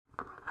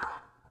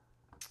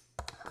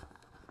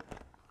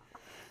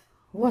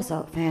What's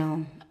up,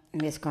 fam?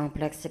 Miss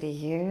Complexity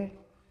here.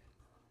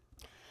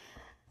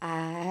 I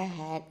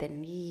had the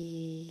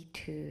need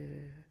to,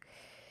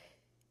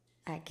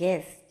 I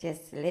guess,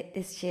 just let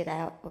this shit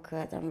out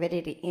because I'm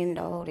ready to end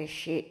all this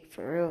shit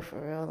for real,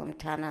 for real. I'm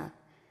kind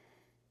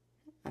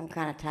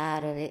of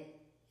tired of it.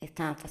 It's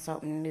time for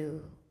something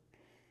new.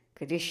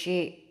 Cause this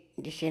shit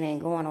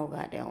ain't going no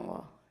goddamn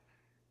well.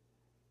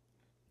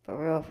 For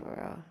real,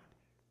 for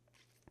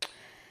real.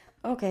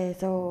 Okay,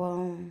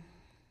 so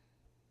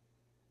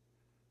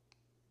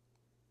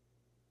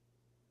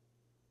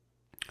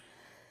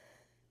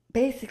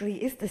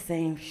basically, it's the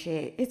same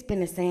shit. It's been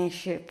the same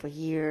shit for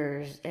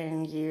years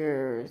and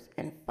years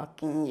and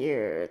fucking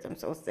years. I'm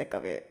so sick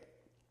of it.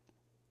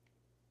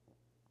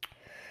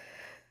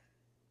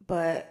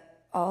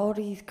 But all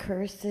these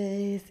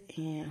curses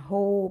and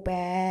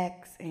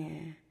holdbacks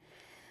and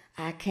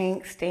I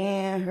can't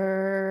stand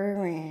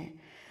her and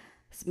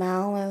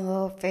smiling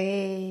her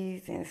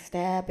face and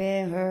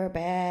stabbing her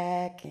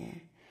back and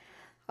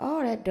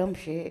all that dumb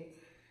shit.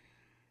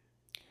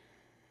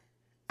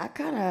 I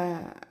kind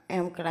of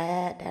am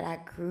glad that I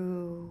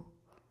grew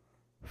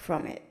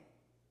from it,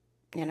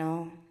 you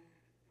know?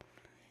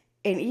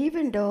 And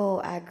even though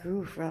I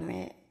grew from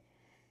it,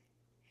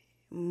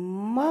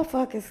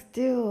 motherfuckers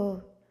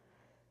still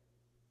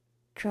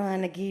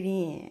trying to get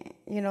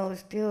in,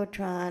 still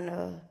trying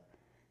to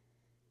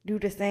do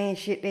the same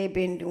shit they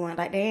been doing.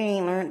 Like they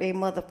ain't learned their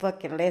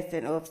motherfucking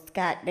lesson of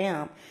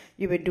goddamn.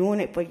 You been doing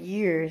it for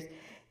years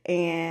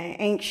and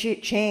ain't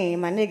shit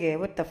changed, my nigga.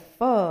 What the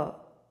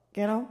fuck,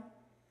 you know?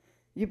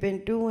 You've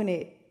been doing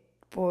it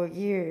for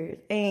years.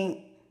 Ain't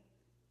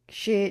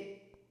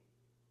shit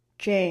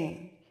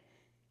changed.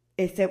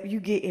 Except you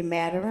getting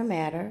madder and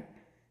madder.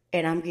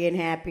 And I'm getting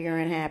happier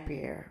and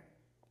happier.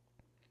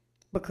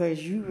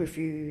 Because you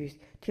refuse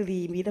to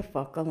leave me the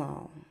fuck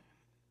alone.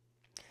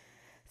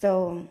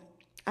 So,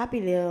 I be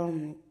there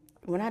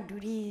when I do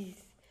these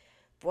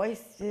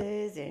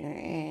voices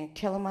and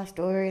telling my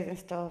stories and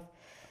stuff.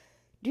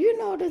 Do you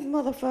know this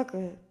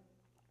motherfucker?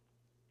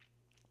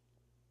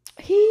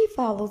 He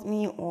follows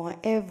me on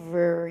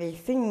every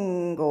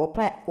single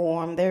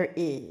platform there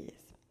is.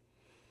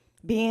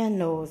 Being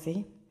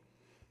nosy.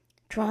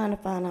 Trying to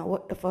find out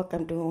what the fuck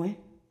I'm doing.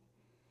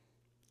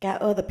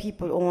 Got other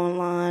people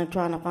online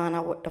trying to find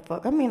out what the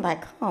fuck. I mean,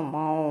 like, come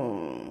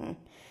on.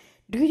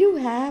 Do you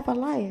have a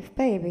life,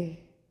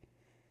 baby?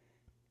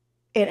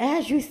 And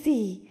as you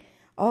see,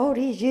 all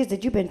these years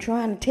that you've been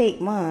trying to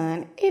take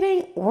mine, it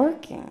ain't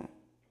working.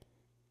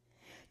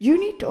 You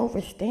need to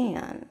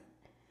understand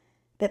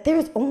that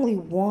there's only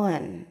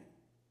one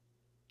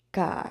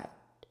God.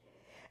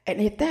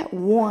 And if that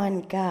one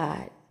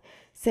God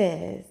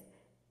says,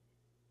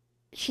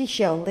 she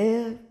shall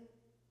live,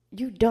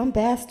 you dumb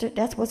bastard,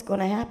 that's what's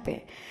going to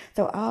happen.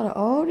 So out of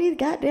all these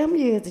goddamn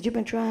years that you've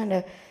been trying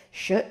to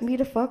shut me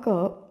the fuck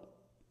up,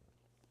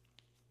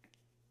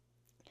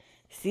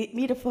 sit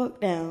me the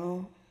fuck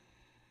down,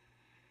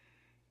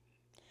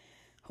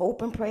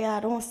 hope and pray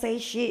I don't say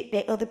shit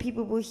that other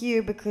people will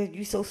hear because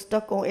you so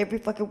stuck on every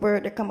fucking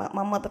word that come out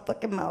my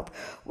motherfucking mouth.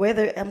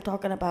 Whether I'm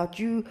talking about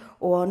you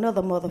or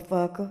another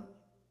motherfucker.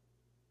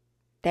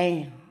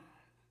 Damn.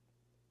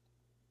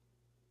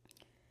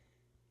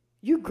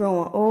 You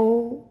growing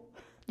old.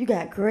 You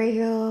got gray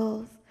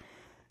hairs.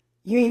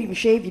 You ain't even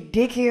shave your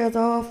dick hairs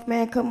off,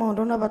 man. Come on,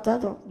 don't know about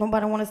that.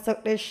 Nobody want to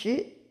suck that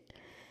shit.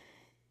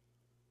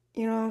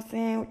 You know what I'm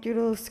saying? With your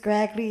little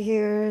scraggly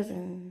hairs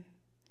and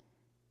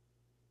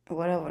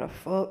whatever the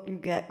fuck you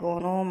got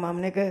going on, my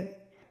nigga.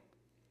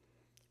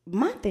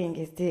 My thing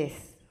is this.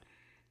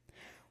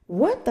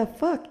 What the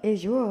fuck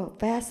is your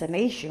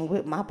fascination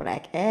with my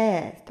black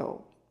ass,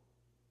 though?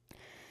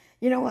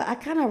 You know what? I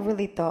kind of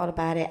really thought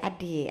about it. I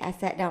did. I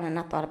sat down and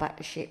I thought about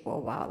the shit for a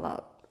while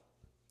up.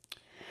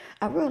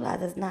 I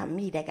realized it's not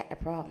me that got the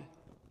problem.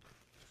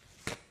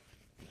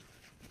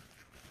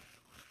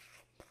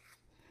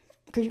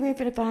 Because you ain't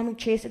finna find me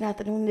chasing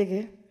after no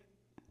nigga.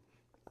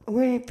 You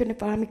ain't finna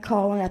find me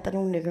calling after no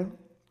nigga.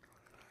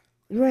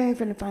 You ain't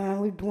finna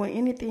find me doing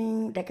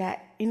anything that got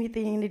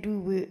anything to do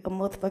with a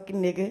motherfucking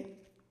nigga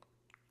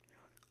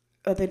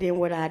other than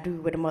what I do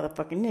with a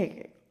motherfucking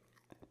nigga.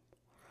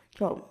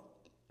 So,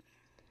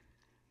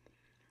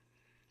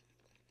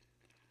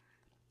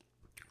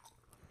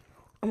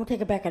 I'm gonna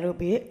take it back a little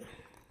bit.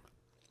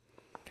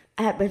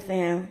 I have been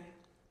saying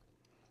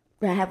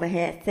that I haven't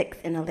had sex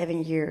in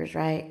 11 years,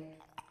 right?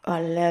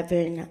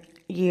 11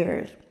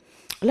 years.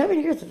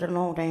 11 years is a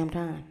long damn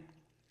time.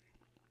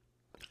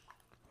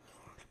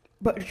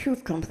 But the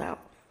truth comes out.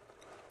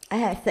 I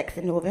had sex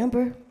in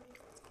November,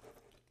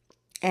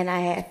 and I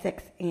had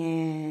sex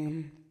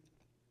in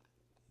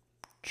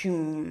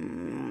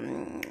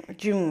June.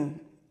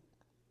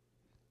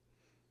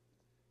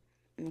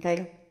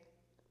 Okay?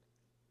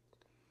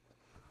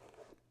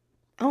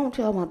 I don't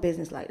tell my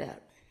business like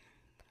that.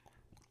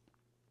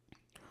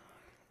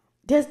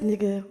 This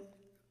nigga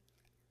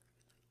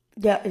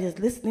that is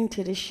listening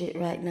to this shit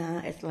right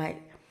now, it's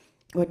like,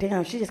 well,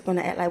 damn, she just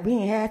gonna act like we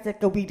ain't had sex,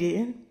 because we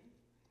didn't.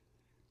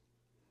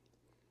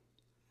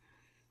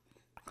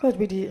 Because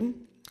we didn't.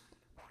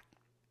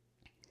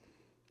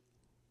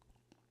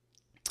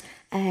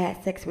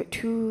 had sex with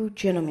 2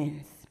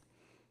 gentlemen,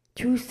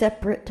 2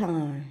 separate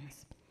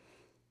times.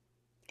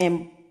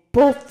 And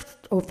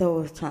both of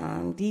those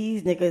times,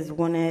 these niggas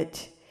wanted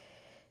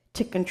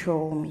to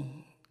control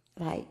me.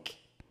 Like,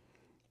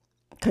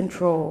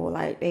 control.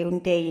 Like,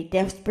 they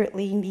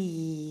desperately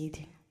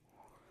need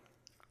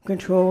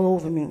control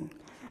over me.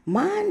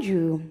 Mind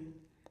you,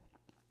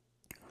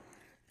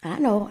 I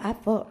know I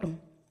fucked them,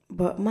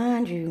 but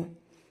mind you,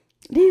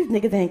 these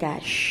niggas ain't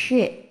got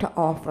shit to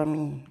offer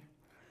me.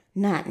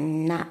 Not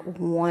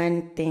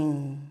one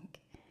thing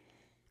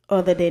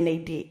other than they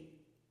did.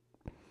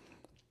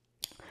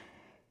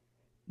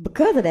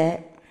 Because of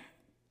that,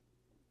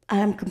 I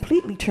am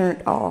completely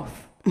turned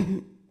off.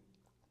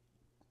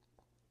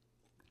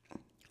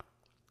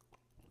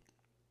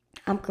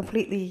 I'm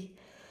completely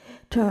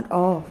turned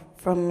off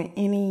from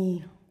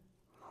any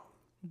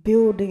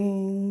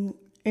building,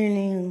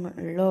 any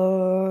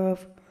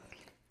love,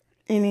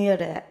 any of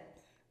that.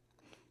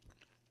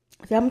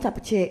 See, I'm the type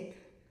of chick.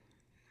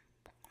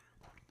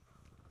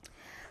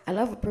 I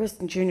love a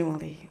person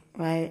genuinely,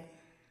 right?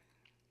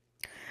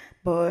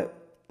 But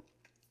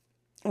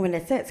when the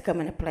sex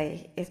come into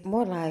play, it's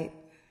more like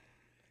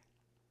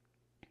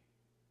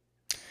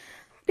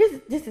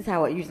this is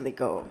how it usually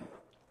goes.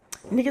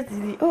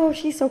 Niggas, oh,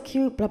 she's so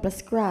cute, blah, blah,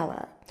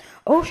 scrawler.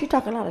 Oh, she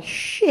talk a lot of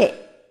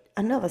shit,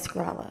 another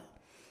scrawler.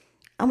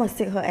 I'm going to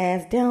sit her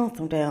ass down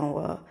some damn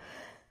well.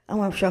 I'm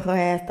going to shut her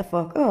ass the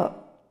fuck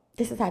up.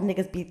 This is how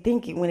niggas be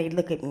thinking when they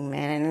look at me,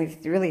 man, and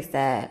it's really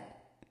sad.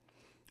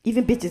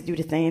 Even bitches do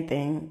the same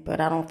thing, but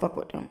I don't fuck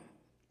with them.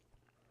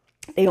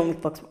 They only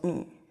fucks with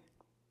me.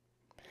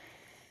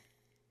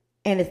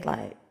 And it's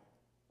like,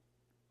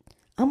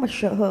 I'm going to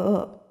shut her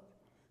up.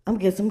 I'm going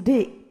to give some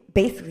dick.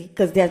 Basically,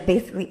 because that's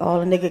basically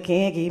all a nigga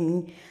can give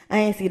me. I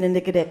ain't seen a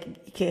nigga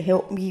that can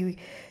help me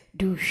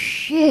do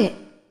shit.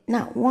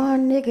 Not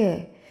one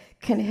nigga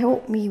can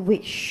help me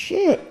with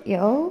shit,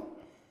 yo.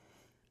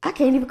 I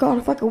can't even call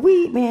the fucking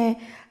weed, man.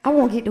 I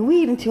won't get the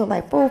weed until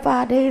like 4 or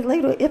 5 days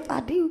later if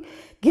I do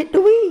get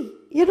the weed.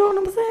 You know what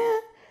I'm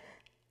saying?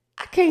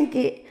 I can't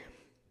get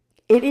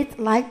it. It's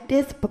like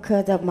this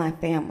because of my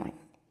family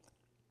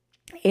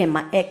and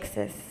my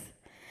exes,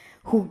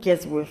 who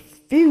just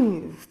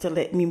refuse to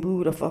let me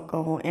move the fuck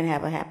on and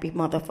have a happy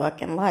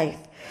motherfucking life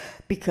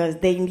because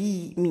they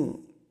need me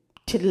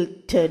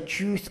to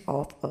juice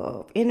off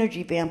of.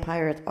 Energy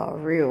vampires are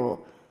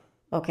real,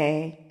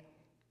 okay?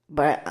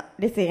 But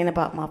this ain't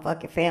about my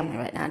fucking family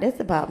right now. This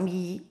is about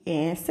me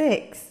and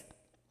sex.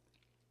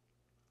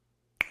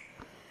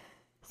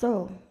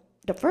 So,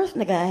 the first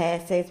nigga I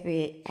had sex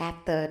with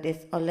after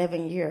this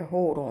 11-year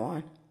hold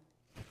on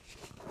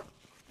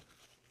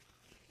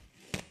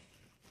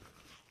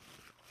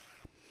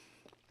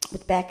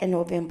was back in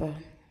November.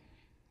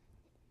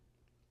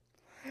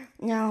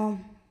 Now,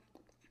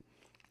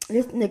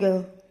 this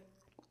nigga,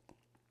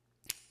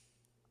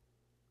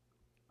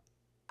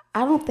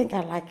 I don't think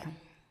I like him.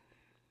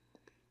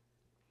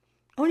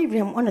 I don't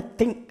even want to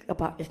think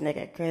about this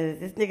nigga, because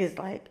this nigga's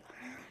like,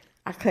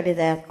 I cut his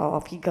ass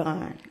off, he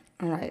gone.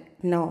 I'm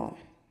like, no.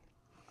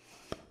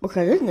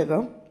 Because this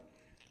nigga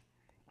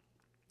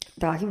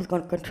thought he was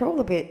going to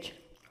control a bitch.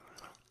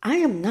 I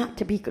am not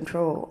to be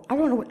controlled. I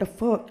don't know what the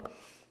fuck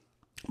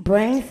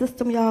brain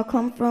system y'all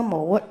come from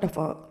or what the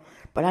fuck,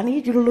 but I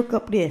need you to look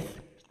up this.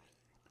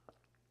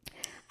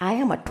 I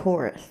am a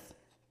Taurus.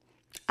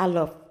 I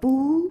love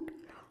food.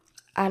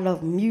 I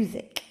love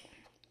music.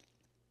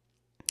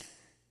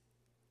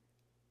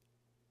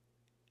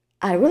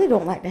 I really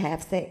don't like to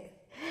have sex,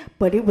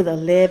 but it was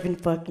 11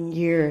 fucking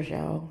years,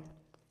 y'all.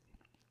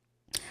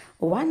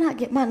 Why not?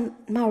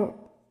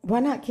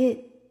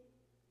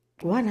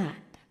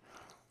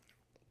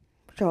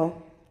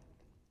 So,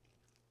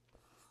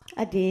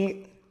 I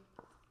did.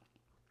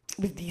 It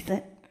was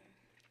decent.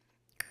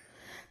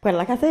 But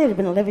like I said, it's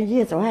been 11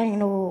 years, so I didn't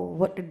know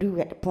what to do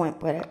at the point,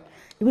 but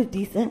it was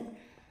decent.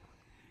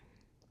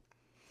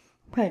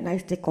 Had a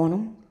nice dick on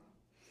him.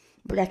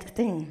 But that's the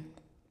thing.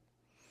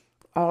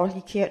 All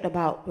he cared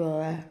about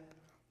was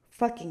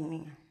fucking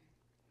me.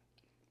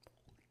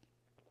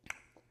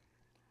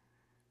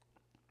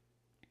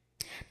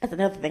 That's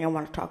another thing I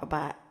want to talk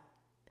about.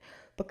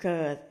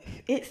 Because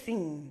it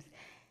seems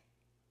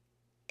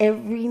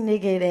every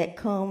nigga that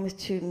comes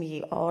to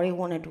me, all they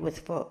want to do is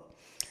fuck.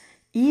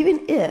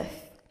 Even if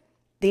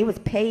they was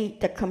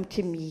paid to come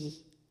to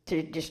me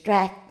to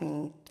distract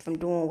me from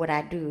doing what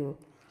I do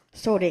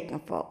so they can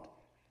fuck.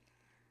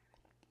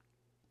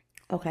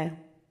 Okay?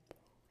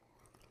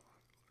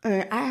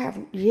 And I have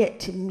yet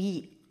to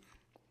meet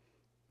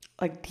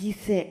a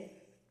decent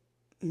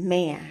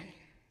man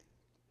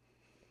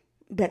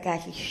that got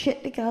his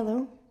shit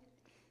together,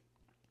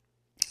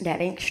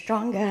 that ain't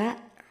strung out,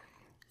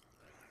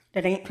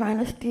 that ain't trying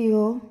to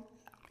steal,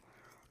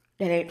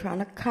 that ain't trying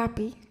to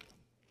copy,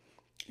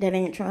 that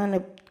ain't trying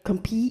to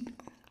compete.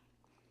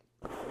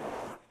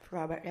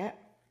 Forgot about that.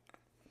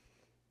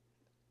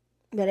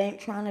 That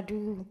ain't trying to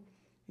do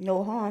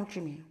no harm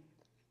to me.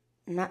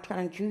 Not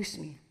trying to juice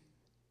me.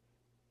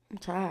 I'm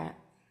tired.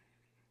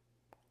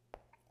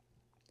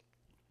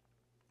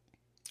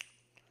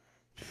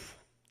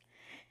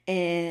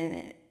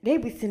 And they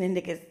be sending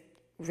niggas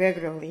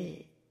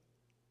regularly.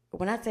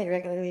 When I say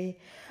regularly,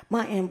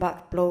 my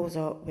inbox blows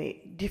up with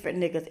different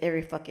niggas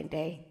every fucking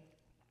day.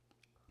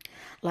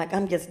 Like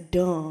I'm just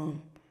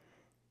dumb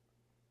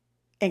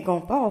and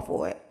gonna fall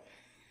for it.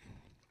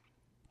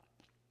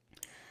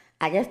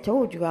 I just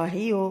told you I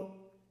healed.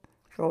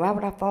 So why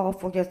would I fall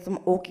for just some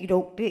okie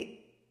doke dick?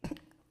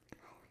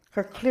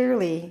 Cause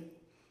clearly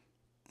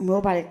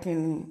nobody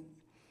can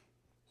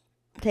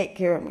take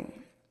care of me.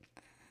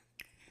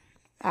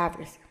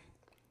 Obviously.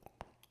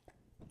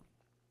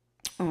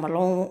 I'm my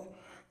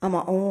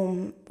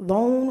own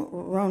lone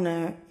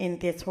runner in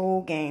this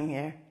whole game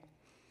here.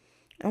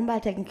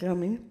 Nobody taking care of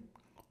me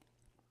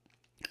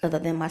other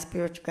than my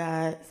spiritual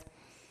guides,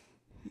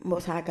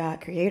 Most High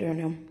God, Creator, and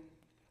them,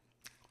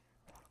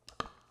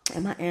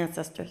 and my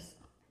ancestors.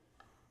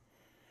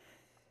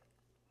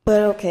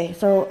 But okay,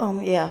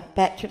 so yeah,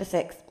 back to the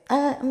sex.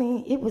 I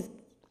mean,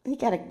 he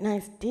got a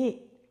nice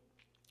dick,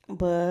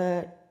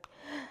 but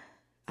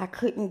I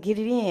couldn't get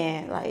it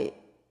in. Like,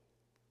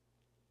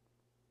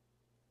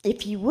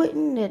 if he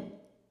wouldn't have,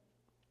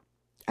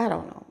 I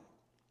don't know.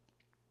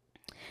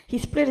 He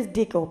split his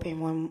dick open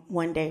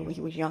one day when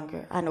he was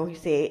younger. I know he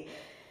said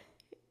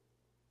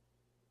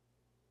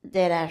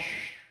that I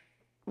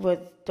was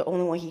the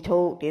only one he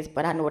told this,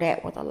 but I know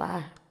that was a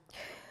lie.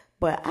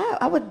 But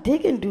I was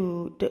digging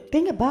dude. The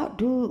thing about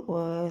dude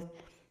was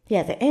he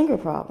has an anger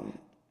problem.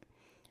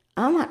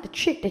 I'm not the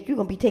chick that you're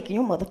going to be taking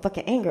your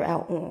motherfucking anger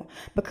out on.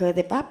 Because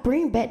if I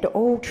bring back the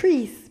old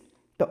trees,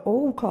 the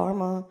old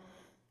karma,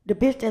 the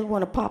bitch that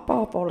want to pop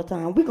off all the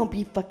time, we're going to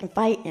be fucking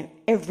fighting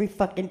every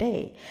fucking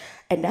day.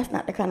 And that's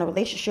not the kind of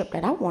relationship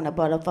that I want to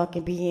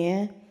motherfucking be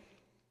in.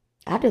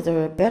 I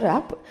deserve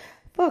better.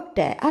 Fuck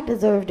that. I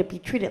deserve to be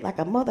treated like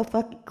a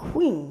motherfucking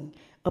queen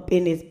up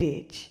in this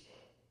bitch.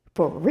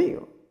 For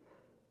real.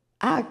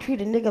 I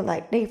treat a nigga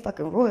like they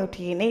fucking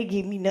royalty and they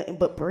give me nothing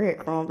but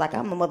breadcrumbs like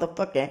I'm a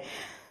motherfucking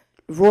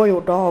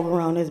royal dog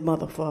around this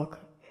motherfucker.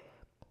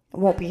 It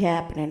won't be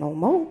happening no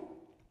more.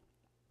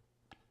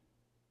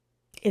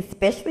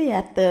 Especially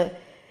after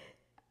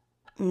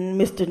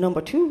Mr.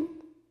 Number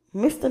Two.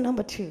 Mr.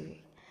 Number Two.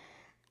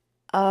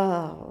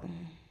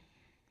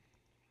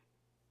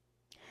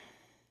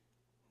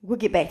 We'll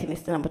get back to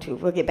Mr. Number Two.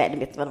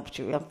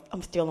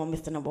 I'm still on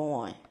Mr. Number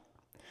One.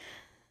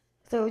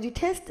 So you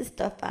test this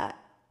stuff out.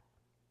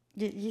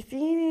 You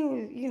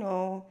see,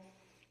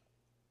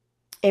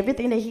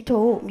 everything that he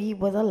told me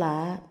was a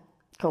lie.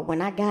 Because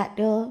when I got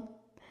there,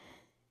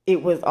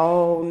 it was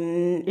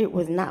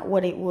not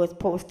what it was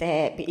supposed to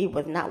have. It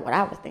was not what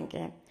I was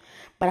thinking.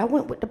 But I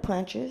went with the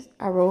punches.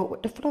 I rode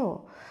with the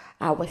flow.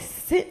 I was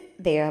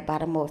sit there by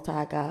the Most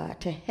High God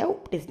to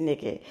help this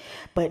nigga.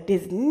 But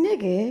this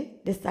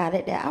nigga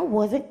decided that I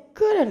wasn't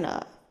good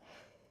enough.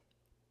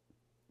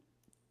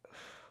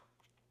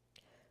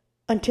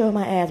 Until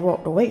my ass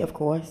walked away, of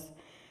course.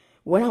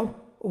 When I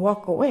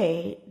walk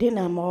away, then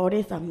I'm all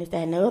this, I'm this,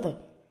 that, and the other.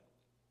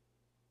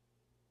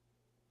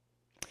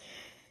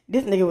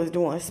 This nigga was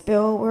doing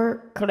spell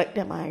work,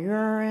 collecting my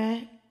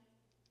urine,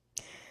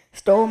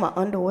 stole my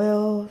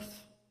underwears.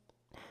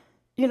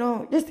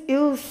 Just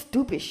ill,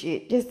 stupid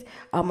shit. Just,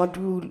 I'm going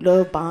to do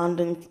love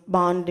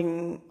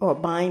bonding or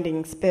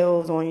binding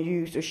spells on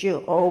you so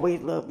she'll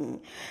always love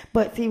me.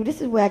 But see,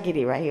 this is where I get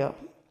it right here.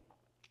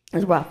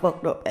 That's where I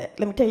fucked up at.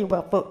 Let me tell you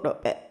where I fucked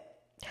up at.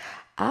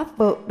 I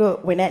fucked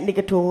up when that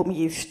nigga told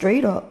me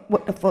straight up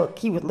what the fuck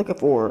he was looking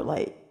for.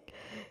 Like,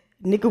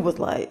 nigga was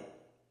like,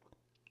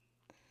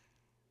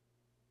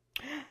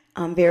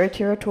 I'm very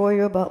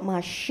territorial about my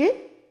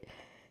shit.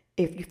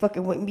 If you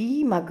fucking with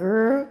me, my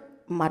girl,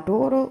 my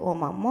daughter, or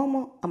my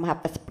mama, I'm gonna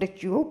have to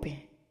split you open.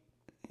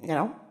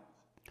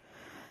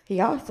 He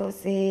also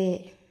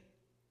said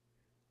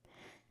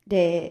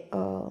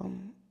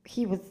that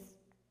he was,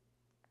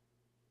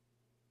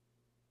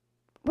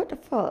 what the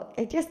fuck?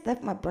 It just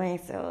left my brain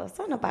cells.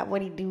 Something about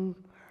what he do.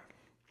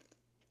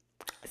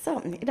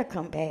 Something, it'll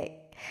come back.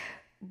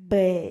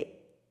 But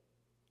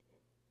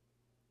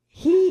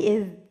he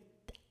is,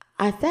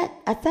 I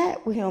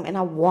sat with him and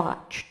I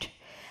watched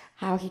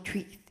how he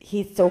treats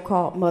his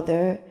so-called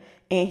mother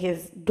and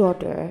his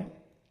daughter.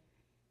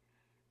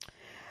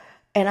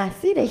 And I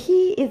see that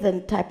he is a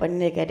type of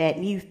nigga that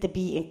needs to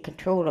be in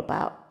control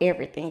about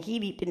everything. He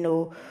need to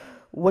know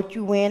what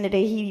you wearing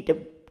today. He need to,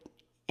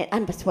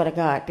 and I swear to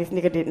God, this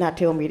nigga did not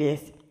tell me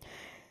this.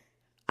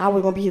 I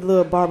was gonna be his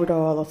little Barbie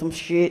doll or some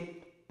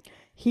shit.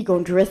 He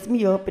gonna dress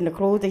me up in the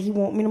clothes that he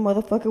want me to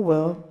motherfucking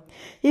wear.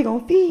 He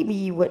gonna feed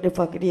me what the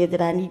fuck it is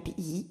that I need to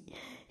eat.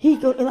 He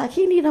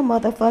need a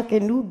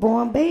motherfucking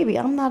newborn baby.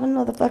 I'm not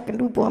another fucking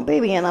newborn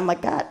baby, and I'm a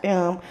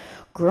goddamn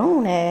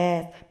grown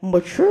ass,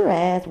 mature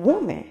ass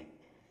woman.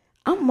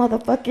 I'm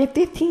motherfucking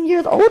 15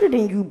 years older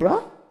than you,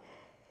 bro.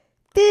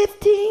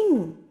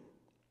 15.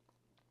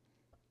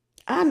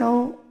 I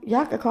know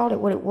y'all can call it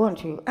what it want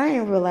to. I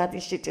ain't realize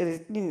this shit till this.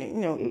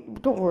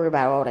 Don't worry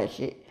about all that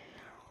shit.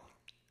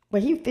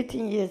 But he's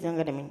 15 years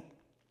younger than me.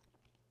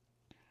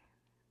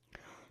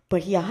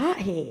 But he a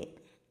hothead.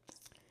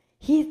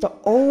 He's the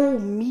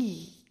old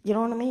me. You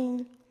know what I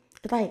mean?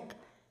 It's like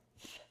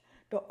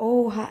the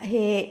old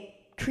hothead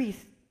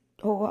trees,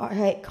 old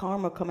hothead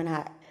karma coming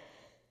out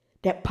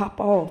that pop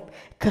off,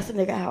 cuss a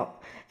nigga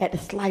out at the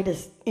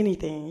slightest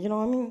anything, you know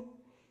what I mean?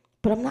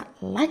 But I'm not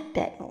like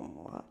that no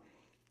more.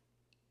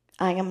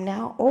 I am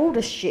now old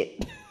as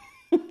shit.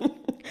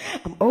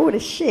 I'm old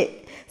as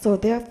shit. So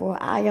therefore,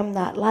 I am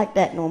not like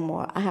that no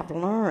more. I have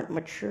learned,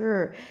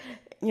 matured.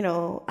 You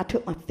know, I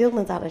took my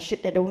feelings out of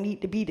shit that don't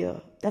need to be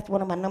there. That's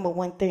one of my number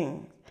one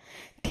things.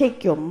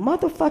 Take your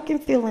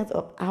motherfucking feelings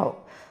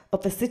out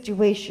of the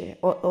situation,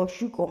 or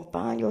else you gonna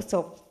find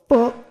yourself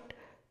fucked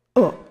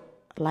up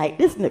like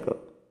this nigga.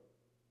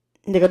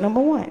 Nigga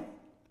number one.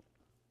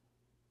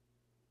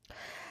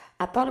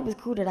 I thought it was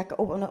cool that I could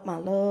open up my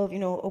love, you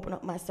know, open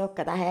up myself,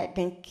 because I had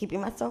been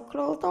keeping myself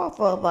closed off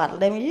for about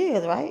 11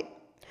 years, right?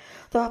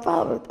 So I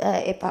thought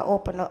if I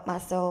open up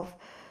myself,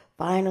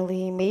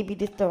 finally, maybe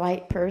this the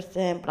right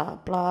person, blah,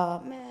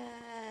 blah.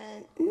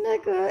 Man,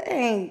 nigga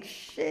ain't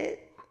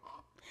shit.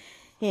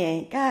 He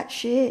ain't got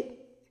shit.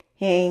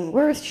 He ain't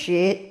worth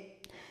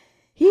shit.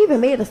 He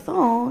even made a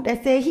song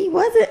that said he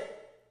wasn't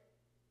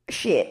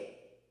shit.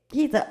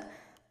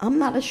 I'm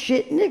not a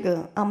shit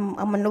nigga.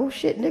 I'm a no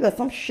shit nigga.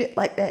 Some shit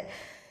like that.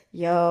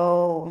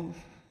 Yo.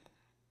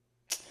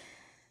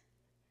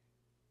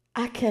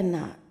 I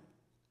cannot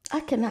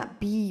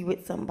be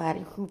with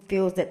somebody who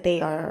feels that they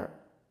are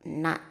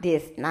not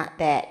this, not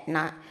that,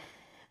 not.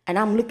 And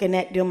I'm looking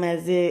at them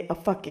as if a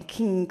fucking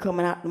king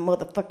coming out the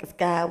motherfucking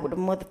sky with a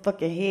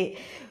motherfucking head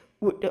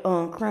with the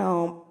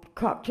crown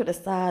cocked to the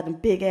side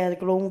and big ass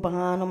glow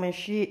behind him and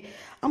shit.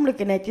 I'm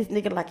looking at this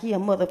nigga like he a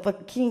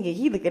motherfucking king, and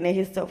he looking at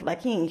himself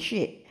like he ain't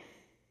shit.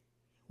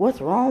 What's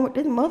wrong with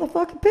this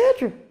motherfucking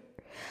picture?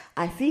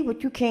 I see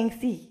what you can't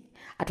see.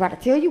 I try to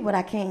tell you what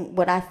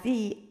I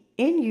see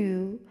in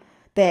you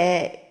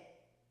that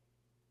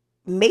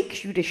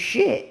makes you the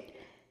shit.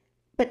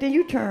 But then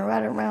you turn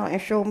right around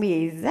and show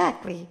me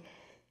exactly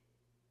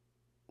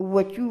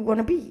what you want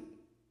to be.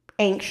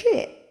 Ain't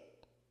shit.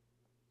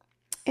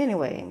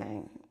 Anyway,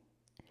 man.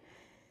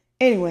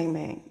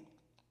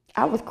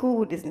 I was cool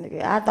with this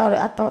nigga. I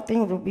thought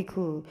things would be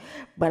cool.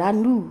 But I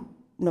knew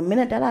the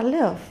minute that I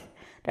left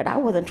that I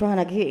wasn't trying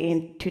to get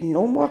into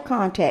no more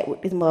contact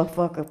with this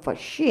motherfucker for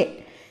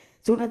shit.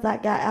 Soon as I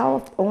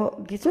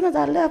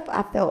left,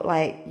 I felt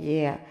like,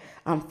 yeah,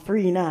 I'm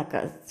free now,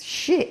 cause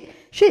shit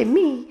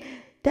me,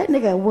 that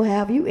nigga will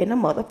have you in a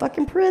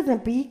motherfucking prison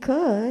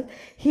because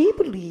he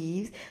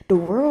believes the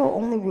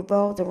world only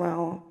revolves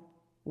around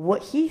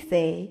what he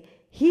say,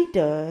 he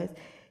does,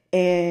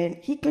 and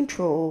he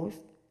controls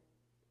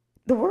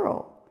the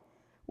world.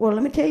 Well,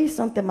 let me tell you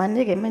something, my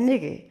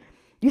nigga.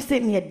 You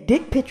sent me a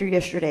dick picture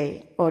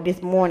yesterday or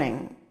this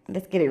morning.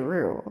 Let's get it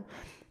real.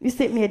 You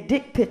sent me a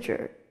dick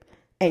picture.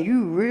 And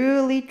you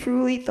really,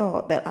 truly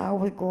thought that I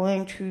was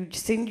going to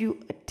send you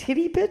a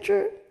titty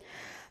picture?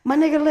 My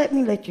nigga, let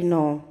me let you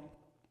know.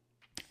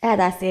 As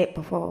I said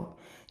before,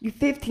 you're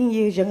 15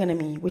 years younger than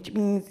me, which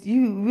means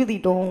you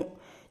really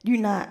you're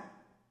not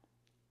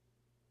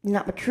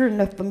mature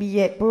enough for me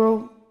yet,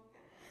 bro.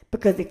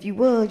 Because if you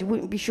was, you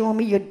wouldn't be showing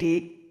me your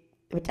dick,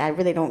 which I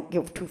really don't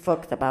give two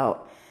fucks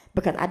about,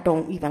 because I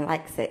don't even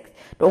like sex.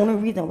 The only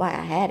reason why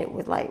I had it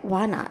was like,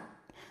 why not?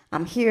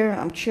 I'm here,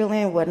 I'm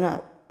chilling,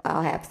 whatnot.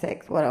 I'll have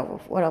sex,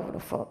 whatever the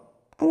fuck.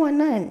 It wasn't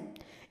nothing.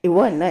 It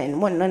wasn't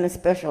nothing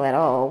special at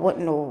all. It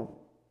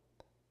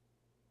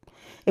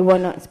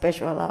wasn't nothing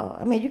special at all.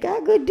 I mean, you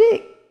got a good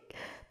dick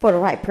for the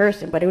right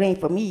person, but it ain't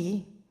for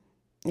me.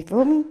 You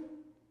feel me?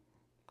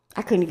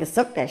 I couldn't even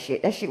suck that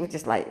shit. That shit was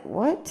just like,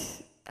 what?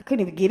 I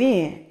couldn't even get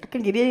in.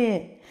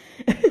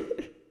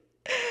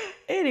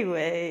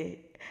 Anyway,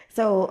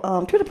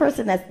 so to the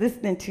person that's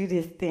listening to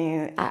this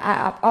thing,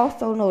 I've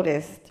also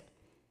noticed,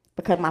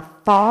 because my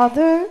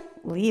father,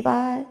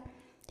 Levi,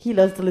 he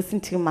loves to listen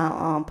to my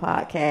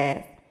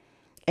podcast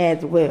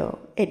as well.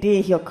 And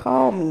then he'll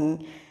call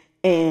me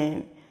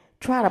and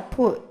try to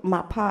put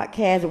my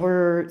podcast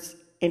words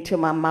into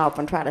my mouth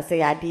and try to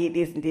say I did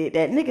this and did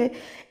that. Nigga,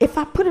 if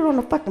I put it on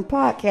the fucking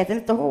podcast and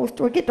it's the whole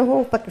story, get the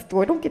whole fucking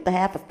story. Don't get the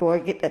half a story.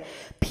 Get the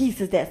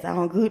pieces that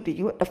sound good to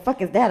you. What the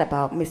fuck is that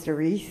about, Mr.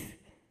 Reese?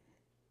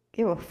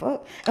 Give a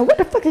fuck. And what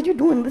the fuck is you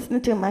doing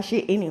listening to my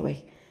shit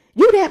anyway?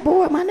 You that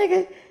bored, my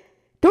nigga?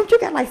 Don't you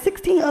got like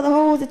 16 other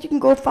hoes that you can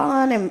go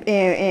find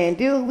and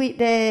deal with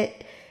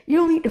that? You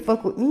don't need to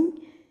fuck with me.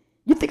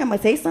 You think I'm going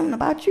to say something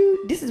about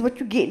you? This is what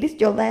you get. This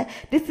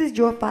is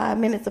your 5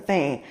 minutes of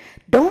fame.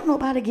 Don't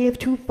nobody give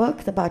two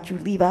fucks about you,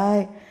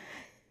 Levi.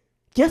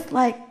 Just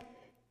like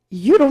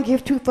you don't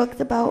give two fucks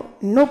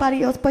about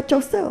nobody else but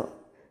yourself.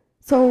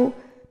 So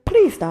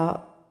please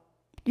stop.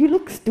 You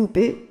look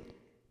stupid.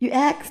 You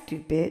act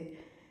stupid.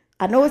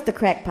 I know it's the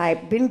crack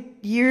pipe. Been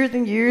years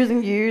and years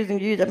and years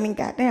and years. I mean,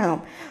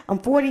 goddamn. I'm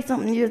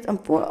 40-something years. I'm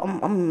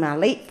in my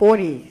late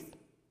 40s.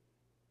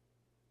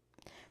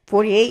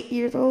 48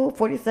 years old,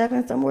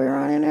 47, somewhere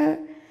around in there.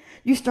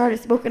 You started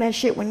smoking that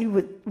shit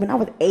when I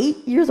was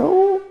 8 years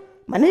old?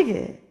 My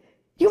nigga,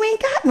 you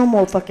ain't got no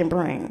more fucking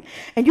brain.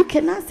 And you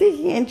cannot sit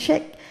here and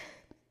check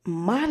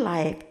my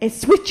life and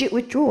switch it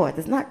with yours.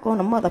 It's not going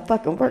to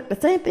motherfucking work. The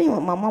same thing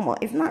with my mama.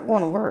 It's not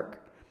going to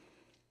work.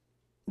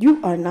 You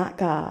are not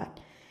God.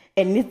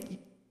 And this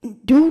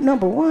dude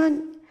number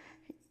one,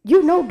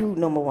 you know dude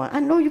number one. I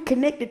know you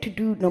connected to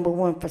dude number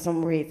one for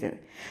some reason.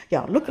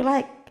 Y'all look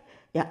alike,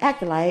 y'all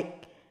act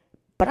alike,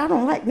 but I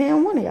don't like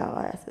damn one of y'all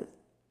asses.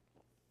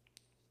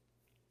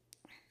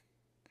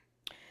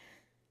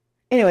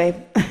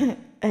 Anyway, I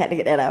had to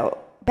get that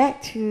out.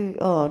 Back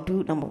to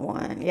dude number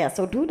one. Yeah,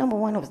 so dude number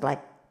one was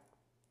like,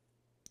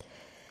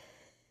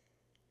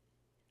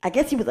 I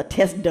guess he was a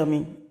test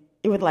dummy.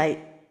 It was like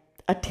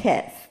a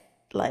test.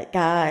 Like,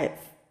 God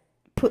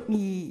put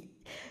me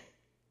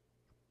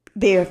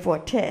there for a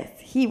test.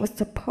 He was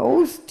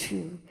supposed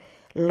to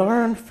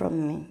learn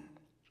from me.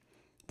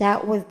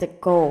 That was the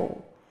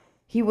goal.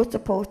 He was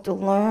supposed to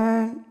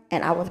learn,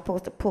 and I was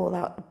supposed to pull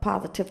out the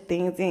positive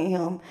things in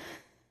him.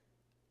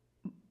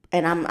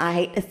 And I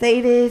hate to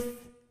say this,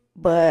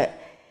 but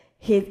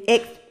his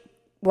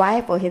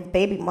ex-wife or his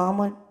baby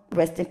mama,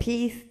 rest in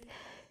peace,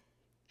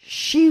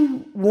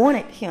 she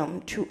wanted him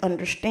to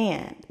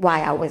understand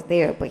why I was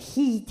there, but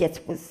he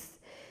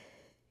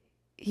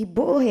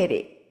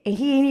bullheaded. And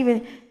he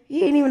ain't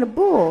even a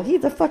bull.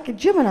 He's a fucking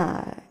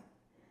Gemini.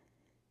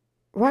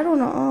 Right on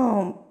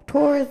the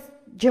Taurus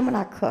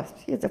Gemini cusp.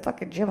 He's a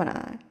fucking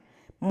Gemini.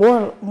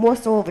 More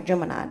so of a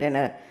Gemini than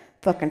a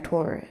fucking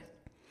Taurus.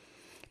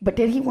 But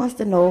then he wants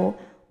to know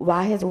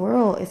why his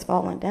world is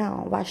falling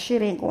down, why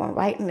shit ain't going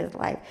right in his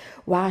life,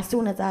 why as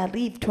soon as I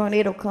leave,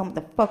 tornado comes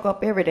to fuck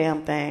up every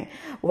damn thing,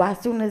 why as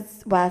soon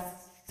as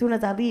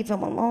I leave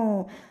him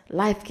alone,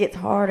 life gets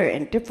harder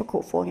and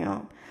difficult for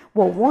him.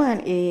 Well, one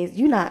is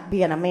you not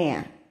being a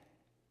man.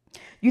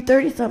 You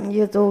 30-something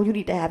years old, you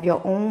need to have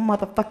your own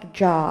motherfucking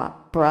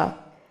job, bruh.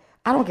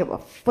 I don't give a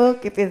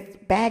fuck if it's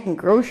bagging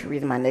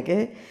groceries, my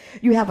nigga.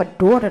 You have a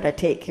daughter to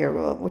take care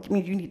of, which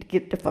means you need to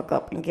get the fuck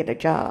up and get a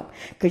job.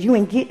 Because you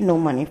ain't getting no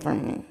money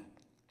from me.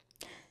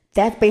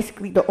 That's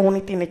basically the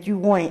only thing that you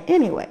wanted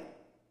anyway.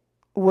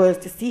 Was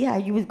to see how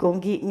you was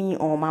going to get me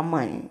on my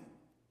money.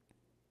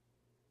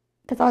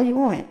 That's all you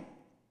wanted.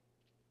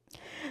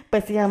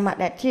 But see, I'm not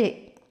that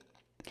chick.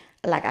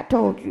 Like I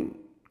told you,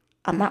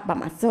 I'm not by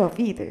myself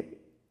either.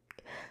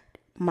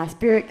 My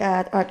spirit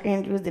guides,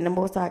 archangels, and the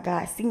Most High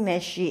God seen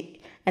that shit,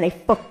 and they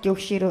fucked your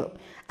shit up.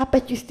 I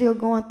bet you're still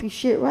going through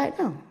shit right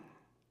now.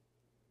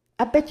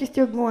 I bet you're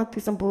still going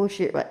through some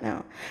bullshit right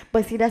now.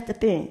 But see, that's the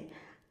thing.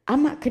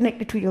 I'm not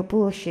connected to your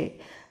bullshit.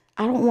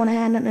 I don't want to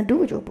have nothing to do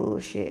with your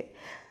bullshit.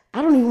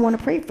 I don't even want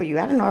to pray for you.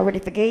 I done already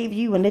forgave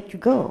you and let you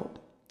go.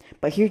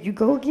 But here you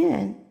go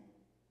again.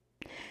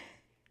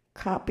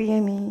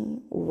 Copying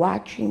me,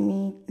 watching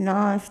me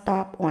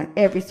nonstop on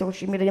every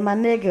social media. My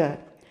nigga,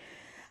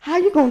 how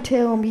you gonna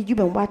tell me you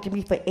been watching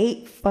me for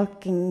 8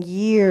 fucking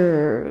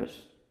years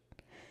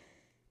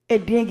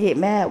and then get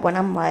mad when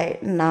I'm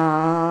like,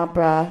 nah,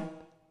 bruh,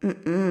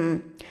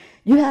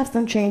 you have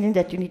some changing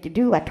that you need to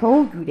do. I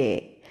told you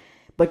that.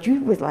 But you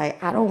was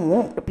like, I don't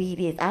want to be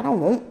this. I don't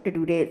want to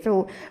do that.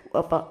 So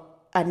if a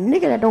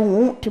nigga that don't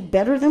want to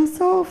better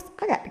themselves,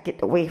 I got to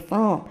get away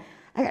from.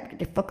 I got to get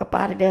the fuck up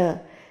out of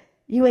there.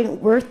 You ain't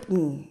worth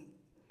me.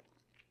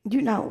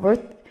 You not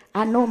worth.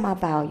 I know my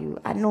value.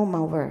 I know my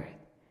worth.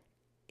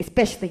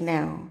 Especially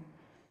now.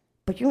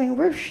 But you ain't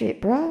worth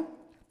shit, bruh.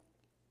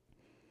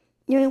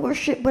 You ain't worth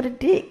shit but a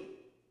dick.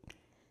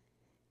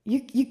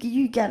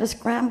 You gotta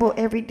scramble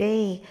every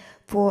day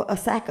for a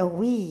sack of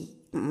weed.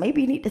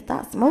 Maybe you need to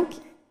stop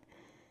smoking.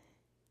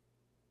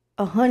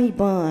 A honey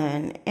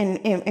bun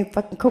and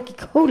fucking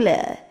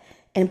Coca-Cola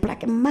and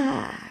Black and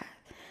Mild.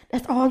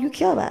 That's all you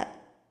care about.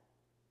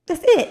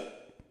 That's it.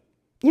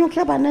 You don't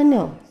care about nothing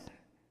else.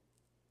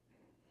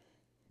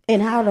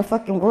 And how the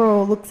fucking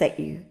world looks at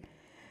you.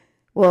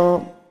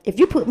 Well, if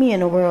you put me in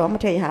the world, I'm going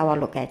to tell you how I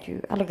look at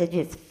you. I look at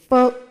you as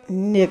fuck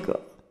nigga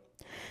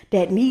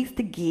that needs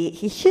to get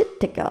his shit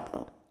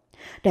together.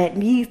 That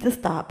needs to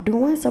stop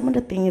doing some of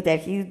the things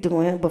that he's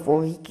doing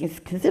before he can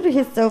consider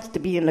himself to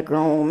be a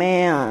grown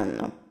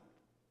man.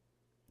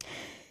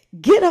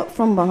 Get up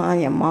from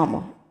behind your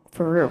mama.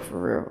 For real, for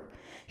real.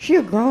 She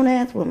a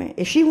grown-ass woman.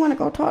 If she want to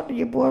go talk to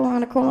your boy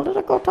around the corner, let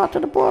her go talk to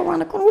the boy around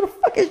the corner. Who the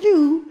fuck is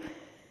you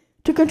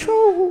to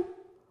control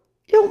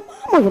your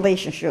mama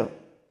relationship?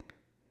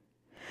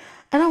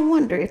 And I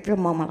wonder if your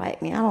mama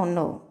like me. I don't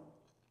know.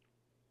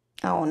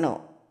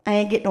 I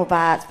ain't get no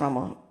vibes from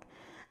her.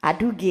 I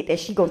do get that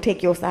she gonna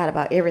take your side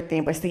about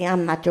everything, but see, I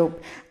am not your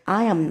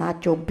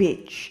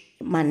bitch,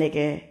 my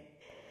nigga.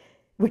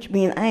 Which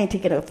means I ain't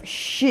taking up for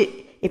shit.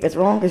 If it's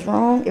wrong, it's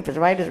wrong. If it's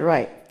right, it's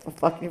right. For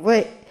fucking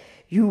what?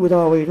 You was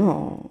always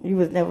wrong. You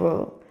was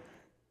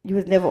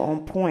never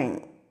on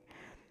point.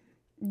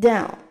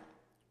 Now,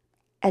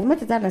 as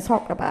much as I done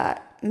talked about,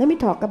 let me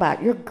talk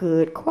about your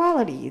good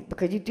qualities,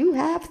 because you do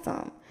have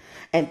some.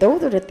 And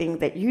those are the things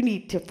that you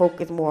need to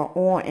focus more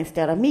on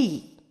instead of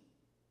me.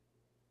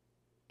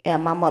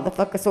 And my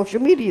motherfucking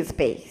social media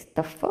space.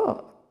 The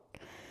fuck?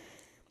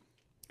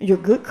 You're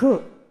a good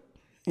cook.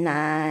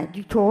 Nah,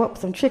 you tore up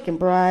some chicken,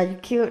 bro. You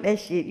killed that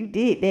shit. You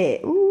did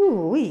that.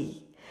 Ooh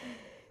wee.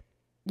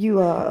 You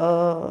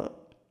are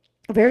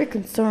a very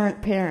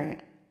concerned parent.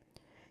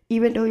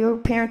 Even though your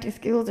parenting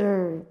skills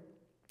are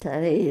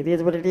Hey, it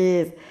is what it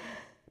is.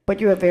 But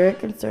you're a very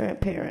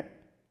concerned parent.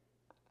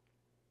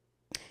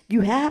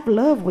 You have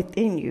love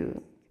within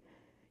you.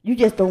 You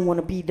just don't want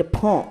to be the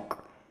punk.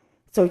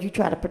 So you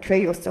try to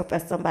portray yourself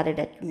as somebody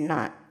that you're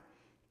not.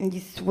 And you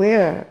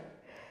swear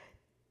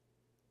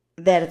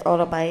that it's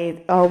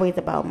always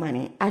about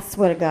money. I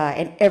swear to God,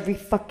 in every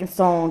fucking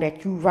song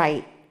that you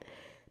write,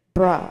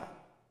 bruh,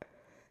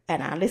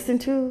 and I listen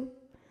to,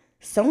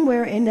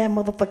 somewhere in that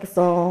motherfucking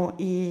song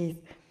is,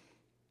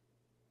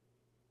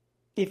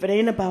 if it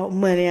ain't about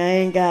money, I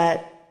ain't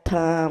got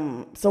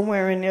time.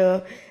 Somewhere in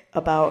there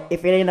about,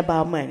 if it ain't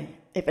about money.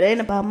 If it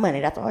ain't about money,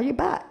 that's all you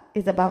buy.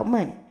 It's about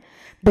money.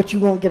 But you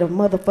won't get a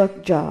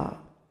motherfucking job.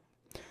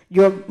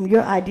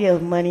 Your idea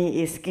of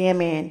money is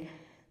scamming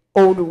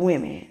older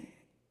women.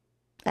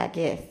 I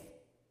guess.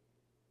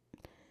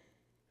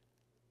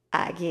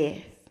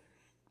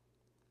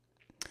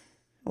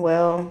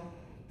 Well,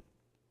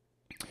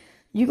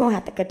 you're going to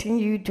have to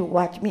continue to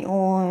watch me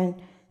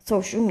on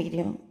social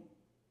media.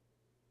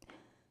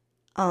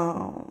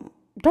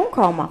 Don't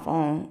call my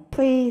phone,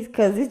 please,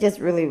 because it's just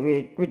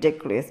really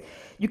ridiculous.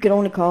 You can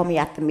only call me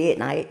after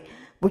midnight,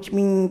 which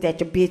means that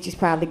your bitch is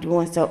probably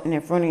doing something in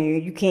front of you.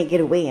 You can't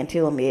get away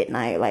until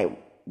midnight. Like,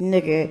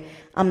 nigga,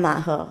 I'm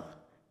not her.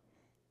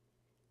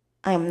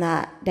 I am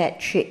not that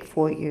chick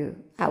for you.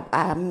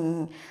 I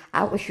mean,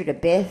 I wish you the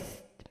best.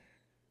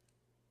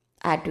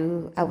 I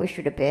do. I wish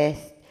you the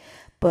best.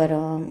 But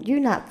you're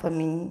not for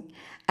me.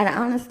 And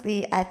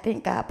honestly, I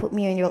think God put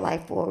me in your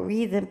life for a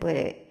reason,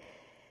 but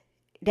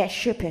that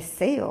ship has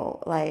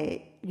sailed.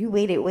 Like, you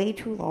waited way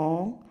too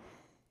long.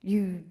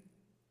 The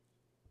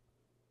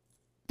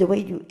way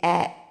you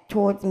act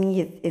towards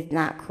me is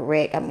not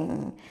correct. I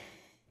mean,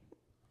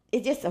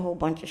 it's just a whole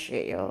bunch of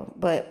shit, yo.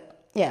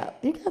 But yeah,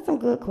 you got some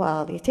good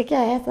qualities. Take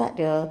your ass out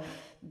there,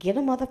 get a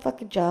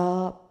motherfucking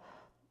job,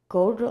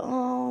 go to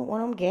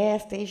one of them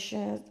gas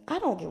stations. I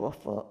don't give a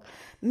fuck.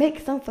 Make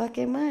some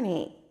fucking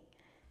money.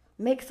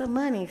 Make some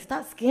money.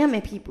 Stop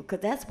scamming people,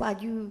 because that's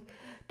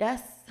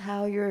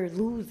how you're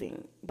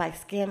losing, by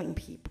scamming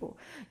people.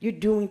 You're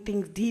doing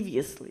things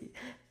deviously,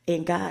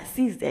 and God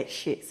sees that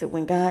shit. So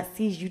when God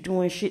sees you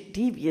doing shit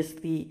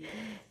deviously,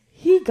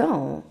 he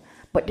gone.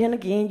 But then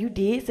again, you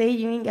did say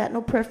you ain't got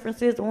no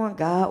preferences on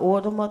God or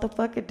the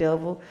motherfucking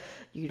devil.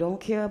 You don't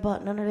care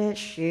about none of that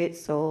shit.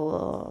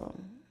 So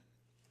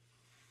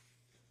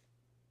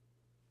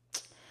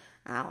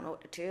I don't know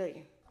what to tell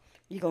you.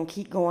 You're going to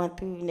keep going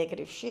through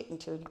negative shit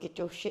until you get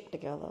your shit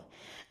together.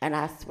 And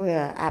I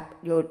swear,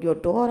 your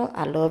daughter,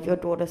 I love your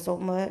daughter so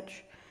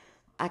much.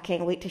 I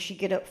can't wait till she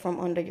get up from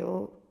under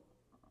your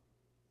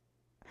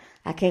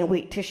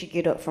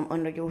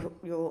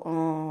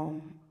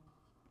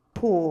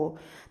pool,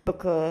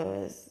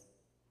 because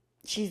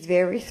she's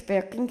very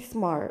fucking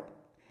smart.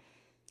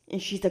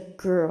 And she's a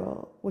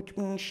girl, which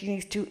means she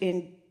needs to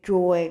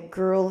enjoy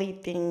girly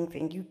things,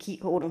 and you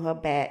keep holding her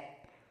back.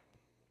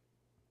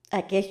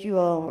 I guess you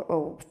are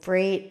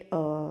afraid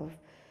of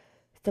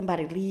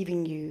somebody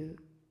leaving you.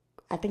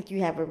 I think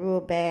you have a real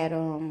bad,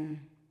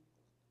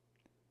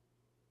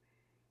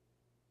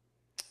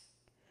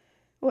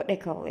 what they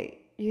call it?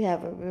 You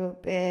have a real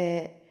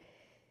bad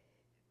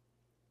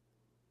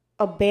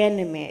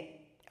abandonment.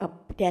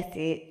 That's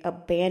it,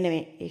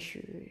 abandonment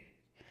issue.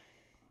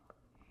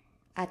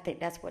 I think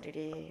that's what it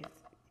is.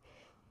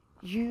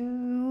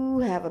 You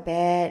have a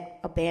bad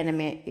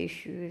abandonment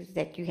issues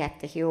that you have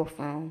to heal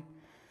from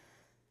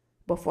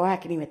before I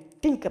can even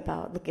think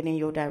about looking in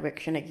your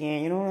direction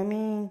again. You know what I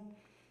mean?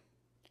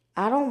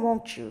 I don't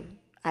want you.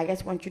 I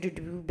just want you to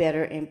do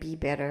better and be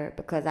better,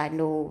 because I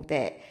know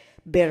that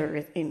better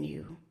is in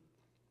you.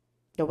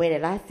 The way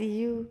that I see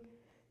you,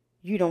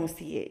 you don't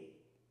see it.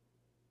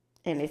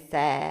 And it's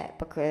sad,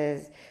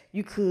 because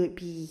you could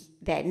be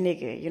that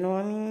nigga. You know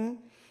what I mean?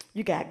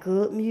 You got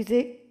good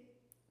music.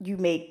 You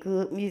make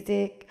good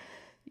music.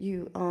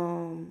 You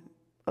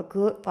a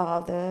good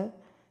father.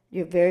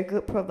 You're a very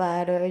good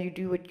provider. You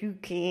do what you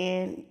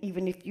can,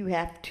 even if you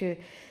have to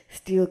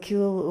steal,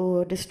 kill,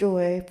 or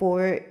destroy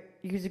for it.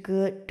 You're a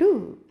good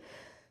dude.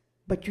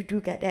 But you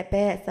do got that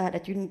bad side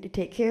that you need to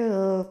take care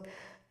of.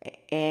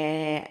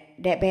 And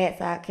that bad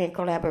side can't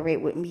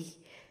collaborate with me.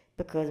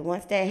 Because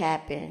once that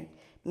happens,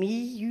 me,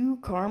 you,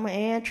 Karma,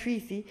 and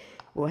Tracy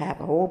will have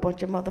a whole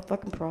bunch of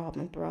motherfucking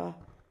problems, bruh.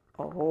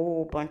 A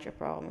whole bunch of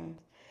problems.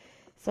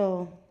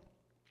 So,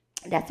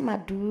 that's my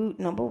dude,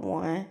 number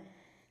one.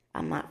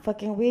 I'm not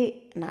fucking with,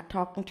 not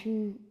talking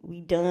to.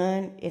 We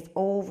done. It's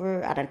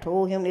over. I done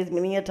told him this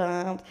many a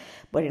times,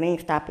 but it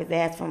ain't stopped his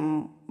ass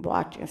from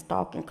watching,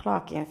 stalking,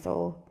 clocking.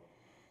 So,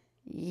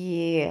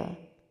 yeah,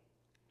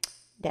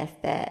 that's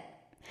that.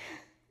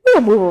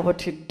 We'll move over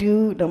to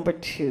dude number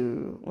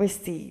two. Let's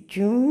see,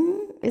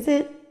 June? Is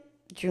it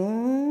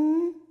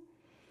June?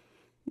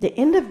 The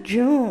end of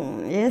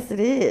June. Yes, it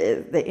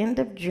is. The end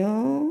of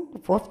June.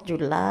 4th of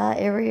July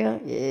area.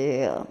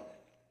 Yeah.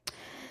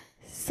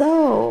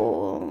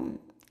 So,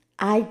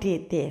 I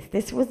did this.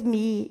 This was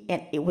me,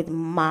 and it was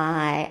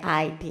my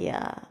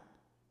idea.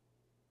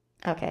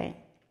 Okay.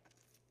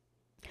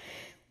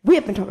 We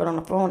have been talking on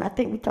the phone. I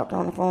think we talked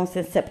on the phone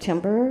since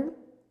September,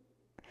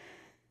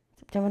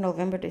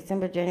 November,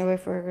 December, January,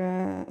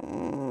 February,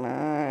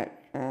 March.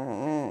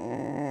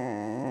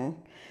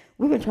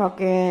 We've been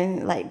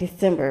talking like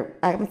December.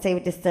 I would say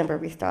December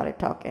we started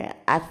talking.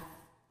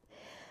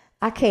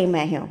 I came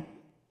at him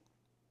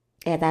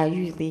as I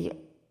usually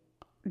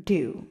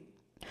do.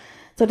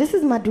 So this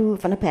is my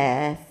dude from the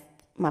past,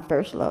 my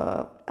first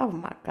love. Oh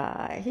my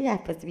God, he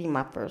happens to be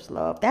my first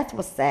love. That's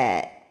what's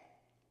sad.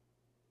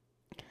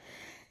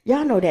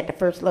 Y'all know that the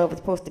first love is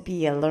supposed to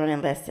be a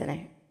learning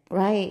lesson,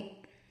 right?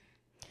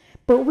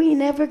 But we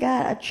never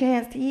got a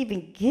chance to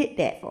even get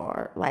that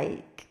far.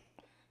 Like,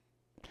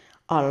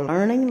 a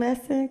learning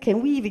lesson?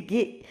 Can we even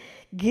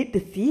get to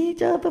see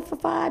each other for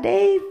 5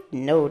 days?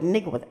 No, the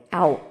nigga was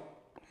out.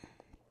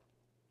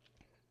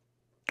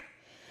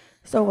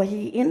 So what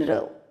he ended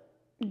up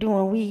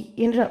doing, we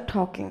ended up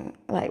talking.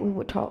 Like, we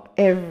would talk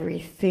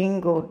every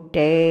single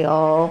day,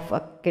 all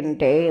fucking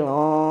day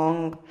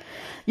long.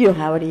 You know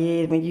how it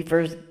is when you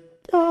first,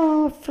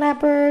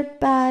 flabbered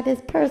by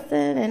this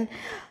person and,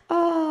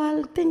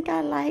 I think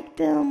I like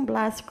them,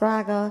 blah,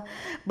 scragga.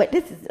 But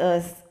this is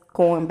us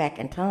going back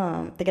in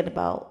time, thinking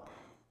about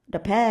the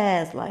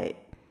past, like,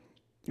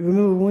 you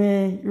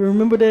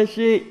remember that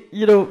shit?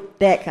 You know,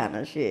 that kind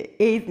of shit.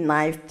 It's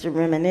nice to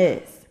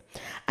reminisce.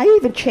 I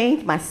even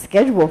changed my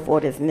schedule for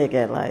this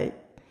nigga, like,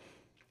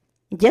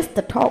 just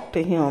to talk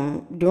to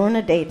him during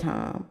the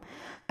daytime.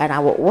 And I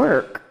would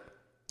work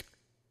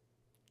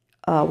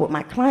with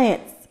my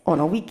clients on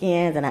the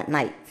weekends and at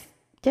nights.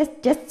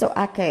 Just so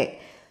I could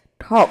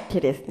talk to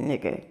this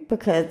nigga.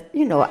 Because,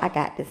 I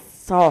got this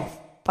soft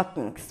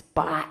fucking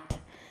spot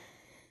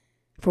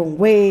from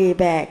way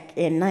back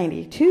in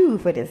 92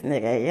 for this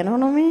nigga, you know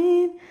what I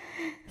mean?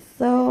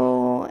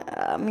 So,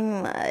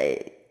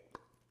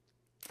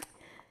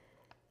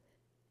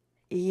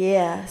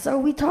 yeah, so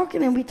we talk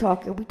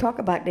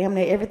about damn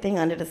near everything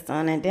under the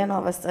sun, and then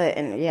all of a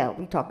sudden,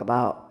 we talk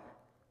about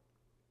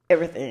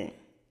everything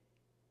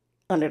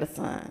under the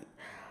sun.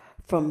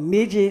 From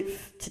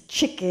midgets to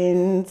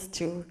chickens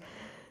to,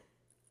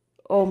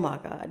 oh my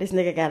God, this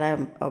nigga got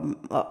a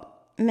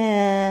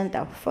man,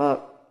 the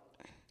fuck.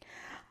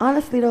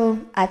 Honestly though,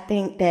 I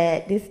think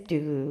that this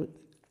dude,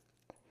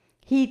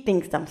 he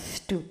thinks I'm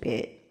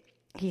stupid.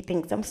 He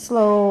thinks I'm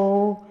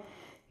slow.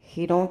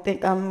 He don't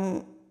think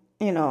I'm,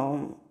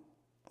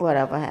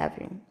 whatever have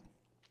you.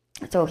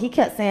 So he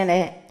kept saying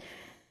that,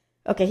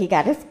 okay, he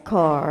got his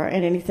car,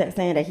 and then he kept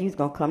saying that he was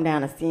going to come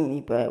down and see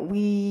me, but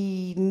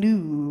we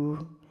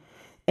knew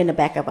in the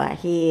back of our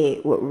head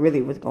what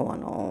really was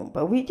going on.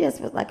 But we just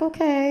was like,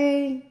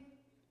 okay.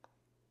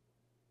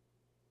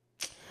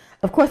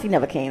 Of course, he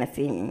never came to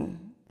see me.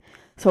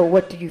 So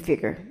what do you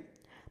figure?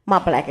 My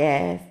black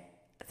ass,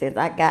 since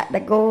I got to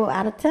go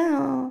out of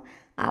town,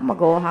 I'm going to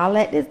go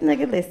holler at this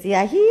nigga. Let's see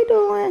how he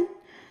doing.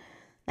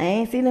 I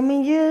ain't seen him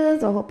in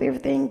years. I hope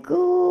everything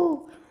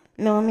cool.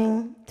 You know what I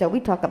mean? So we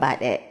talk about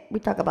that. We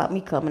talk about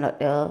me coming up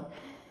there.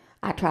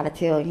 I try to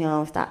tell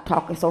him, stop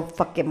talking so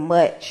fucking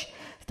much.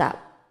 Stop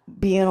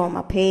being on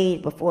my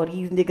page before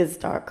these niggas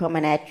start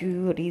coming at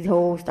you, or these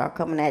hoes start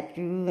coming at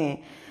you and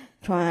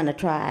trying to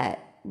try it.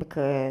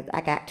 Because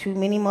I got too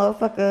many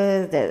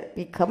motherfuckers that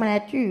be coming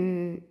at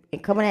you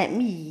and coming at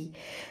me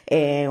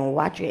and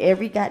watching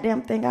every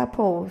goddamn thing I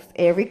post,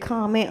 every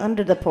comment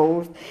under the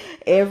post,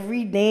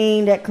 every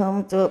name that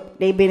comes up.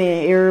 They been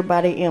in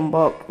everybody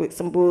inbox with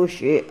some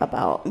bullshit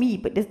about me,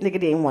 but this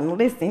nigga didn't want to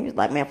listen. He was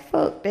like, man,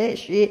 fuck that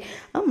shit.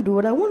 I'm gonna do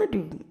what I want to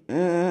do.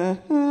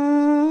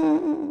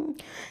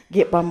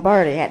 Get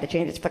bombarded. Had to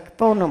change his fucking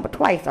phone number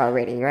twice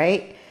already,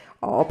 right?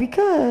 All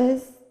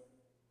because,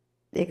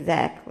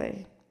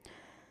 exactly.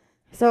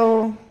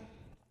 So,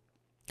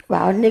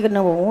 while nigga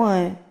number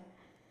one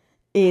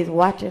is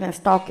watching and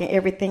stalking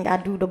everything I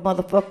do to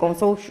motherfucker on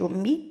social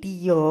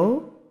media,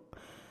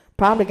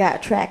 probably got a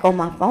track on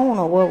my phone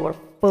or whatever the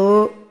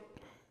fuck,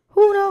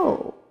 who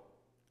knows?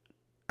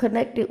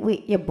 Connected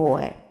with your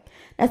boy.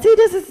 Now see,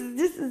 this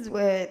is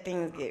where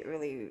things get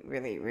really,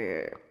 really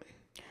weird.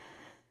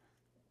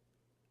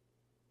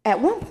 At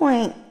one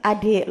point, I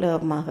did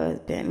love my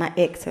husband, my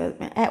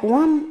ex-husband.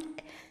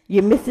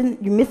 You're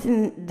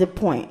missing the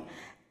point.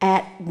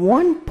 At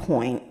one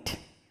point,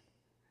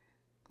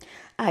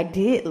 I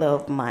did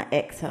love my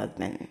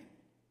ex-husband.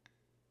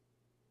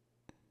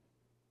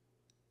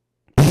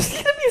 Let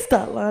me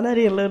stop lying. I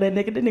didn't love that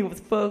nigga. That nigga was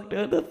fucked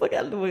up. The fuck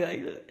I look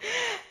like.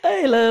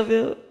 I love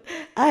him.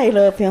 I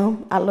love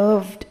him. I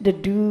loved the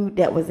dude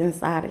that was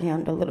inside of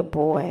him, the little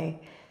boy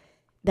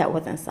that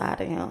was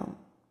inside of him.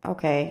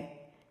 Okay.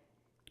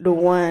 The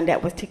one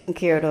that was taken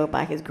care of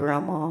by his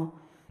grandma.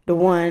 The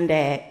one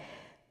that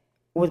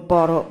was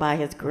brought up by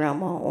his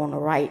grandma on the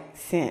right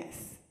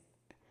sense.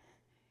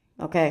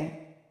 Okay?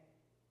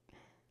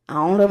 I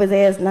don't love his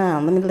ass now.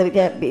 Let me let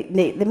that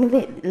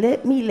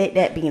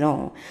be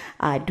known.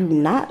 I do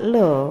not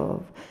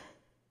love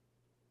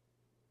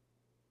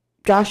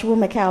Joshua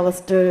Donnell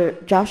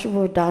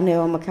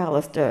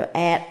McAllister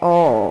at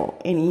all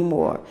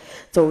anymore.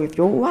 So if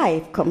your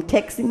wife come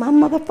texting my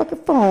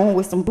motherfucking phone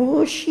with some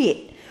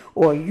bullshit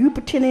or you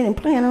pretending and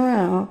playing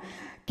around,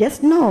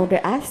 just know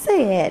that I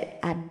said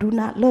I do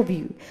not love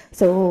you.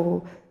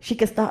 So she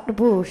can stop the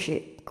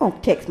bullshit. Gonna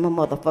text my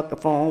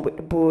motherfucking phone with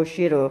the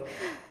bullshit of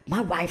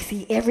my wife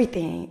see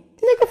everything.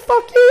 Nigga,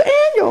 fuck you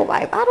and your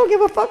wife. I don't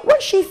give a fuck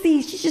what she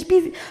sees. She just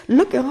be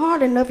looking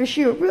hard enough and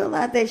she'll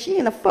realize that she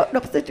in a fucked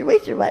up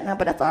situation right now,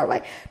 but that's all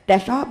right.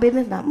 That's your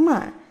business, not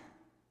mine.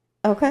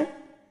 Okay?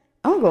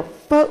 I don't give a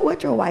fuck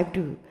what your wife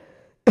do.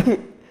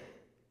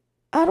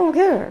 I don't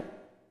care.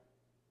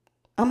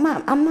 I'm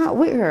not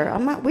with her.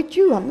 I'm not with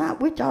you. I'm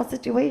not with y'all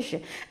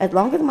situation. As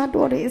long as my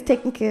daughter is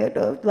taken care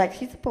of like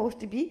she's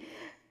supposed to be,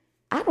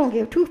 I don't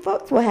give two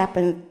fucks what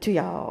happens to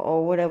y'all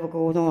or whatever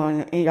goes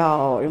on in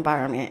y'all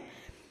environment.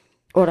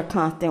 Or the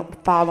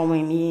constant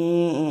following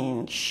me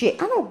and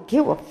shit. I don't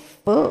give a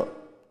fuck.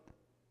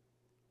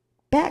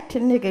 Back to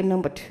nigga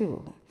number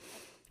 2,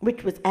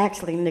 which was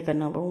actually nigga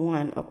number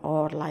 1 of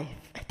all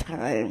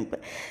lifetime.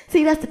 But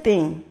see, that's the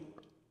thing.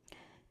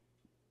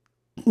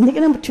 Nigga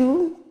number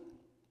 2,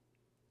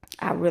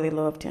 I really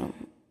loved him.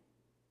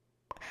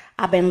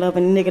 I've been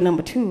loving nigga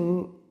number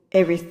 2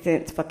 ever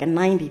since fucking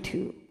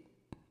 92.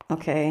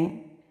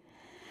 Okay?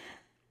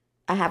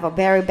 I have a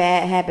very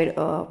bad habit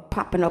of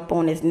popping up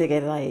on this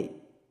nigga like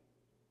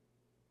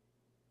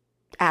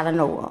out of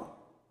nowhere.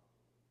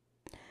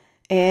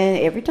 And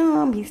every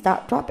time he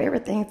stopped, drop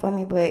everything for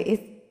me, but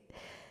it's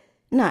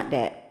not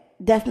that.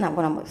 That's not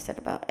what I'm upset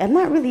about. I'm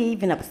not really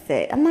even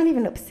upset. I'm not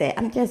even upset.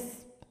 I'm just,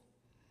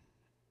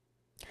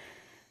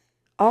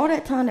 all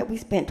that time that we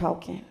spent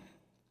talking,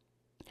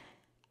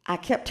 I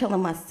kept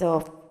telling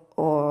myself,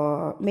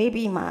 or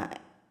maybe my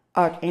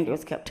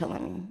archangels kept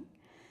telling me,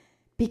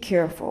 be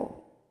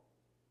careful.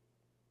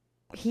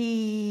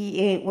 He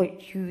ain't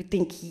what you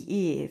think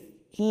he is.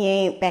 He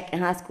ain't back in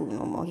high school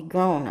no more. He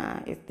grown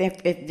now. It's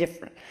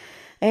different.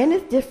 And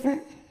it's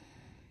different.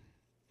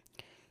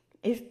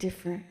 It's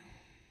different.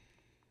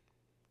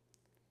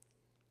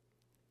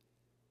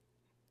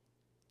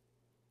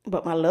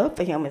 But my love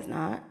for him is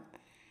not.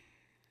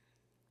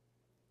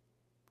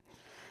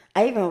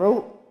 I even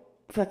wrote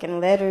fucking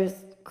letters,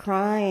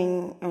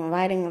 crying and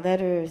writing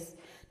letters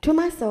to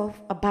myself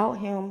about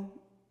him,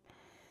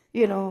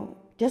 you know,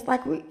 just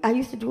like I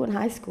used to do in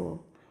high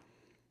school.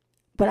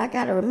 But I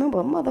gotta remember,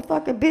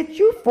 motherfucker, bitch,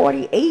 you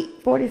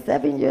 48,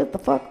 47 years the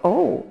fuck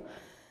old.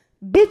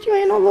 Bitch, you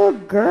ain't no little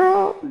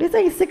girl. This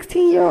ain't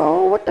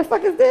 16-year-old. What the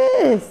fuck is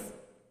this?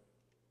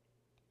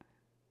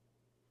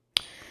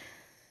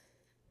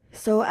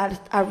 So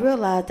I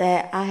realized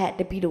that I had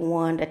to be the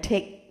one to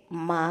take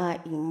my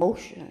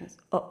emotions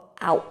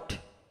out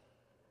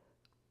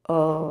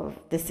of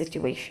the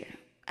situation.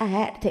 I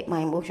had to take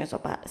my emotions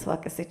about this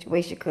fucking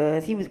situation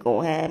because he was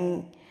going to have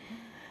me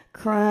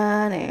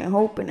crying and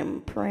hoping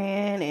and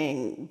praying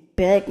and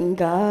begging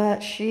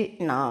God shit.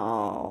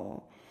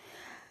 No.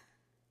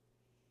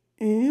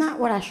 Not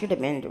what I should have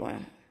been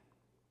doing.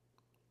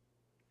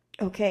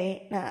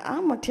 Okay, now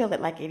I'm going to tell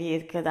it like it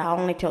is because I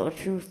only tell the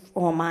truth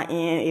on my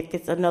end. If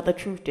it's another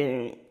truth,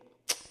 then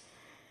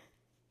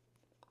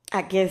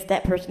I guess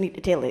that person need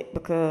to tell it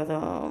because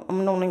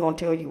I'm only going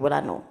to tell you what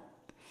I know.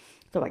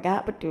 So I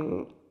got with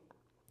dude.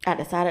 I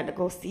decided to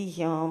go see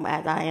him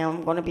as I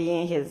am going to be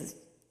in his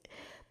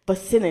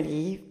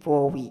vicinity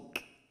for a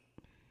week.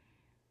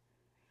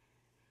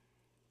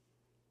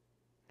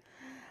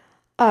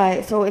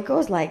 Alright, so it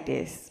goes like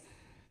this.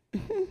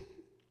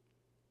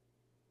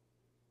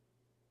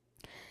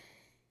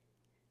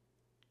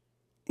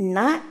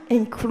 Not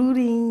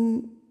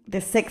including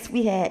the sex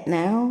we had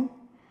now,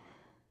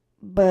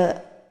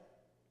 but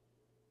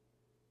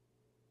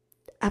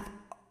I've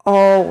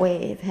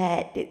always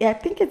had it. I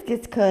think it's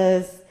just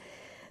because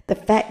the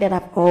fact that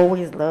I've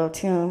always loved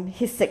him,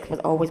 his sex was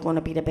always going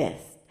to be the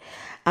best.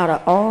 Out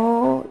of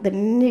all the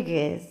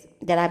niggas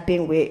that I've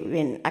been with,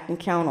 and I can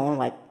count on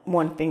like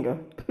one finger,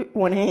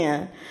 one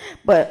hand,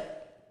 but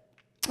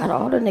out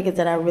of all the niggas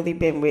that I've really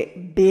been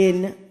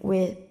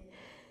with,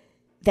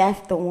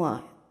 that's the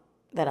one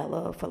that I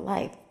love for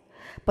life.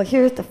 But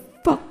here's the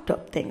fucked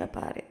up thing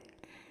about it.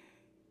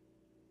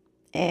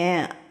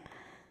 And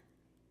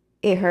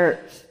it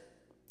hurts,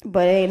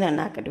 but ain't nothing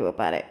I can do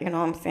about it. You know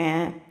what I'm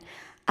saying?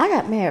 I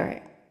got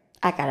married.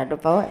 I got a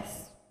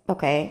divorce.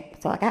 Okay?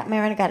 So I got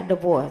married and got a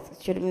divorce.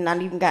 Should have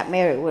not even got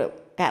married.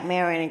 Got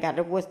married and got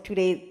divorced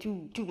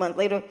 2 months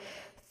later.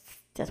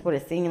 That's what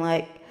it seemed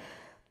like.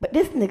 But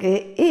this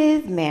nigga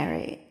is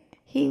married.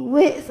 He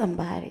with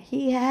somebody.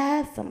 He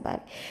has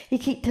somebody. He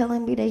keep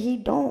telling me that he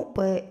don't,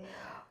 but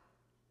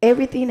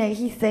everything that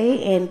he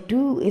say and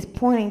do is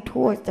pointing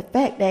towards the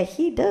fact that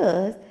he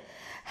does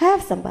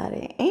have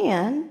somebody.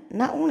 And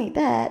not only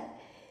that,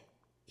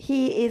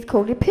 he is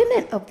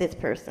codependent of this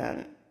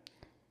person.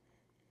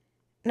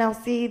 Now,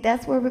 see,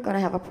 that's where we're going to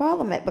have a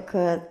problem at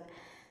because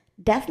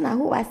that's not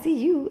who I see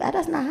you.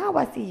 That's not how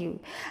I see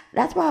you.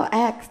 That's why I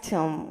asked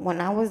him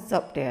when I was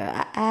up there.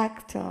 I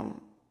asked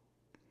him,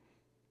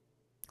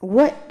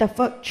 what the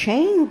fuck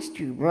changed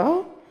you,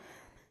 bro?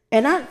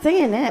 And not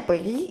saying that, but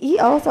he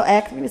also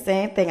asked me the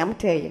same thing. I'm going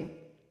to tell you.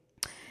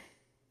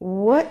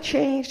 What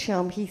changed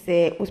him, he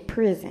said, was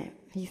prison.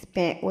 He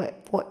spent,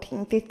 what,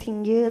 14,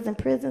 15 years in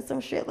prison,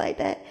 some shit like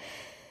that.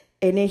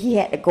 And then he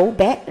had to go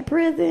back to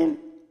prison.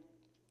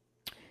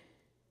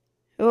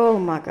 Oh,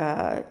 my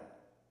God.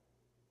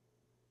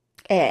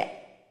 And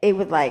it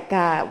was like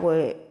God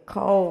would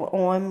call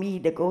on me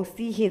to go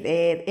see his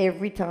ass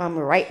every time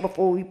right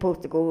before we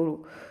supposed to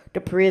go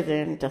to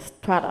prison,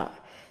 just try to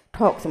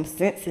talk some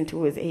sense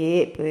into his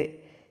head, but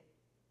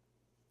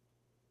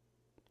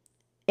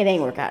it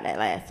ain't work out that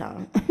last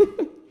time.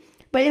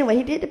 But anyway,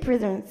 he did the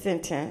prison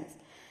sentence,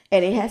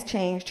 and it has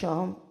changed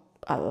him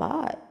a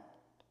lot.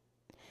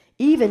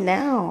 Even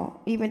now,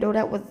 even though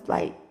that was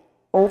like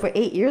over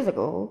 8 years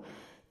ago,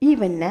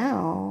 even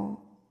now,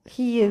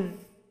 he is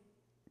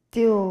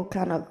still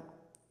kind of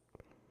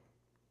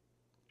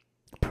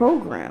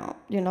programmed,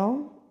 you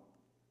know?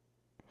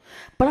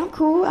 But I'm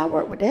cool. I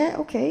work with that.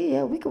 Okay,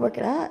 yeah, we can work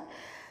it out.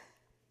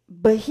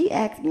 But he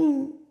asked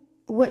me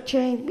what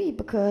changed me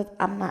because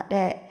I'm not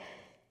that.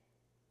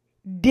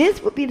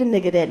 This would be the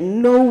nigga that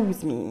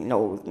knows me.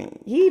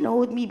 He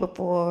knows me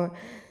before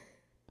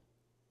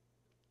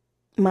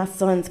my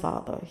son's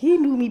father. He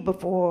knew me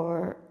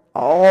before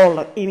all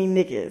of any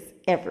niggas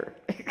ever.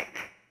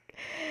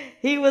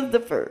 He was the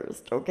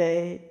first,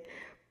 okay?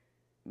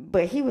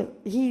 But he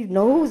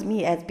knows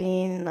me as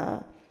being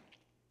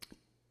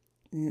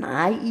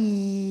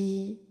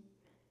naive,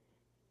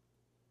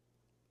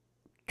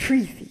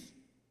 Tracy.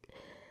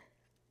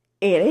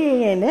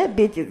 And that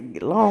bitch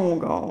is long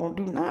gone.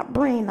 Do not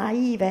bring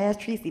naive ass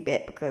Tracy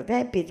back because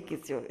that bitch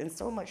gets you in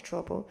so much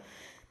trouble.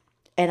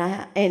 And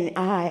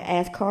I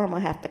asked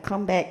Karma have to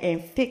come back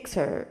and fix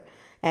her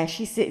as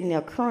she's sitting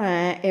there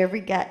crying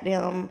every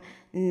goddamn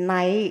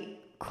night,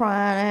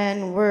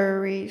 crying,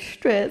 worried,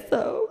 stressed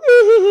out.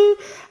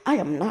 I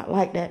am not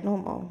like that no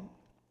more.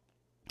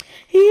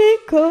 He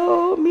ain't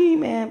called me,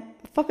 man.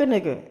 Fuck a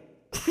nigga.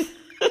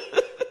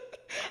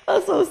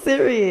 I'm so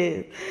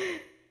serious.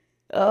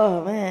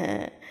 Oh,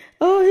 man.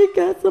 Oh, he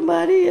got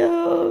somebody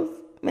else.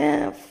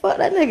 Man, fuck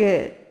that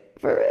nigga.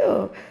 For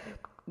real.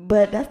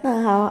 But that's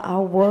not how I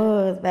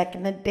was back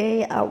in the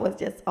day. I was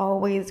just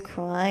always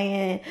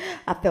crying.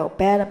 I felt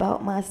bad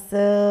about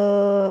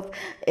myself.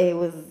 It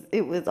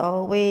was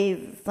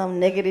always some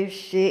negative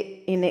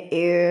shit in the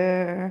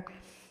air.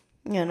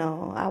 You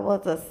know, I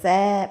was a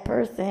sad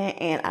person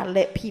and I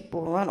let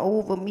people run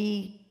over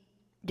me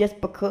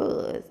just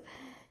because,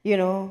 you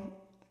know.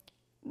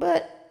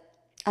 But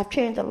I've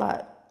changed a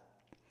lot.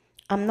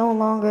 I'm no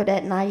longer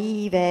that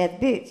naive ass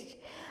bitch.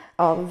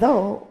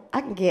 Although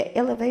I can get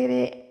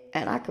elevated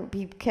and I could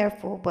be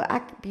careful, but I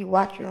could be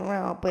watching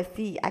around. But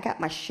see, I got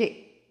my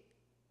shit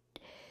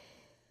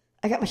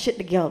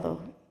together.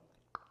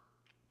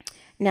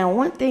 Now,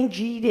 one thing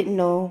G didn't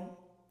know.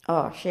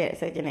 Oh shit, I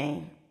said your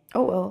name.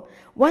 Oh well.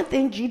 One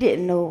thing G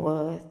didn't know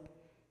was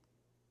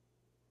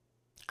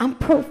I'm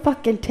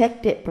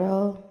pro-fucking-tected,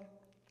 bro.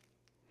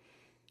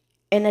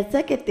 And the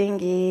second thing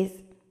is,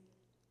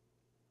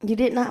 you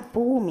did not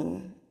fool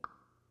me.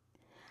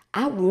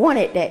 I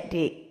wanted that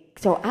dick.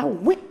 So I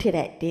went to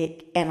that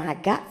dick and I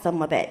got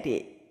some of that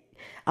dick.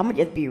 I'm going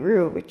to just be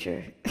real with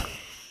you.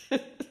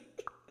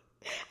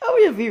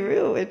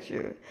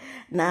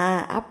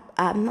 Nah,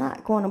 I'm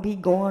not going to be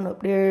going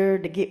up there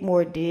to get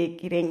more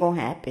dick. It ain't going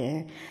to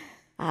happen.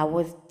 I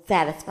was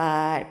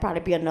satisfied.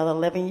 Probably be another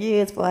 11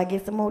 years before I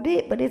get some more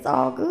dick, but it's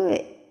all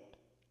good.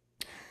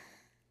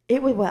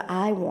 It was what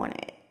I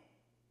wanted.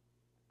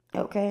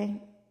 Okay?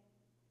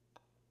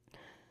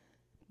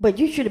 But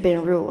you should have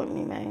been real with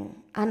me, man.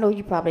 I know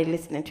you probably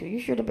listening to. You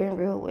should have been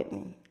real with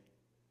me.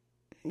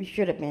 You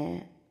should have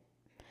been.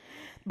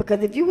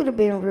 Because if you would have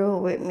been real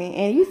with me,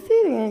 and you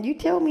sit and you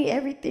tell me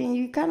everything,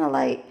 you kind of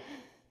like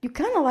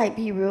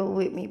be real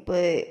with me, but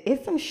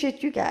it's some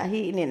shit you got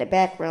hidden in the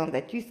background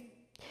that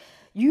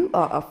you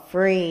are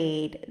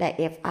afraid that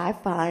if I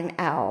find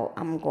out,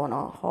 I'm going to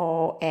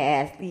haul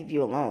ass, leave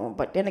you alone.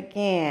 But then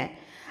again,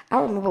 I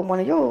remember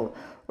one of your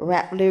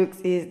rap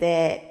lyrics is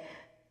that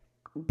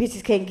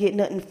bitches can't get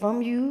nothing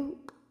from you.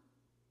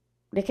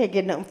 They can't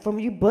get nothing from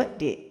you but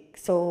dick.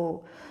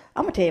 So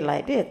I'm going to tell you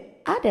like this.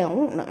 I didn't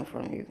want nothing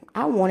from you.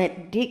 I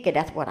wanted dick and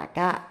that's what I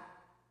got.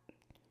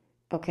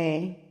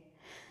 Okay?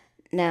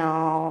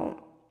 Now,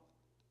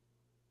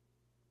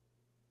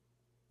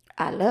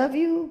 I love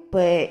you,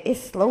 but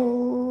it's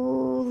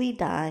slowly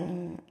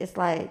dying. It's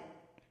like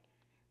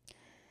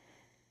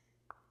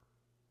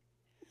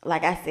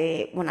I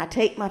said, when I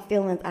take my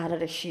feelings out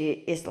of the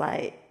shit, it's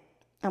like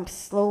I'm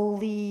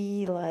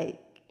slowly like,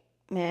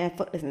 man,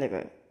 fuck this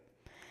nigga.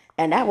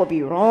 And that would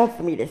be wrong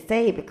for me to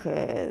say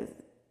because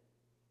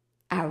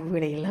I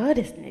really love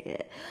this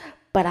nigga.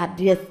 But I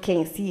just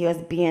can't see us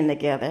being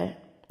together.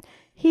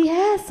 He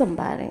has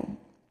somebody.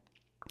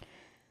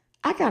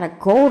 I got a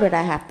goal that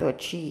I have to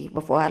achieve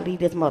before I leave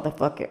this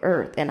motherfucking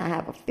earth. And I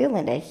have a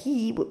feeling that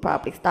he would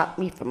probably stop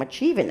me from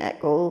achieving that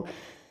goal.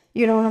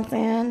 You know what I'm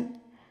saying?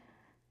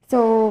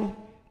 So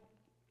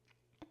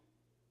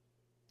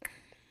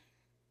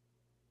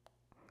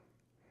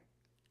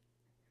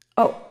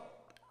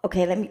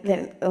okay,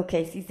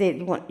 okay, she said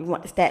you want the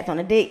stats on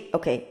the dick.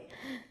 Okay.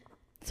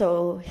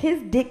 So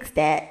his dick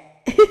stat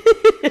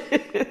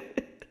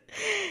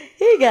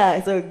He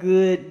got so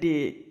good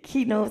dick.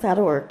 He knows how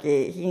to work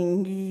it.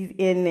 He's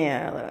in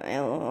there.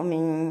 I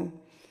mean,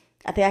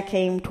 I think I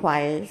came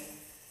twice.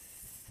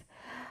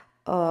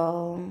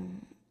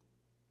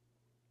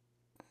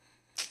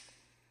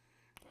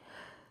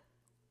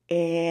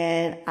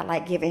 And I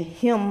like giving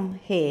him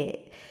head.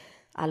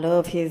 I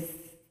love his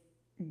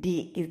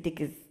dick. His dick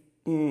is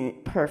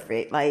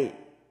perfect. Like,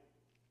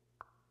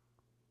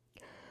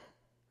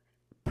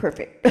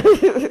 perfect.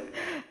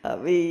 I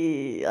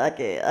mean,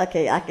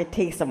 I could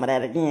take some of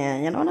that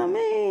again. You know what I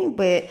mean?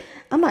 But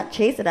I'm not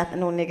chasing after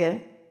no nigga.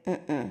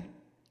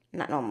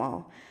 Not no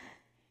more.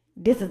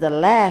 This is the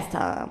last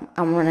time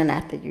I'm running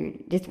after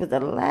you. This was the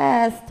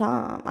last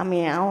time. I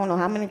mean, I don't know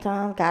how many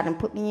times God done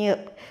put me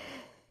up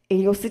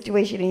in your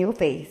situation in your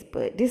face,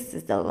 but this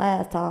is the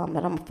last time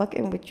that I'm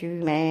fucking with you,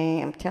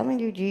 man. I'm telling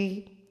you,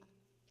 G.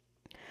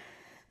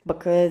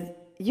 Because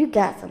you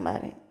got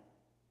somebody.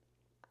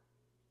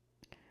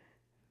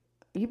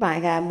 You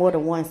might have more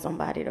than one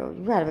somebody, though.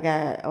 You probably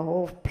got a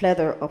whole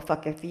plethora of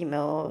fucking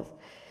females.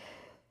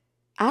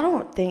 I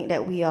don't think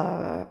that we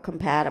are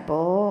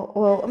compatible.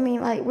 Well, I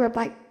mean, like,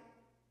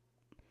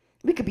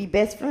 we could be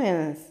best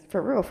friends.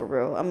 For real, for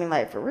real. I mean,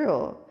 like, for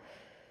real.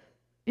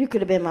 You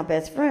could have been my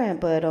best friend,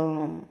 but,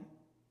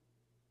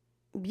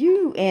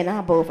 you and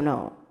I both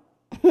know.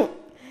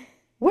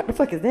 What the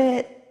fuck is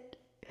that?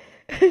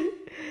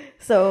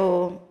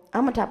 So,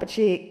 I'm a type of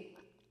chick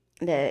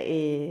that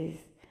is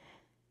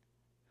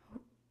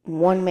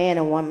one man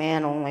and one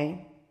man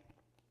only.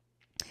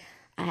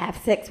 I have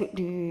sex with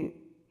dude.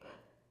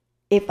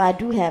 If I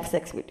do have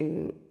sex with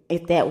dude,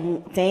 it's that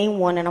same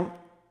one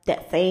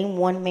that same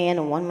one man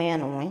and one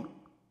man only.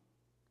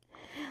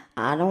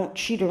 I don't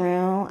cheat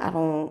around. I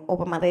don't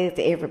open my legs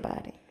to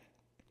everybody.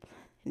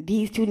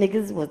 These two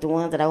niggas was the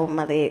ones that I opened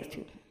my legs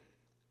to.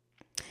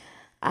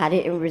 I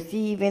didn't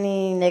receive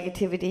any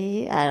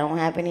negativity. I don't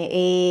have any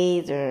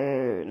AIDS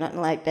or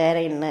nothing like that.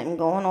 Ain't nothing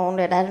going on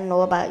that I didn't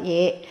know about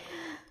yet.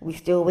 We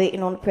still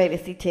waiting on the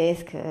pregnancy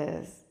test,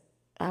 because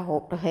I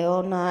hope the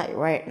hell not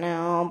right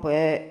now.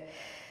 But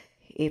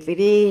if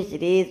it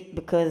is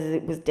because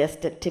it was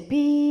destined to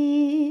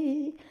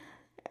be.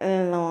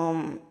 And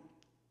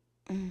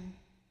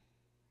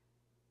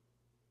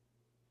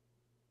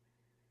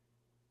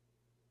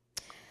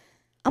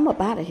I'm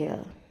up out of here.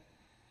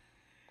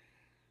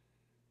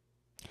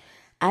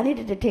 I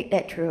needed to take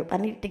that trip. I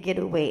needed to get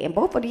away. And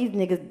both of these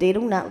niggas, they do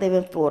not live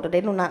in Florida.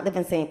 They do not live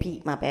in St.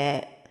 Pete, my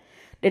bad.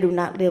 They do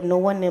not live no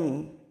one near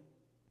me.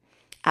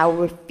 I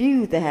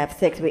refuse to have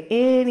sex with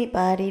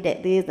anybody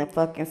that lives in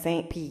fucking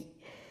St. Pete.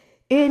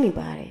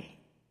 Anybody.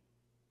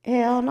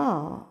 Hell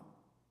no.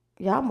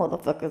 Y'all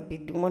motherfuckers be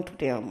doing too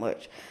damn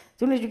much. As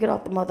soon as you get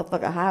off the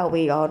motherfucking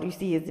highway, all you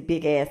see is the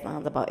big ass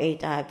signs about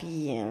HIV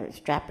and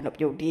strapping up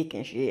your dick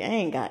and shit. I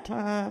ain't got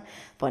time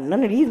for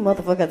none of these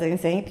motherfuckers in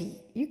St. Pete.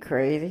 You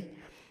crazy.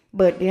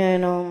 But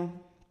then,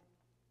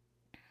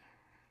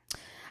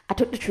 I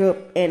took the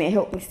trip, and it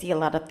helped me see a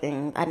lot of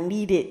things. I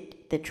needed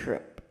the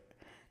trip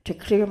to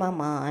clear my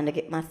mind, to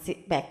get my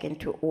shit back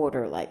into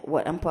order, like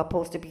what I'm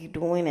supposed to be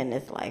doing in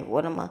this life.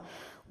 What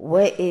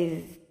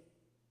is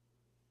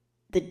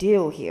the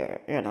deal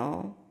here, you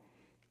know?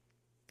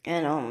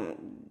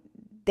 And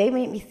they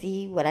made me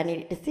see what I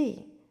needed to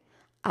see.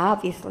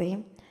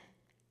 Obviously,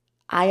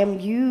 I am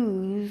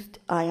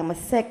a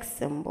sex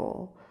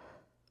symbol,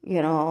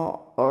 you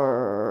know,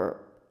 or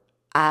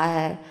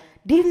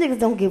these niggas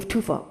don't give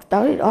two fucks.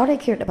 All they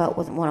cared about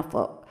was wanna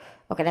fuck.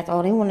 Okay, that's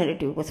all they wanted to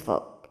do was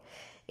fuck.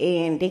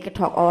 And they could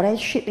talk all that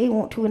shit they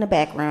want to in the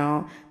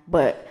background,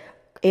 but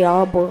it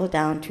all boils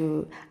down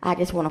to, I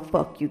just wanna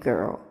fuck you,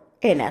 girl.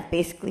 And that's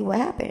basically what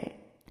happened.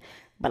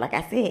 But like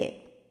I said,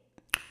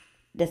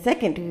 the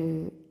second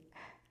dude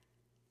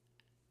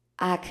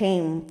I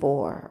came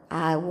for,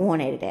 I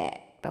wanted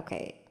that.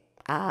 Okay,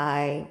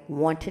 I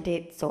wanted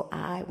it, so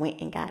I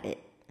went and got it.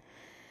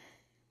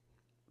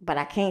 But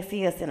I can't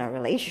see us in a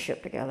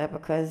relationship together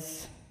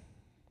because,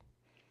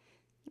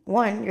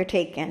 one, you're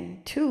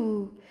taken.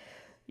 Two,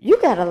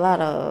 you got a lot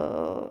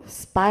of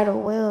spider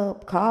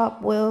web,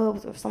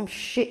 cobwebs, or some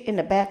shit in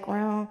the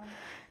background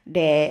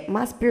that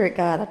my spirit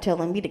guides are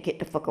telling me to get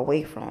the fuck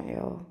away from,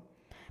 yo.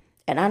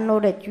 And I know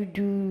that you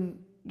do,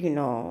 you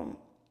know,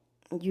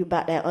 you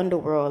about that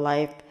underworld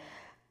life.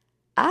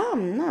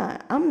 I'm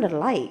not. I'm the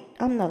light.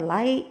 I'm the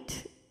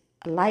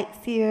light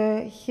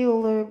seer,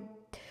 healer,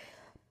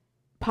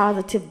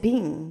 positive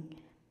being.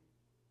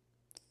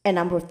 And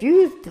I'm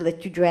refused to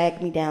let you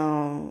drag me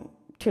down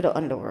to the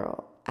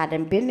underworld. I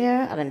done been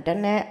there. I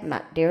done that. I'm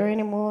not there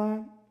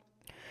anymore.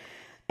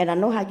 And I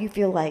know how you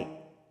feel like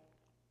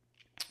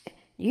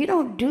you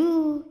don't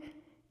do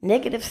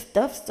negative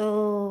stuff,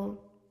 so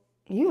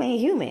you ain't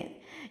human.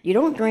 You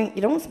don't drink,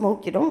 you don't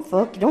smoke, you don't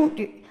fuck, you don't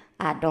do...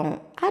 I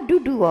don't. I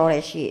do all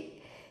that shit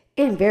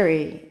in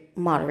very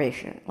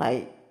moderation.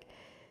 Like,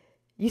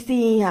 you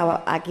see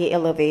how I get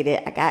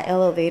elevated. I got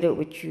elevated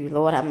with you.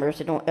 Lord have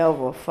mercy, don't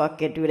ever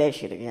fucking do that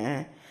shit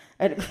again.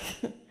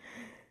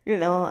 You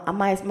know, I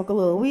might smoke a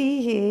little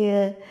weed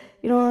here,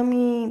 you know what I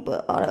mean?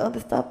 But all the other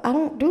stuff, I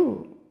don't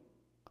do.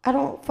 I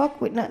don't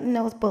fuck with nothing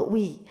else but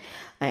weed.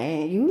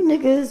 And you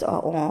niggas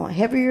are on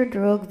heavier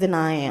drugs than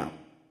I am,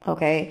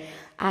 okay?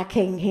 I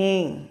can't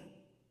hang.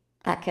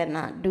 I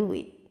cannot do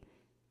it.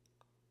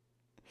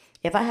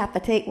 If I have to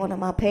take one of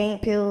my pain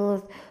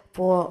pills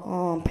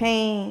for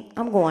pain,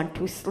 I'm going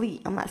to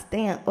sleep. I'm not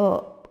staying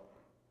up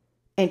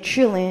and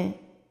chilling.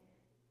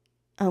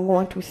 I'm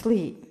going to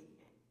sleep,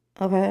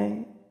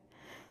 okay?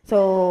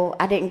 So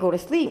I didn't go to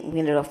sleep. We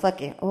ended up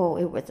fucking. Oh,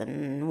 it was a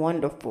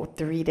wonderful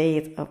 3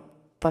 days of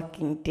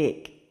fucking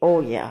dick.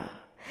 Oh yeah,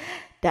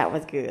 that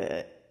was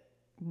good.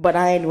 But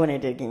I ain't doing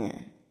it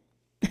again.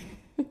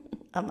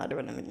 I'm not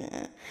doing it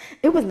again.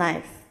 It was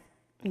nice.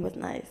 It was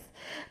nice.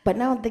 But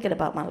now I'm thinking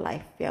about my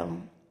life,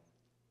 yo.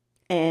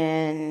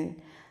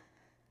 And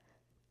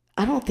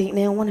I don't think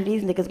now one of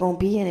these niggas gonna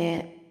be in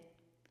it.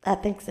 I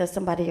think that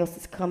somebody else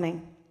is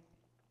coming.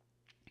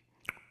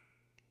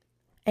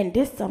 And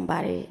this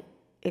somebody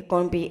is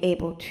gonna be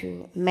able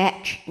to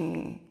match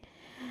me.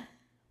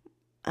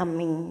 I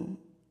mean,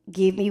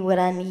 give me what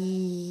I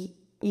need,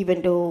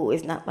 even though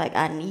it's not like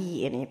I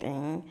need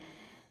anything.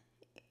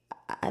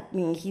 I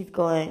mean, he's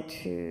going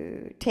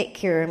to take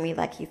care of me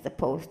like he's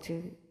supposed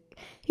to.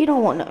 He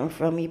don't want nothing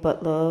from me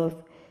but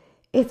love.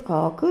 It's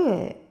all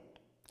good.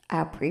 I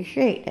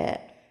appreciate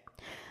that.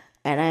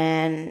 And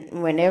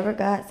then whenever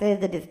God says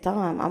that it's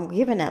time, I'm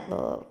giving that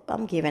love.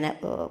 I'm giving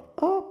that love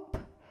up.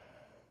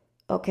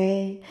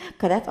 Okay?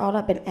 Because that's all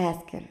I've been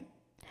asking.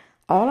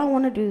 All I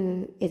want to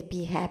do is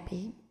be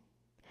happy.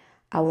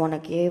 I want to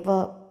give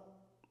up.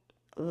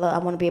 I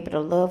want to be able to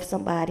love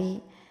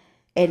somebody.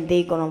 And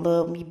they're going to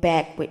love me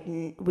back with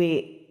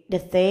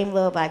the same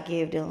love I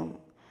give them.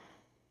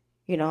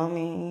 You know what I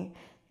mean?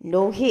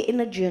 No hitting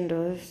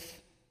agendas.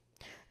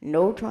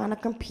 No trying to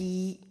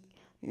compete.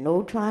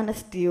 No trying to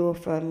steal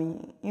from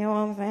me. You know what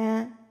I'm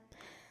saying?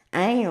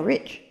 I ain't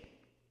rich.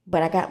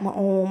 But I got my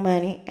own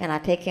money. And I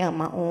take care of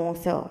my own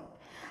self.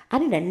 I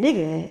need a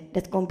nigga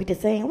that's going to be the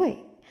same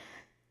way.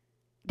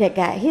 That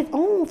got his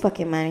own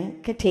fucking money.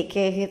 Can take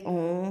care of his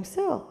own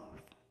self.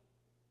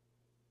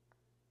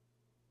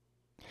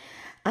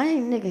 I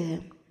ain't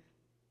nigga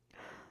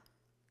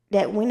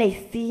that when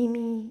they see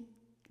me,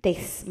 they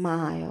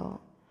smile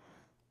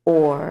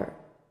or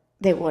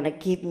they want to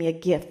give me a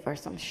gift or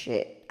some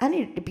shit. I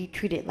need to be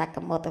treated like a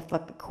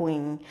motherfucking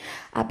queen.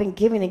 I've been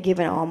giving and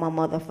giving all my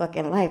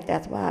motherfucking life.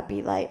 That's why I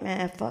be like,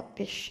 man, fuck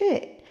this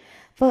shit.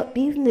 Fuck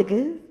these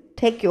niggas.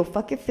 Take your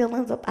fucking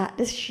feelings up out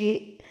this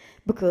shit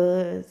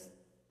because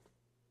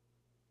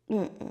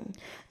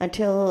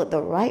until the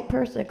right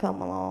person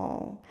come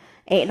along,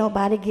 ain't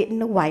nobody getting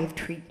the wife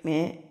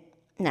treatment.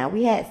 Now,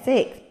 we had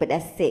sex, but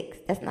that's sex.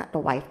 That's not the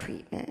wife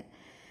treatment.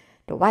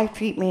 The wife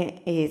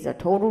treatment is a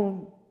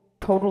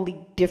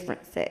totally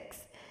different sex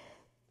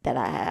that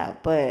I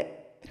have.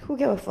 But who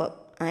give a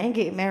fuck? I ain't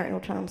getting married no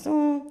time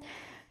soon.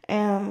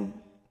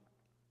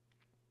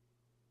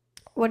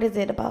 What is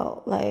it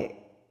about? Like,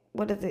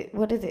 what is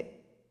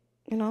it?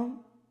 You know?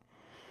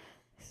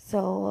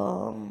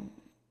 So,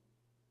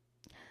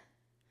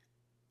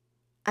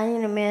 I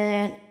need a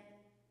man.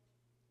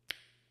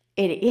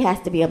 It has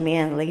to be a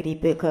man, lady,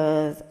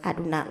 because I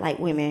do not like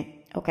women,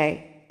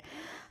 okay?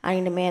 I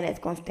need a man that's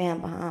going to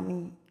stand behind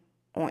me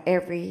on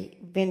every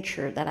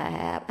venture that I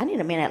have. I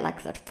need a man that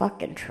likes to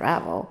fucking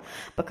travel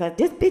because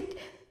this bitch,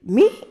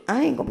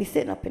 I ain't going to be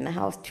sitting up in the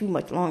house too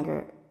much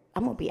longer.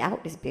 I'm going to be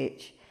out this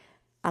bitch.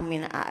 I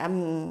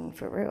mean,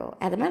 for real.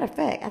 As a matter of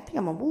fact, I think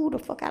I'm going to move the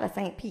fuck out of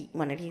St. Pete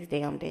one of these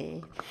damn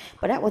days.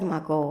 But that was my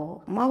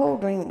goal. My whole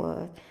dream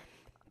was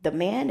the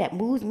man that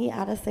moves me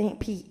out of St.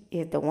 Pete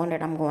is the one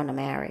that I'm going to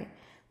marry.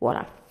 Well,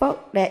 I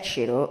fucked that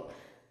shit up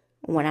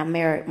when I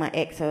married my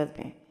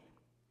ex-husband.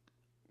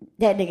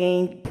 That nigga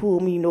ain't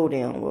pulled me no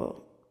damn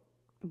well.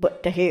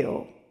 But to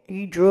hell.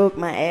 He drugged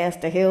my ass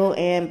to hell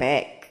and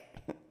back.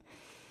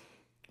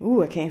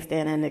 Ooh, I can't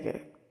stand that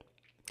nigga.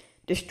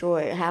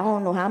 Destroyed, I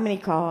don't know how many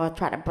cars,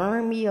 try to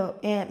burn me up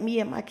and me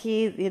and my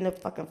kids in the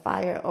fucking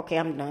fire. Okay,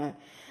 I'm done.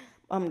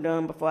 I'm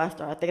done before I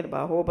start thinking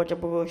about a whole bunch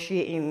of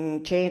bullshit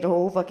and change the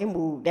whole fucking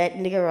mood. That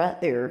nigga right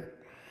there.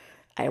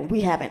 And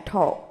we haven't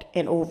talked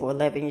in over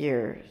 11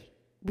 years.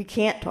 We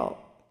can't talk.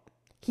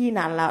 He's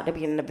not allowed to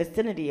be in the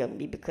vicinity of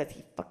me because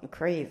he's fucking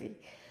crazy.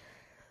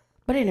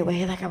 But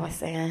anyway, like I was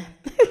saying.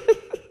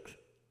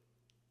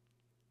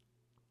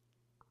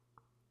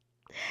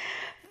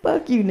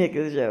 Fuck you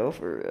niggas, yo,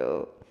 for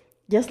real.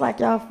 Just like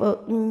y'all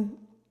fuck me.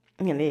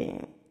 And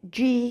then,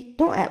 G,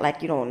 don't act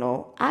like you don't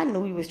know. I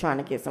knew he was trying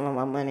to get some of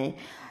my money.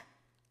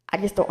 I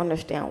just don't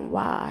understand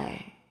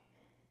why.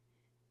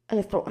 I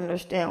just don't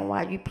understand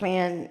why you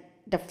playing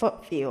the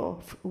fuck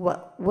field.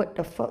 What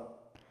the fuck?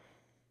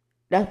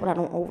 That's what I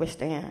don't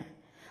understand.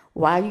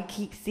 Why you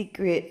keep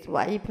secrets?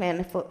 Why you playing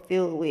the fuck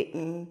field with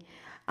me?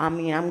 I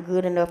mean, I'm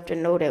good enough to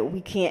know that we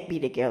can't be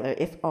together.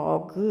 It's all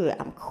good.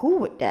 I'm cool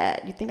with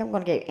that. You think I'm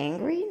going to get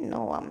angry?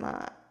 No, I'm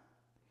not.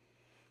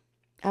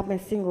 I've been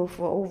single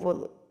for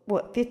over,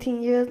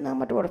 15 years now?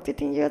 My daughter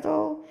 15 years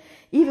old.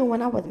 Even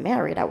when I was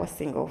married, I was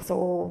single.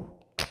 So,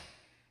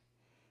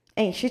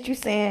 Ain't shit you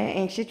saying,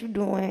 ain't shit you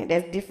doing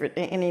that's different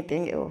than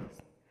anything else.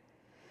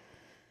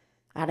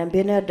 I done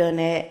been there, done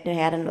that, done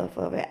had enough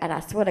of it. And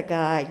I swear to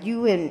God,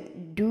 you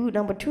and dude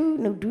number two,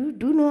 no,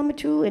 dude number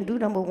two and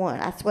dude number one,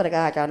 I swear to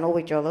God, y'all know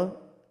each other.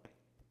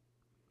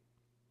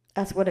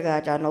 I swear to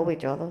God, y'all know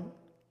each other.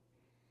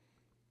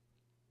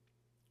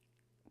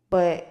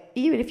 But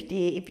even if you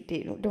did,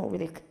 it don't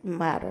really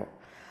matter.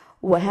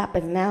 What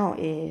happens now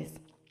is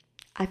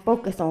I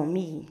focus on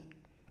me.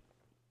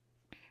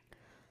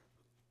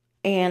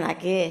 And I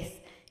guess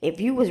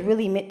if you was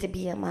really meant to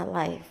be in my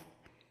life,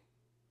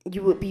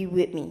 you would be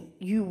with me.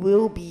 You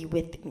will be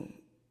with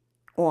me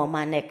on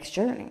my next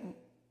journey.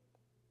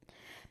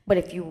 But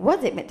if you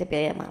wasn't meant to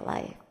be in my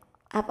life,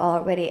 I've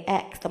already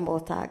asked the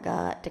Most High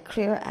God to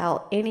clear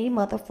out any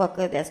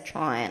motherfucker that's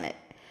trying it.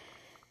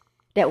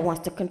 That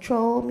wants to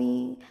control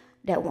me,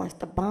 that wants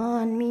to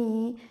bond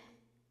me,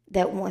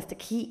 that wants to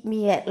keep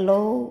me at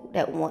low,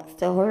 that wants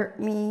to hurt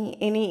me,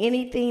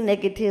 anything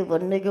negative a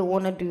nigga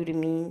want to do to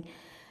me.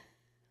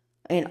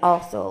 And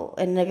also,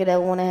 a nigga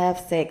that want to have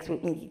sex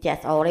with me,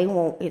 that's all they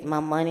want is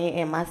my money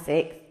and my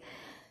sex.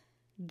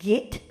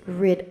 Get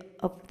rid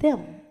of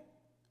them.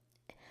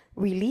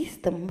 Release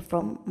them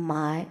from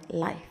my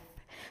life.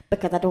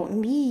 Because I don't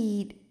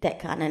need that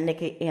kind of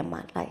nigga in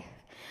my life.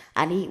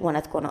 I need one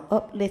that's going to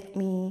uplift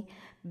me,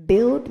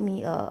 build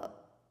me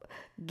up,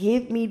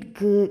 give me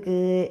good,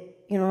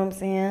 you know what I'm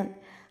saying?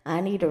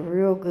 I need a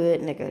real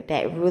good nigga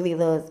that really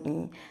loves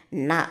me,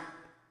 not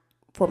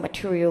for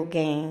material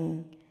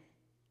gain.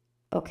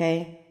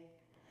 Okay?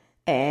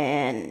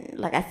 And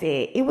like I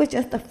said, it was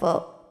just a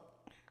fuck.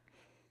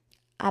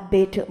 I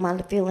took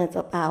my feelings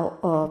up out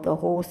of the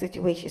whole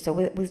situation. So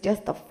it was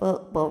just a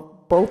fuck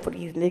both of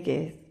these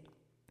niggas.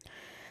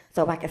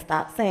 So I can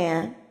stop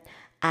saying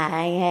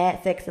I ain't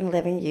had sex in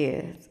 11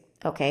 years.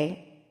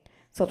 Okay?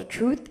 So the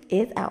truth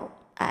is out.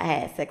 I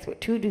had sex with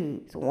 2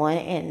 dudes. One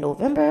in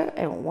November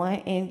and one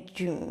in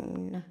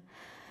June.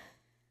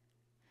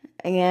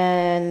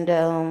 And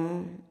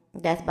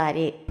that's about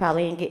it.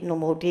 Probably ain't getting no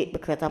more dick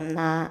because I'm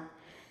not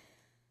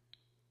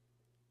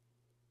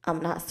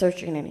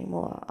searching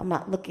anymore. I'm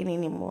not looking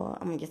anymore.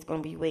 I'm just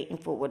going to be waiting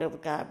for whatever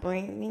God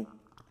brings me.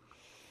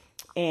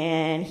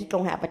 And he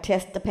going to have a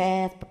test to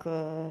pass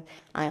because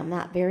I am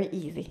not very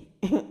easy.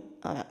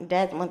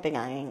 That's one thing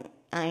I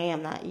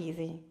am not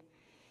easy.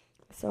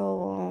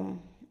 So,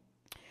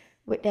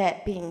 with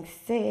that being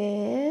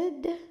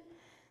said,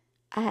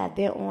 I have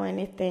been on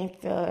this thing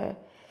for,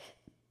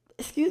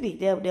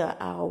 the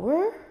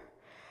hour.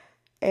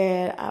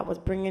 And I was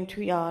bringing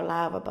to y'all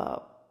live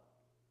about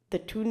the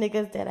 2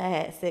 niggas that I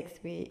had sex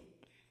with.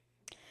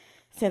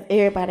 Since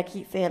everybody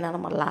keeps saying that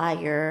I'm a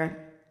liar,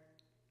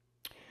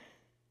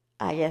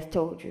 I just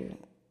told you.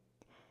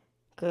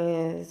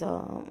 Because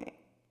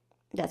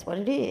that's what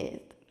it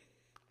is.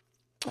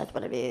 That's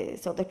what it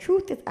is. So the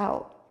truth is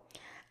out.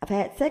 I've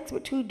had sex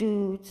with 2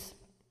 dudes.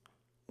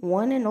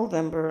 One in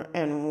November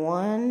and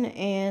one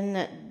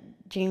in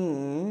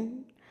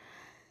June.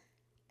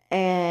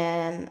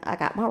 And I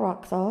got my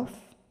rocks off.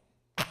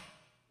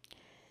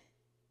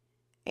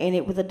 And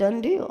it was a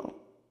done deal.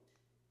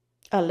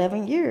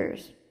 11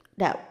 years.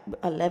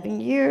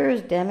 11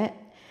 years, damn it.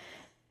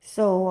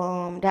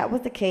 So, that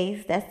was the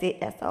case. That's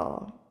it. That's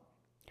all.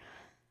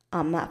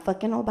 I'm not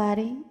fucking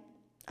nobody.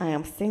 I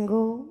am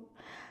single.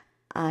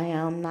 I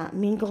am not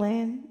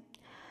mingling.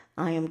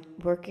 I am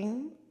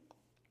working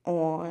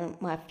on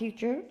my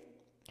future.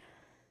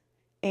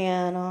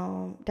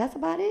 And, that's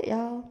about it,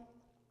 y'all.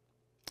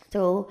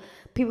 So,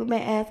 people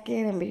been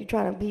asking and be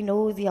trying to be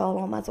nosy all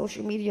on my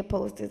social media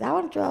posters. How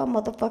don't y'all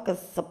motherfuckers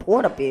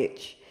support a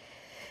bitch?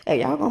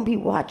 Hey, y'all gonna be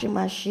watching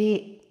my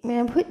shit.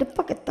 Man, hit the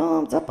fucking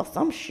thumbs up or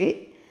some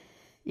shit.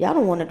 Y'all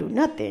don't want to do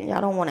nothing.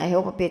 Y'all don't want to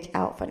help a bitch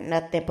out for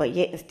nothing, but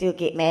yet and still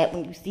get mad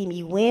when you see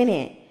me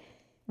winning.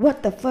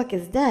 What the fuck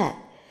is that?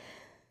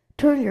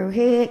 Turn your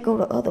head, go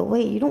the other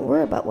way. You don't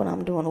worry about what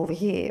I'm doing over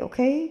here,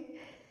 okay?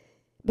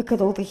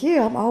 Because over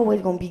here, I'm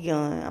always going to be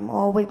gone. I'm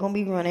always going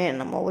to be running,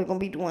 and I'm always going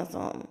to be doing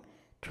something.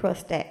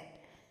 Trust that.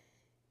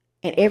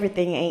 And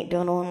everything ain't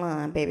done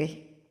online,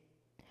 baby.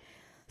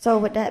 So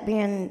with that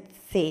being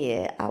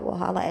said, I will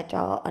holler at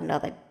y'all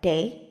another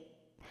day.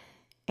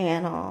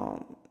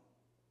 And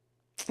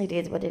it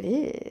is what it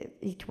is.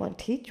 Each one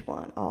teach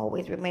one.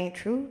 Always remain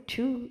true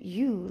to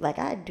you like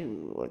I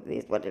do. It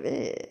is what it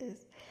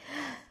is.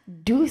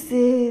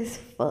 Deuces,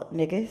 fuck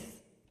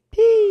niggas.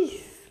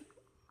 Peace.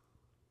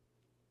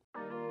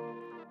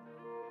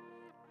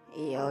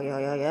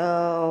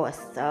 Yo,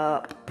 what's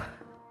up?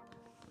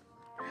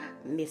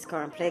 Miss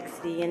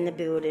Complexity in the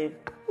building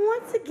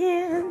once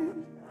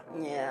again.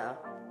 Yeah.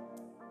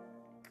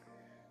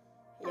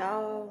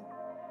 Y'all,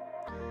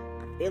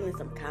 I'm feeling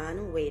some kind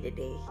of way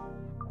today.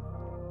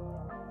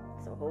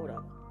 So hold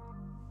up.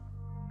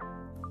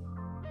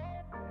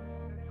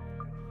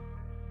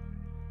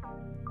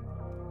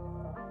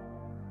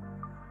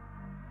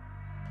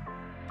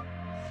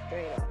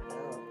 Straight up,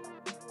 yo.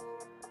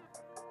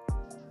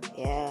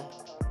 Yeah.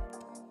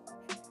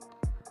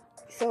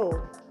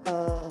 So,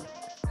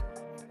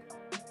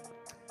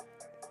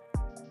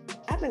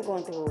 I've been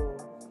going through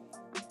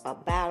a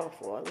battle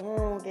for a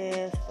long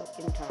ass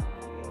fucking time,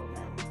 yo,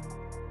 man.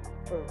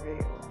 For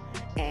real.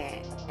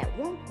 And at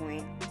one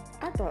point,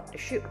 I thought the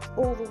shit was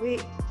over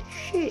with. The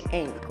shit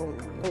ain't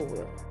going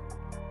nowhere.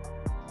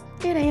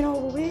 It ain't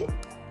over with.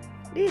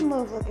 These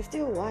motherfuckers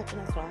still watching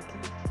and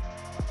clocking.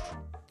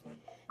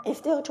 And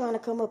still trying to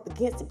come up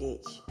against a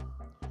bitch.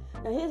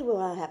 Now here's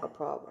where I have a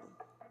problem.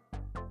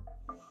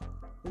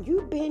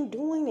 You've been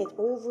doing it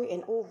over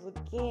and over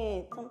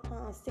again,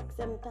 sometimes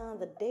 6-7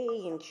 times a day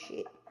and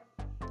shit.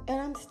 And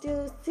I'm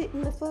still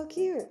sitting the fuck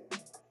here.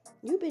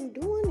 You've been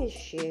doing this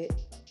shit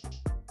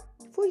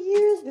for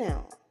years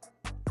now,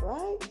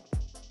 right?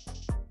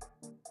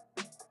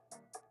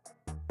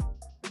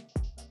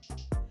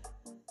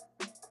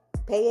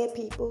 Paying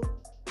people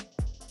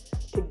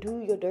to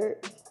do your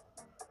dirt.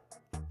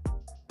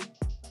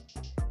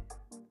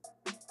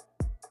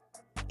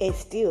 And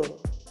still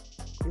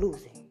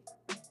losing.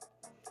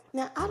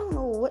 Now, I don't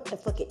know what the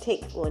fuck it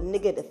takes for a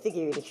nigga to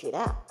figure this shit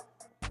out.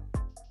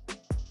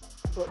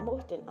 But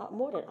more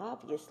than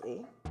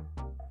obviously,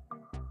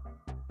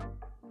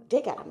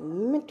 they got a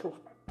mental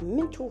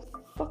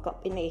fuck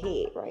up in their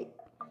head, right?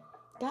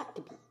 Got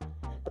to be.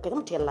 Because I'm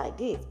gonna tell you like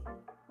this.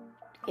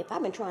 If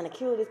I've been trying to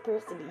kill this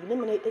person,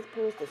 eliminate this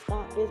person,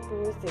 stop this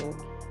person,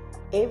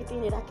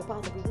 everything that I could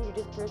possibly do to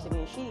this person,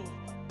 and she's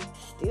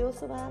still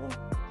surviving,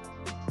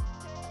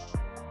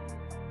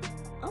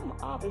 I'm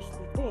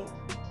obviously think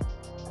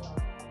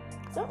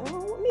something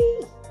wrong with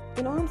me.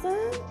 You know what I'm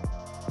saying?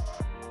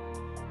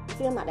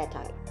 See, I'm not that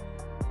type.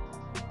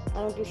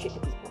 I don't do shit to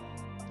people.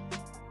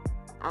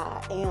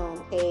 I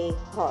am a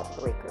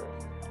heartbreaker.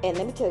 And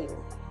let me tell you,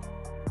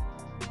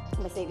 I'm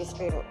going to say this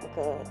straight up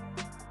because,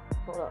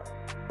 hold up.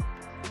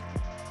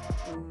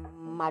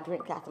 My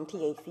drink got some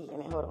THC in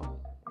it. Hold on.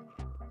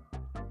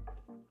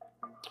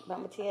 But I'm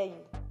going to tell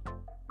you,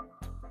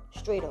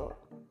 straight up.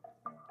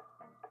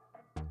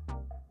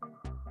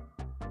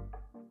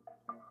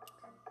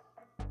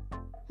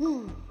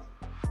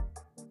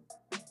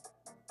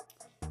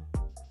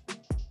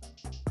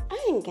 I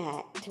ain't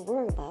got to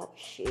worry about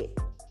shit.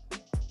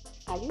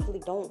 I usually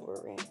don't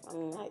worry. I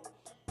mean, like,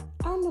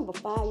 I remember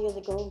 5 years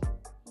ago,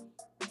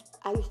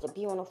 I used to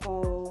be on the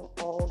phone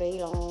all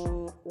day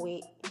long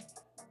with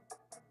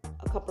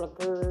a couple of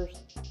girls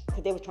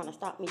because they were trying to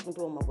stop me from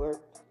doing my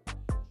work.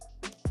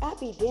 I'd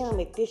be damn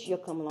if this year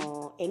come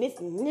along and this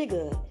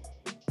nigga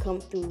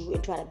come through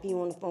and try to be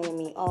on the phone with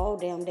me all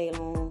damn day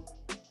long,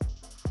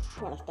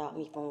 trying to stop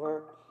me from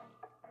work.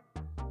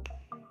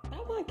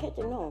 I wasn't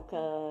catching on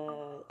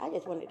because I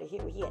just wanted to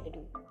hear what he had to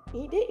do.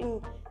 He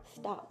didn't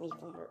stop me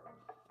from work.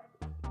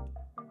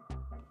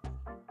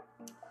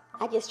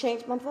 I just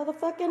changed my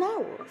motherfucking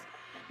hours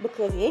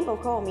because he ain't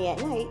gonna call me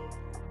at night.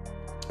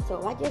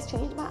 So I just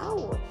changed my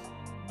hours.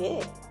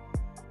 Yeah.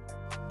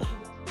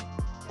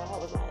 So I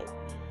was like,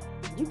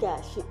 you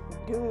got shit to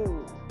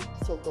do,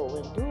 so go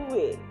and do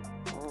it.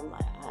 And I'm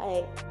like,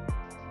 alright.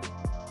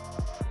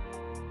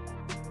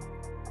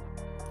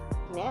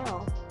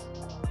 Now,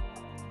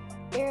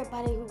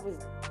 everybody who was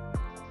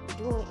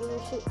doing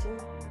ill shit to me,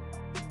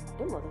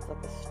 them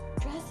motherfuckers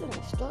stressing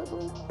and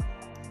struggling,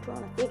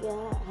 trying to figure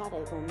out how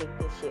they gonna make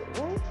this shit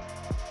work,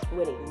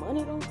 where their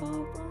money gonna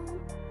come from,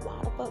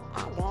 why the fuck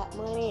I got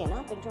money, and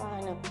I've been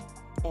trying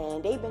to,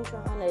 and they've been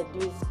trying to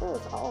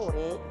disperse all of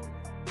that.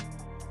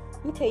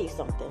 Let me tell you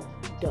something,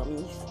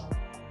 dummies.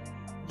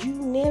 You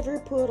never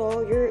put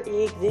all your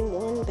eggs in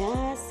one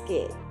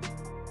basket.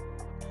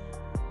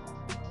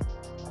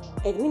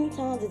 As many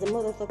times as a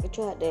motherfucker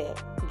tried to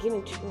get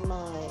into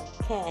my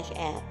Cash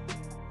App,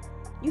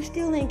 you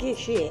still ain't get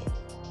shit.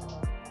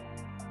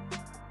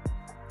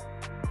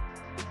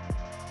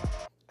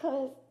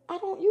 Because I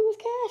don't use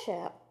Cash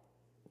App.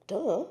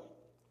 Duh.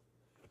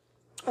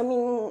 I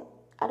mean,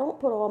 I don't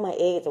put all my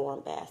eggs in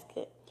one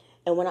basket.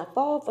 And when I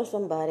fall for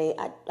somebody,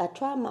 I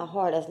try my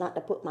hardest not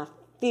to put my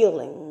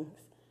feelings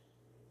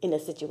in a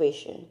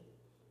situation.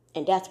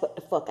 And that's what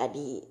the fuck I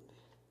did.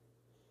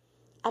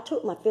 I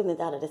took my feelings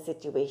out of the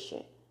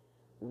situation.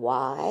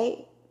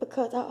 Why?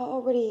 Because I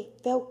already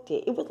felt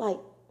it. It was like,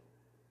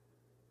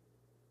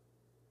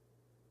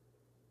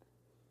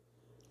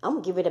 I'm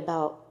going to give it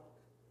about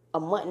a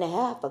month and a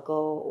half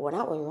ago when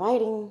I was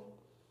writing.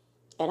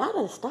 And I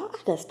done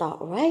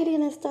stopped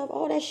writing and stuff.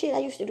 All that shit I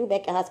used to do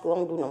back in high school, I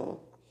don't do no more.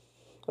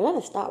 But I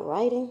done stopped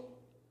writing.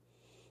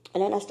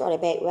 And then I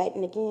started back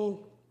writing again.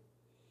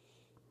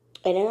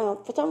 And then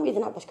for some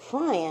reason I was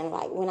crying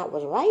like when I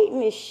was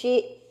writing this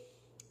shit.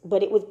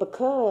 But it was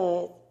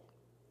because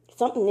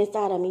something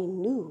inside of me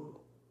knew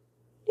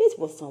this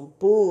was some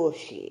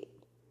bullshit.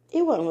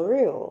 It wasn't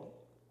real.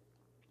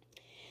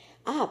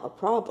 I have a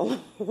problem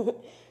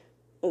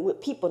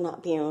with people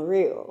not being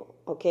real,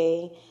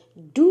 okay?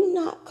 Do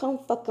not come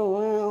fucking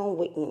around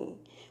with me.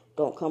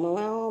 Don't come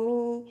around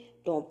me.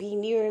 Don't be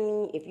near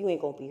me if you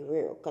ain't gonna be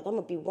real. Because I'm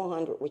gonna be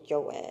 100 with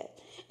your ass.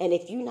 And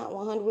if you not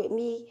 100 with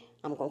me,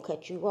 I'm gonna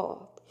cut you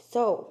off.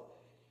 So,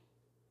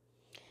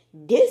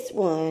 this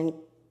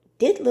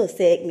little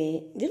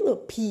segment, this little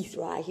piece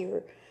right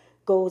here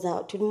goes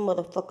out to the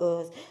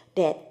motherfuckers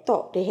that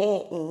thought they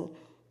had me,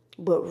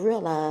 but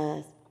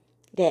realized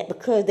that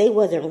because they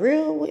wasn't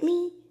real with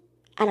me,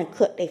 I done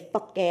cut they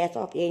fuck ass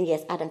off. And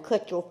yes, I done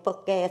cut your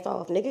fuck ass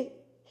off, nigga.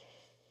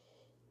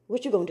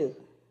 What you gonna do?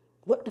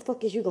 What the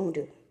fuck is you gonna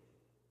do?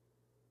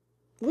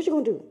 What you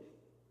gonna do?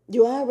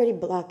 You already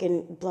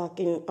blocking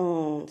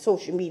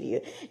social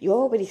media. You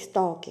already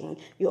stalking.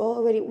 You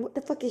already, what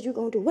the fuck is you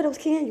gonna do? What else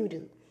can you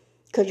do?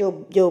 Cause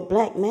your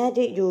black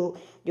magic,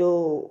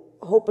 your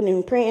hoping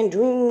and praying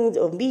dreams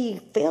of me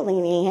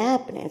failing ain't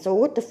happening. So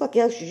what the fuck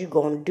else is you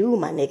gonna do,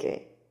 my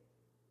nigga?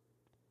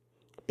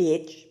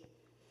 Bitch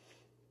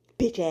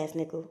ass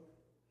nigga.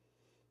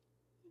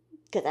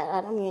 Cause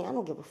I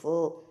don't give a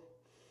fuck.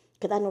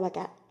 Cause I know I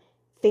got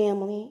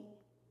family,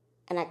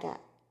 and I got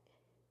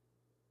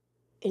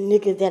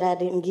niggas that I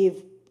didn't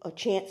give a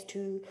chance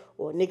to,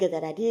 or niggas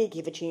that I did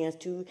give a chance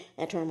to,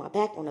 and turn my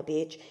back on a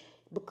bitch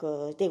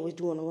because they was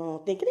doing the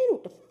wrong thing. Cause they knew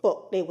what the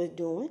fuck they was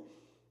doing.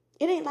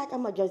 It ain't like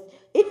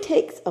it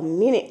takes a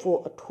minute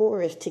for a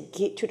Taurus to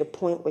get to the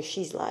point where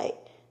she's like,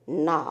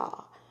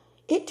 nah.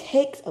 It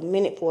takes a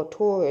minute for a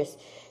Taurus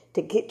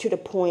to get to the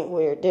point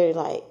where they're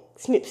like,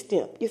 snip,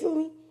 snip. You feel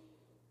me?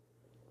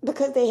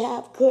 Because they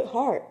have good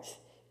hearts.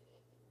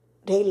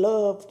 They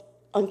love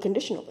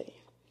unconditionally.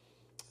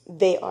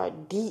 They are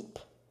deep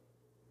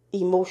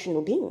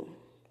emotional beings.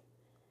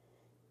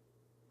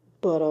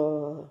 But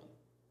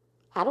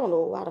I don't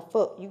know why the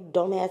fuck you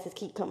dumbasses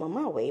keep coming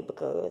my way,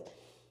 because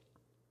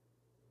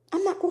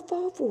I'm not gonna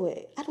fall for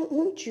it. I don't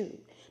want you.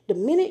 The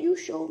minute you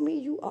show me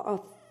you are a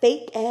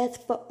fake ass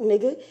fuck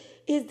nigga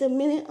is the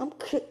minute I'm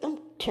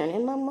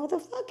turning my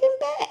motherfucking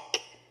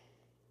back.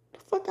 The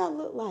fuck I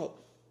look like?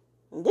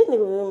 This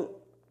nigga,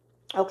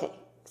 okay,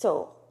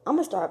 so I'm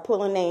gonna start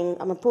pulling names.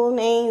 I'm gonna pull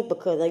names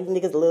because these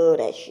niggas love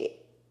that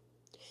shit.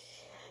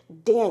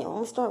 Daniel, I'm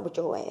gonna start with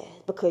your ass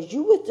because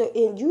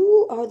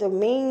you are the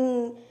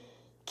main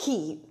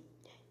key.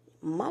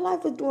 My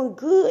life was doing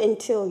good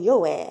until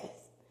your ass.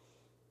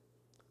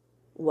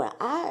 Well,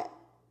 I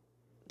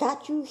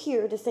got you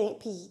here to St.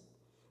 Pete,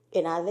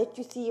 and I let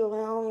you see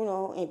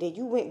around, and then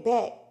you went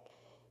back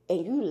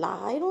and you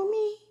lied on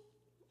me.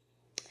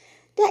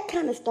 That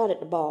kind of started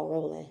the ball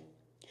rolling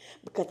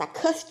because I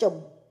cussed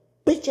your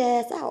bitch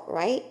ass out,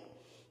 right?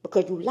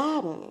 Because you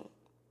lied on me.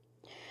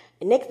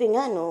 The next thing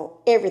I know,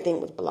 everything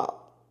was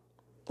blocked.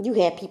 You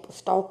had people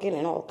stalking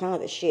and all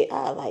kinds of shit.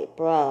 I was like,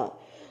 bruh,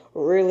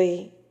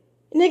 really?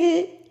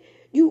 Nigga,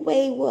 you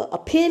weigh what? A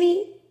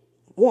penny?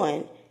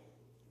 1.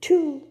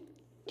 2,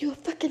 you're a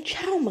fucking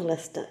child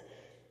molester.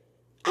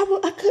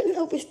 I couldn't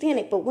understand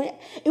it, but when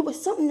it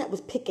was something that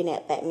was picking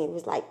at me, it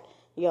was like,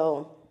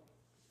 yo,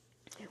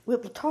 we'll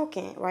be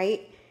talking,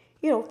 right?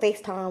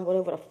 FaceTime,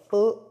 whatever the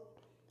fuck.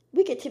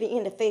 We get to the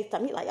end of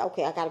FaceTime. He like,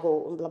 okay, I gotta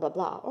go, blah, blah,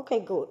 blah.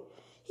 Okay, good.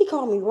 He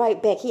called me right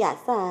back. He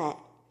outside.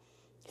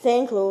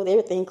 Same clothes,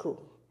 everything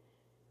cool.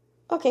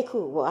 Okay,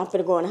 cool. Well, I'm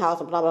finna go in the house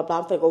and blah, blah,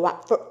 blah. I'm finna go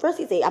watch. First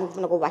he said, I'm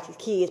finna go watch his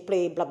kids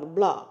play, blah, blah,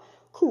 blah.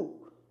 Cool.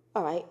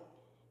 All right.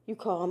 You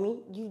call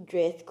me, you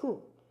dress,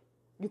 cool.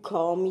 You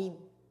call me,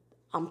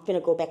 I'm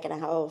finna go back in the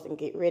house and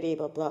get ready,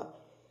 blah, blah.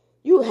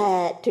 You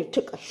had to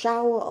took a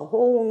shower, a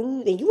whole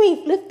new, and you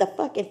ain't lift the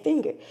fucking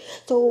finger.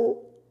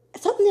 So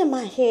something in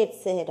my head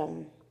said,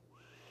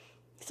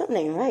 something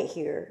ain't right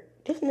here.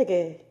 This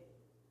nigga,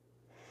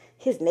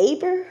 his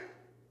neighbor,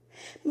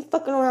 I'm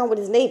fucking around with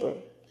his neighbor.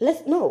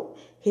 Let's know.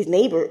 His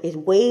neighbor is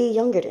way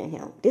younger than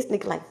him. This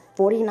nigga like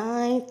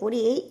 49,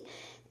 48,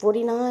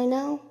 49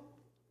 now.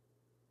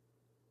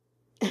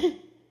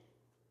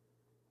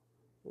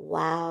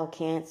 Wow,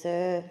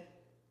 Cancer.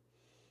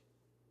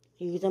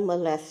 You's a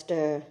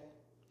molester.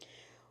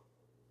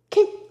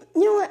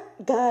 You know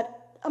what, God,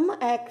 I'm going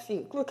to ask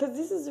you, because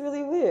this is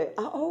really weird.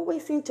 I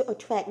always seem to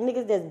attract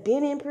niggas that's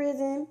been in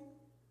prison,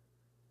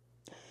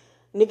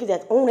 niggas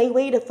that's on their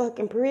way to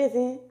fucking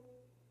prison,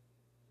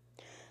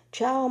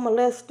 child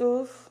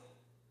molesters.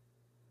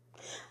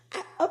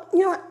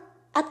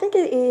 I think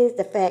it is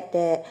the fact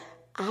that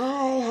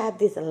I have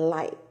this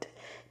light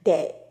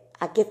that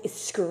I guess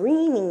it's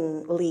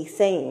screamingly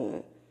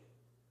saying,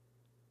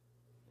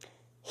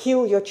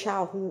 heal your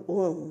childhood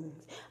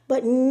wounds.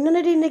 But none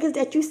of these niggas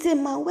that you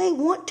send my way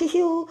want to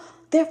heal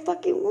their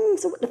fucking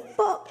wounds. So what the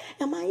fuck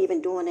am I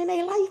even doing in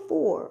their life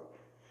for?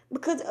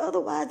 Because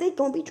otherwise they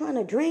gonna be trying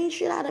to drain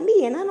shit out of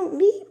me, and I don't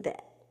need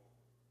that.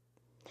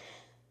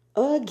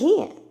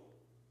 Again,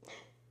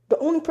 the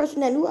only person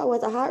that knew I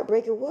was a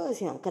heartbreaker was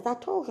him, because I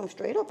told him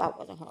straight up I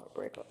was a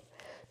heartbreaker.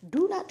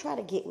 Do not try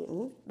to get with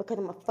me because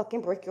I'm going to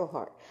fucking break your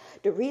heart.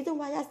 The reason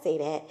why I say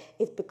that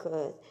is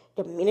because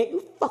the minute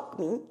you fuck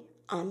me,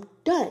 I'm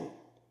done.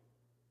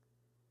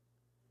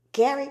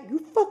 Gary, you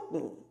fuck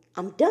me.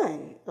 I'm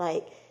done.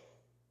 Like,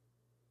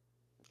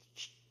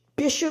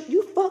 Bishop,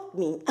 you fuck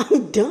me.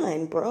 I'm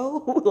done, bro.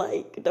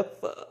 Like, the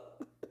fuck.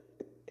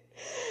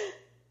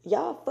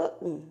 Y'all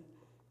fuck me.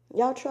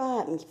 Y'all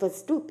tried me for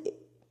stupid.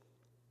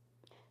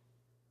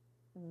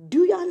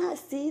 Do y'all not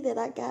see that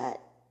I got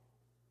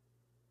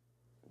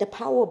the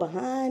power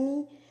behind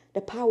me, the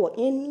power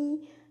in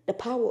me, the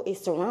power is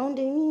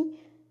surrounding me?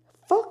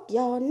 Fuck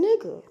y'all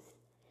niggas.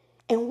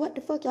 And what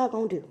the fuck y'all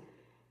gonna do?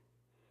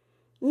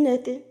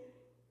 Nothing.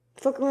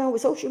 fuck around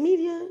with social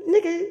media,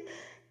 nigga.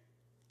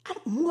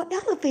 I'm more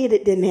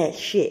elevated than that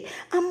shit.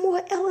 I'm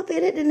more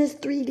elevated than this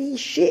 3D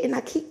shit. And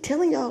I keep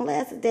telling y'all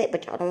last of that,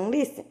 but y'all don't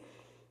listen.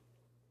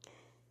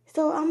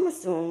 So I'm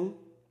assuming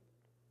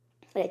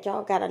that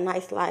y'all got a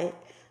nice life.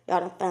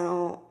 Y'all done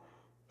found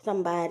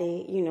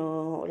somebody,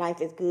 life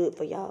is good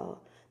for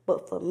y'all.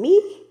 But for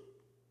me,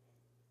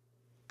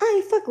 I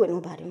ain't fuck with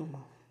nobody no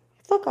more.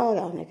 Fuck all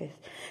y'all niggas.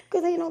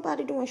 Because ain't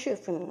nobody doing shit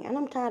for me. And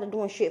I'm tired of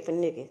doing shit for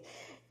niggas.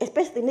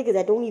 Especially niggas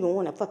that don't even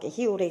want to fucking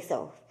heal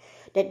themselves.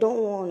 That don't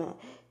want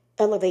to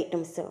elevate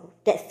themselves.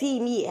 That see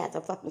me as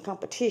a fucking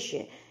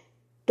competition.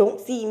 Don't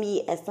see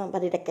me as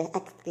somebody that can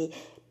actually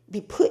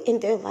be put in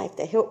their life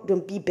to help them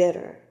be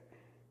better.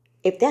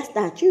 If that's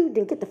not you,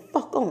 then get the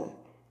fuck on.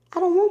 I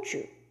don't want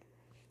you.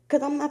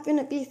 Because I'm not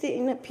finna be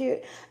sitting up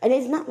here. And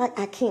it's not like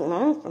I can't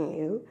learn from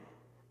you.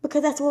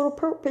 Because that's what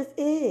the purpose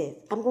is.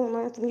 I'm going to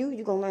learn from you.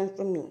 You're going to learn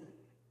from me.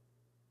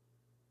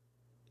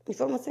 You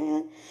feel what I'm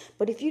saying?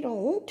 But if you don't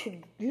want to,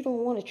 you don't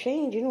want to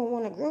change, you don't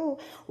want to grow,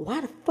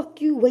 why the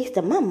fuck you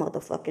wasting my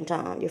motherfucking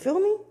time? You feel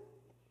me?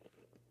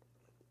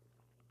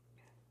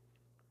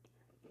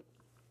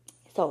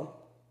 So,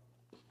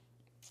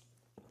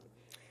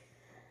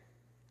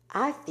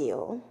 I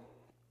feel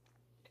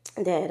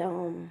that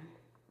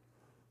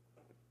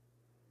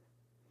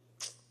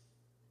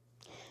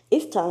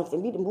it's time for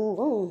me to move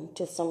on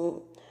to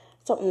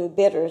something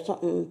better,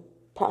 something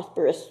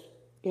prosperous,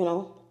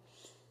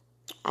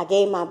 I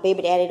gave my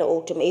baby daddy the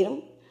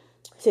ultimatum.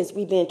 Since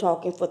we've been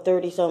talking for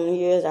 30-something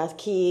years, our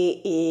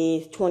kid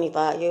is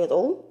 25 years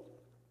old.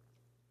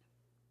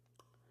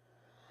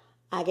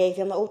 I gave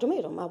him the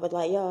ultimatum. I was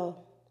like,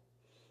 y'all,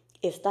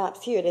 it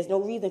stops here. There's no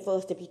reason for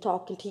us to be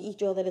talking to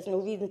each other. There's no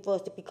reason for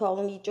us to be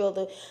calling each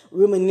other,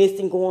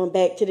 reminiscing, going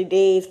back to the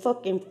days.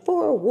 Fucking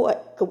for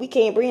what? Because we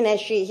can't bring that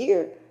shit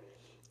here.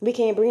 We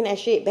can't bring that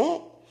shit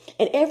back.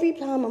 And every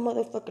time a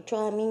motherfucker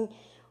try me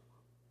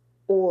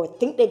or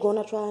think they're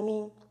going to try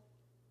me,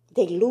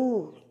 they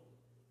lose.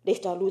 They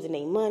start losing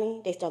their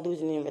money. They start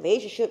losing their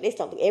relationship. They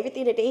start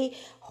everything that they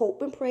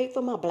hope and pray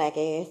for my black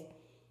ass.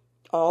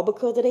 All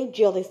because of their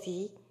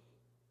jealousy.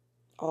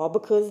 All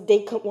because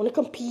they want to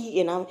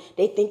compete and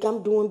they think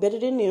I'm doing better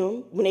than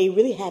them. When they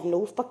really have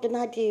no fucking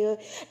idea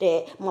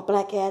that my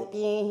black ass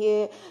being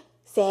here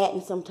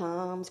sad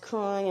sometimes,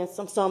 crying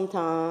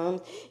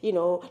sometimes,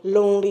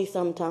 lonely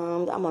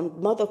sometimes. I'm a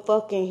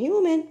motherfucking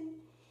human.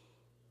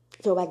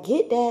 So I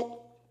get that.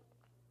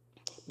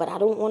 But I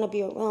don't want to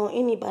be around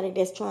anybody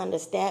that's trying to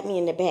stab me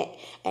in the back.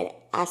 And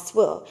I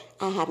swear,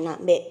 I have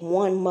not met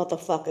one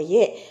motherfucker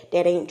yet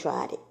that ain't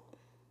tried it.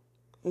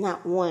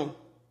 Not one.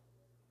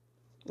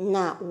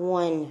 Not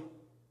one.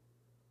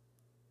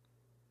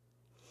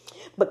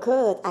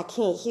 Because I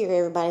can't hear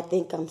everybody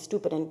think I'm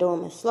stupid and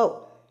dumb and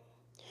slow.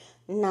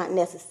 Not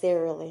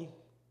necessarily.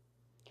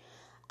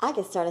 I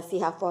can start to see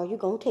how far you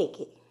going to take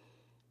it.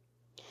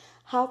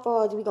 How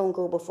far is we going to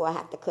go before I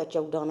have to cut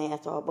your dumb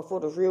ass off? Before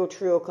the real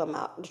truth come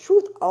out? The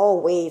truth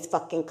always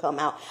fucking come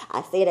out.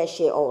 I say that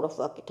shit all the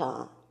fucking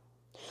time.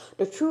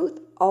 The truth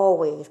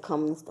always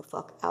comes the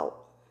fuck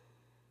out.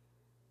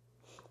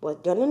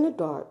 What's done in the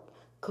dark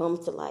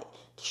comes to light.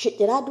 The shit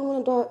that I do in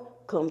the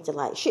dark comes to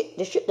light.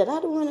 The shit that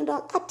I do in the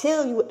dark, I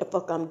tell you what the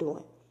fuck I'm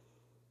doing.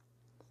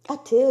 I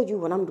tell you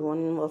what I'm doing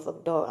in the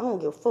motherfucking dark. I don't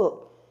give a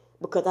fuck.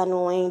 Because I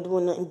know I ain't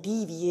doing nothing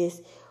devious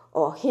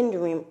or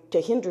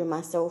hinder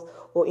myself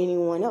or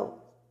anyone else.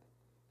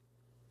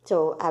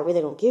 So I really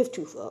don't give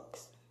two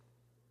fucks.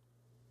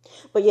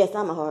 But yes,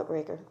 I'm a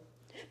heartbreaker.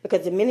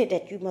 Because the minute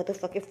that you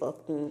motherfucking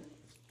fuck me,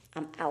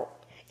 I'm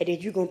out. And then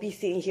you're going to be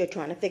sitting here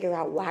trying to figure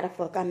out why the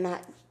fuck I'm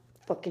not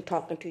fucking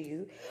talking to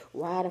you.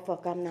 Why the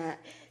fuck I'm not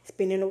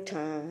spending no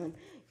time.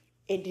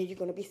 And then you're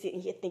going to be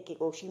sitting here thinking,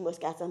 oh, she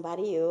must got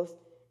somebody else.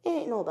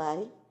 Ain't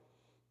nobody.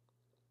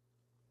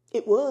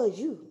 It was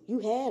you.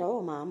 You had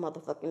all my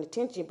motherfucking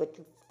attention, but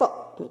you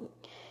fucked me.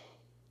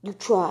 You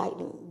tried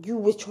me. You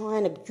was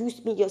trying to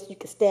juice me up so you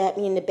could stab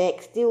me in the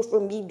back, steal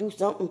from me, do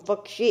something,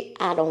 fuck shit.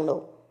 I don't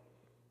know.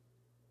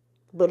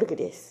 But look at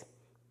this.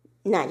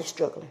 Now you're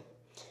struggling.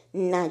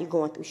 Now you're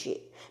going through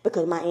shit.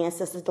 Because my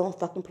ancestors don't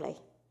fucking play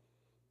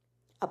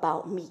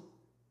about me.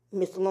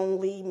 Miss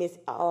Lonely, Miss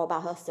all by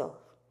herself.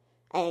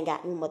 I ain't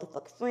got no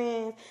motherfucking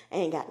friends. I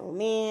ain't got no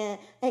man.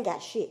 I ain't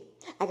got shit.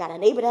 I got a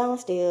neighbor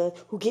downstairs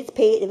who gets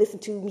paid to listen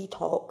to me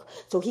talk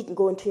so he can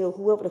go and tell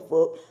whoever the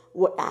fuck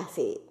what I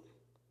said.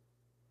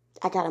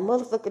 I got a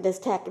motherfucker that's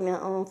tapping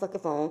their own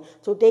fucking phone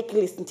so they can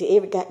listen to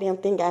every goddamn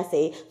thing I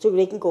say so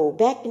they can go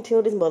back and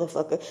tell this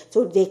motherfucker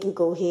so they can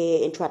go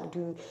ahead and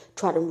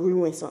try to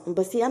ruin something.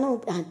 But see, I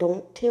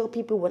don't tell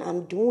people what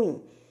I'm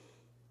doing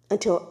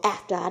until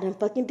after I done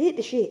fucking did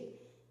the shit.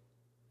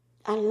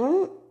 I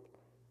learned.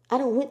 I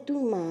done went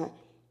through my,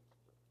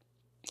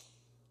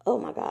 oh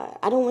my God,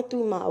 I done went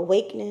through my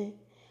awakening.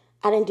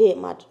 I done did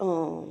my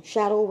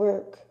shadow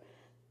work.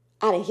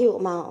 I done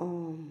healed my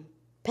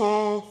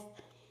past.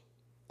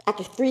 I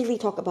can freely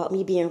talk about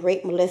me being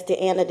raped, molested,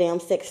 and a damn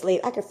sex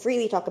slave. I can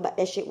freely talk about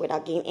that shit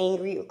without getting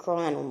angry or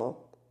crying no more.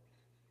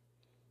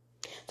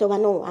 So I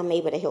know I'm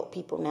able to help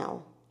people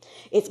now.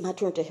 It's my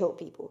turn to help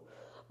people.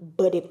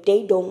 But if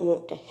they don't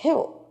want to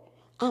help,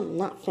 I'm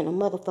not finna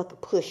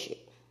motherfucking push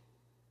it.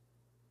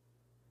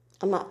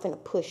 I'm not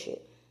finna push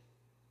it.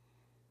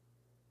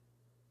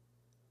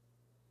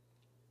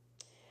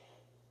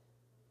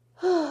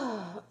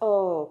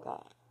 Oh,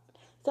 God.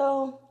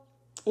 So,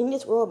 in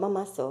this world by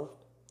myself,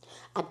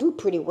 I do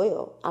pretty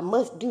well. I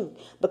must do.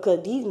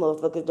 Because these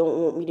motherfuckers don't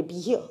want me to be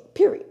here.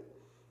 Period.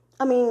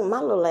 I mean, my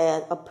little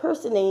ass, a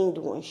person ain't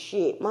doing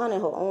shit.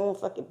 Minding her own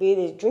fucking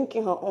business.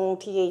 Drinking her own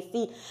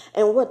THC.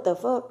 And what the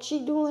fuck?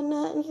 She doing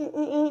nothing.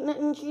 Ain't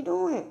nothing she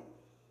doing.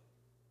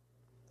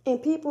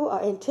 And people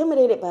are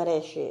intimidated by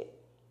that shit.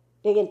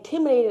 They're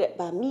intimidated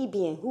by me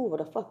being who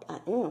the fuck I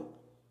am.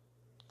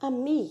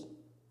 I'm me.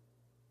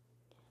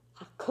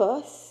 I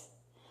cuss.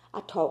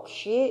 I talk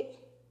shit.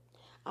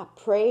 I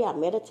pray. I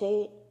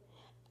meditate.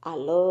 I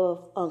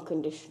love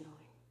unconditionally.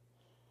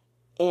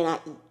 And I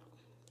eat.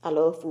 I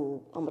love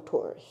food. I'm a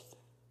tourist.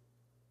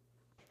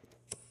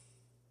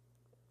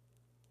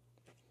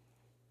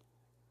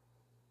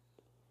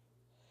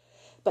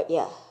 But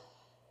yeah.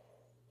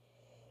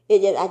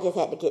 I just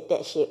had to get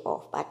that shit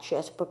off my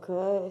chest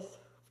because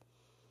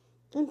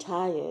I'm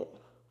tired.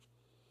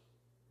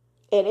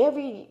 And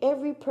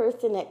every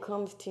person that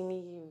comes to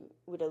me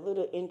with a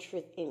little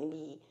interest in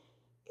me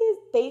is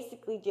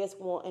basically just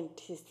wanting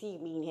to see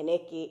me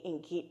naked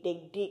and get their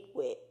dick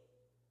wet.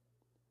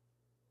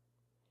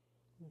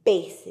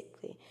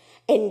 Basically.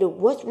 And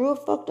what's real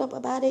fucked up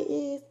about it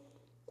is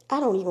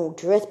I don't even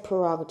dress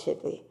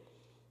provocatively.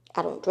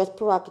 I don't dress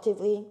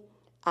provocatively.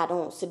 I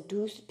don't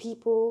seduce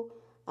people.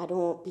 I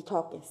don't be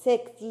talking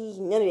sexy.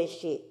 None of that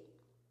shit.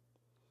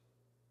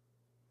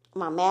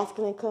 My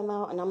masculine come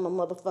out and I'm a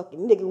motherfucking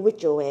nigga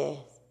with your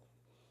ass.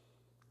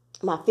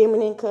 My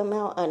feminine come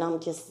out and I'm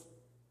just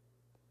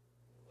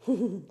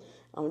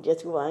I'm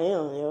just who I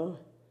am, yo.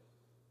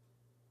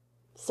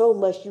 So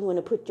much you want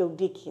to put your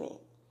dick in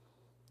it.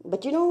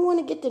 But you don't want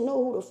to get to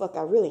know who the fuck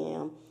I really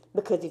am.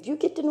 Because if you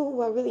get to know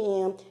who I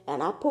really am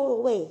and I pull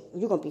away,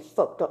 you're going to be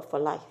fucked up for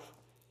life.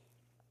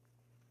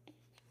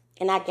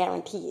 And I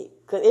guarantee it.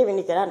 Because every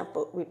nigga that I done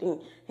fuck with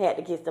had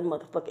to get some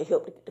motherfucking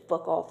help to get the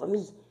fuck off of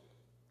me.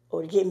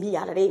 Or to get me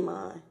out of their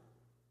mind.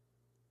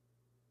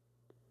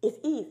 It's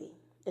easy.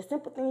 The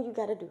simple thing you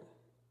got to do.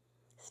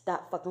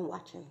 Stop fucking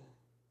watching.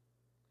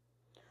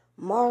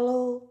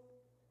 Marlo,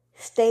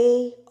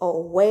 stay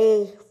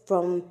away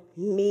from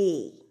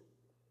me.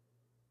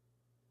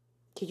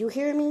 Did you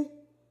hear me?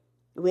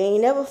 We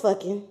ain't never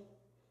fucking.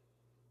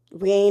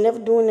 We ain't never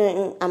doing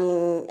nothing. I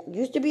mean,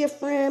 used to be a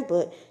friend,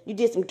 but you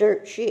did some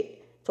dirt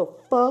shit. So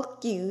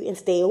fuck you and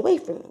stay away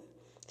from me.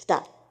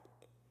 Stop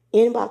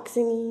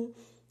inboxing me.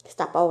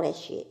 Stop all that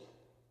shit.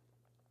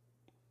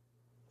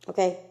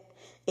 Okay?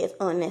 It's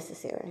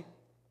unnecessary.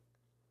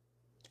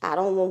 I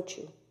don't want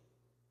you.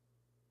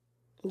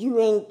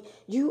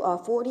 You are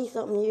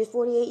 40-something years,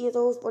 48 years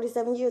old,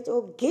 47 years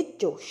old.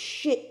 Get your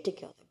shit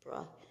together,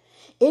 bro.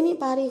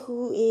 Anybody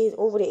who is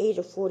over the age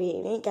of 40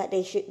 and ain't got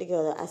their shit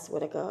together, I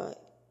swear to God,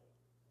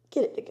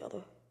 get it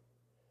together.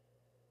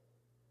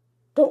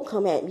 Don't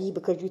come at me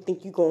because you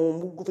think you're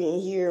going to move in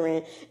here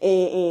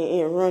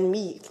and run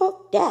me.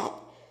 Fuck that.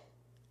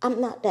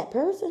 I'm not that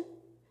person.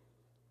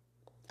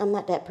 I'm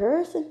not that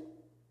person.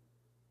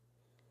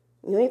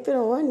 You ain't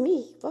finna run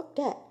me. Fuck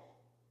that.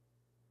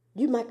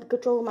 You might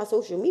control my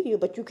social media,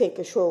 but you can't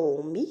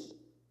control me.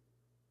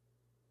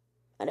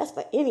 And that's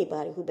for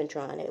anybody who been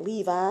trying it.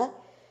 Levi,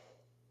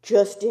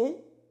 Justin,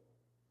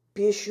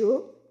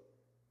 Bishop,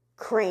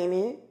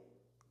 Kramer,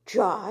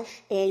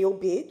 Josh, and your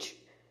bitch.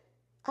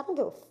 I don't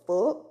give a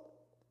fuck.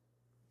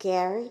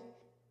 Gary,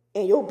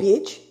 and your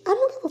bitch. I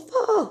don't give a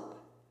fuck.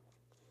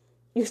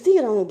 You see,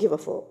 I don't give a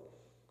fuck.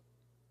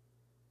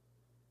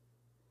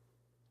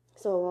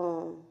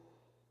 So,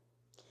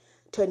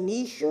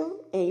 Tanisha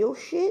and your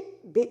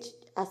shit, bitch,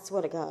 I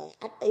swear to God.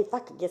 If I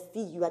could just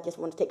see you, I just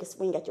want to take a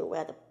swing at your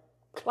ass.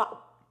 Pow,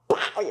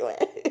 your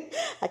ass.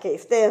 I can't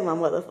stand my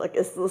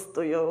motherfucking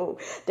sister, yo.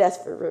 That's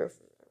for real.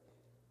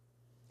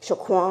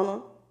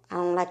 Shaquana, I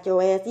don't like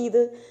your ass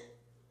either.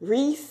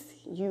 Reese,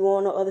 you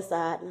on the other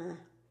side now.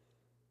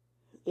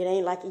 It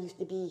ain't like it used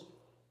to be.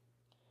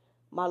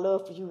 My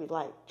love for you is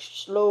like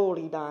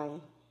slowly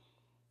dying.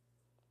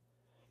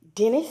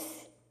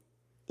 Dennis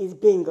is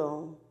been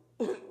gone.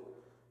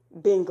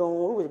 Been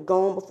gone. It was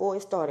gone before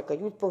it started because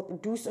you were supposed to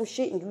do some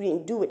shit and you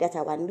didn't do it. That's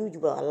how I knew you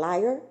were a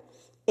liar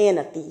and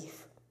a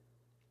thief.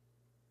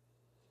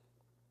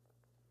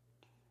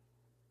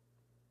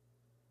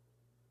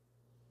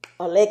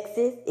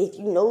 Alexis, if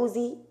you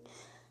nosy,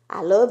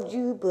 I loved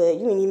you, but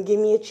you didn't even give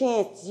me a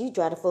chance. You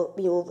try to fuck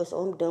me over, so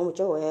I'm done with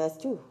your ass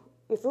too.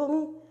 You feel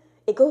me?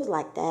 It goes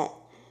like that.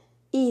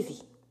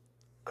 Easy.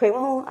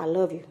 Craven, I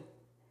love you.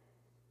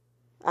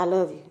 I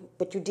love you.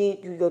 But you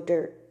did do your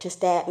dirt to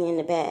stab me in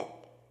the back.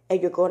 And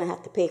you're going to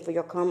have to pay for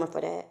your karma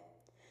for that.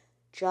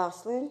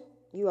 Jocelyn,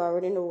 you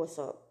already know what's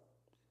up.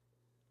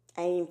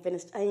 I ain't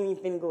even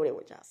finna go there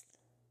with Jocelyn.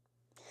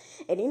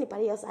 And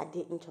anybody else I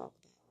didn't talk about.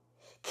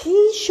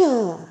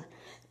 Keisha.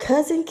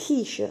 Cousin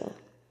Keisha.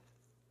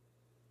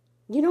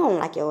 You know I don't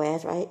like your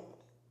ass, right?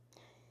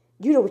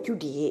 You know what you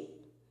did.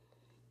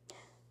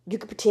 You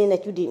can pretend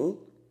that you didn't,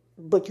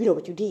 but you know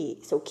what you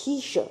did. So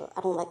Keisha,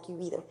 I don't like you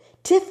either.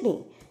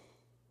 Tiffany,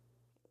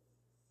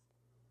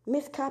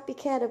 Miss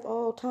Copycat of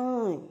all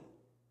time.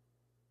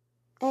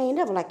 I ain't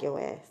never like your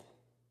ass.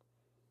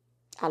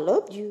 I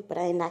loved you, but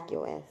I ain't like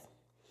your ass.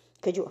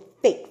 Because you're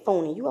a fake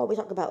phony. You always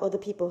talk about other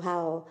people,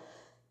 how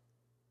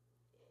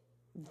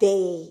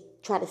they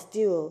try to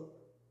steal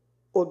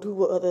or do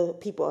what other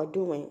people are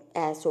doing.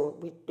 As so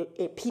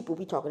people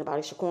we talking about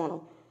is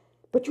Shaquana.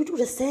 But you do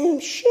the same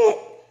shit.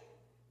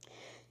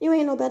 You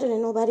ain't no better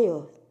than nobody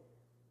else.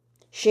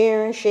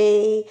 Sharon,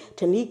 Shay,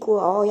 Tanika,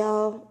 all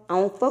y'all, I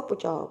don't fuck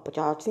with y'all, but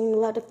y'all seem to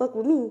like to fuck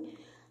with me.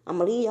 I'm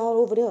going to leave y'all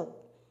over there.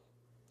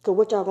 So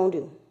what y'all going to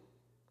do?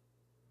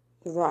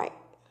 Right.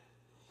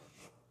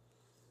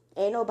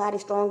 Ain't nobody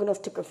strong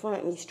enough to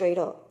confront me straight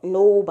up.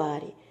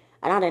 Nobody.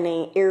 And I done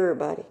named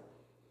everybody.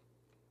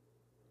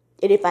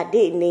 And if I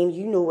didn't name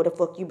you, know where the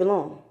fuck you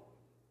belong.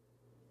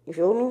 You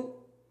feel me?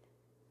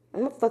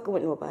 I'm not fucking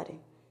with nobody.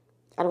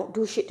 I don't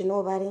do shit to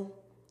nobody.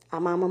 I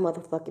mind my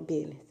motherfucking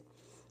business.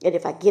 And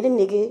if I get a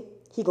nigga,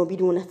 he gonna be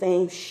doing the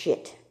same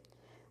shit.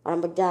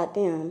 I'm a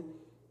goddamn.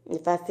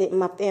 If I sit in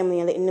my family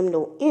and letting them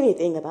know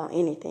anything about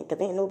anything, because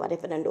ain't nobody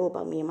finna know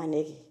about me and my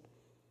nigga.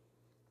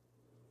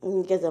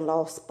 Niggas done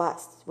lost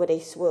spots where they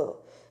swear.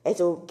 And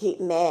so get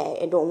mad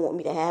and don't want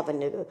me to have a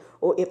nigga.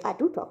 Or if I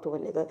do talk to a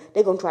nigga,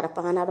 they gonna try to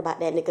find out about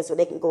that nigga so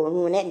they can go and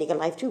ruin that nigga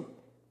life too.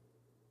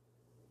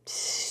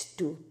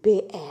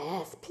 Stupid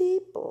ass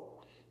people.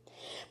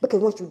 Because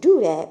once you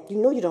do that, you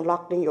know you done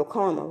locked in your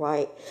karma,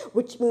 right?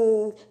 Which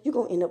means you're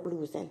going to end up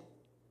losing.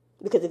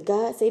 Because if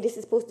God say this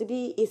is supposed to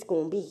be, it's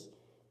going to be.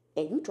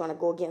 And you trying to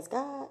go against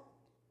God.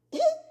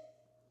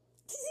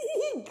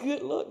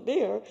 Good luck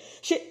there.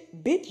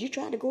 Shit, bitch, you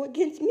trying to go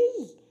against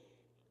me.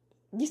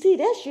 You see,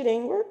 that shit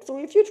ain't work. So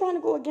if you're trying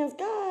to go against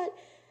God,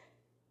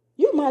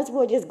 you might as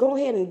well just go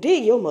ahead and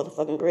dig your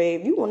motherfucking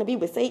grave. You want to be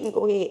with Satan,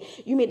 go ahead.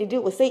 You made a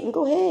deal with Satan,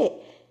 go ahead.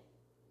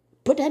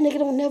 But that nigga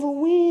don't never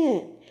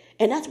win.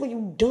 And that's where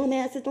you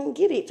dumbasses don't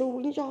get it. So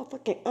when y'all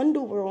fucking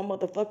underworld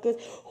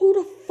motherfuckers, who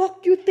the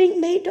fuck you think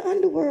made the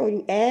underworld,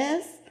 you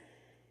ass?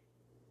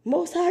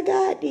 Most High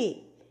God did.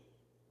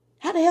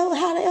 How the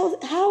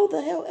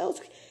hell else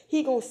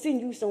he gonna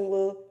send you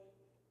somewhere?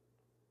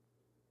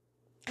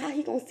 How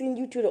he gonna send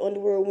you to the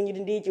underworld when you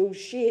done did your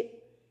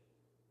shit?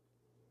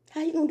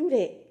 How you gonna do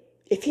that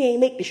if he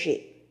ain't make the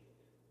shit?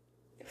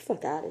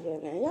 Fuck out of here,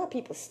 man. Y'all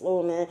people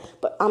slow, man.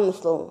 But I'm the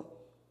slow one.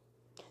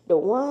 The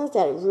ones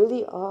that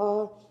really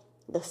are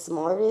the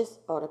smartest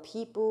are the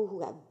people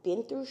who have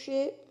been through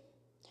shit.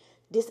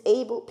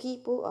 Disabled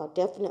people are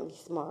definitely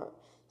smart.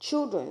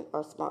 Children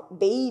are smart.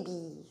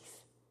 Babies,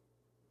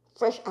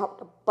 fresh out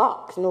the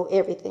box, know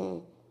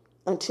everything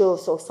until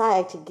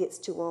society gets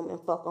to them and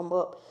fuck them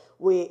up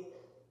with,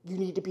 you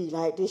need to be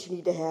like this, you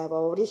need to have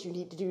all this, you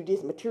need to do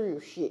this material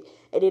shit.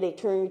 And then they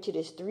turn you to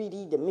this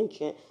 3D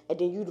dimension and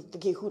then you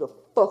forget who the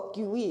fuck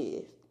you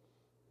is.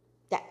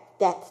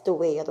 That's the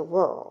way of the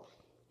world.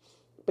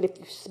 But if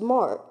you're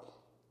smart,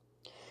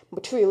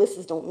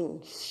 materialists don't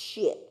mean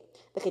shit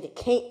because they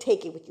can't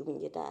take it with you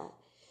when you die.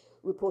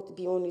 We're supposed to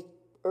be on this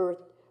earth,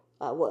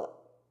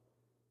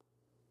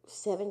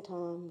 seven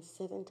times,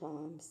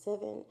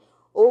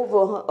 over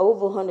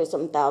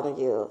 100-something thousand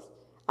years.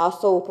 Our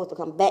soul supposed to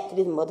come back to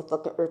this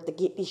motherfucking earth to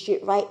get this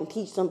shit right and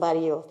teach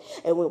somebody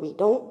else. And when we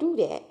don't do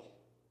that,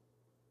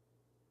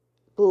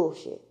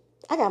 bullshit.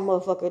 I got a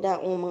motherfucker down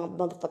on my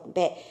motherfucking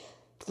back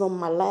from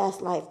my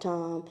last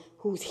lifetime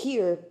who's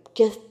here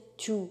just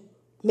to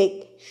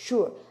make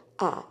sure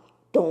I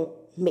don't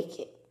make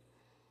it.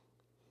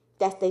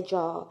 That's their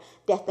job.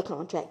 That's the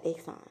contract they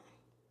sign.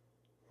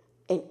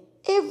 And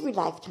every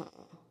lifetime,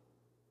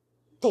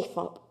 they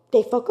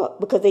fuck up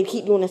because they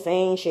keep doing the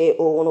same shit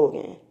over and over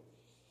again.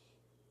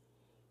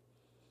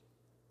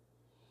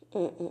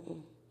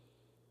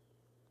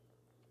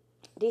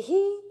 Did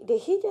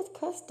he just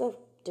cuss the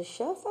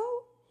chef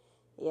out?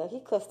 Yeah,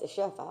 he cussed the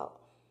chef out.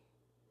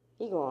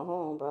 He going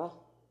home, bro.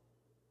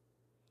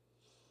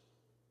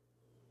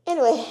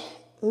 Anyway,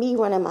 me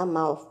running my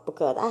mouth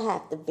because I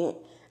have to vent.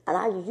 And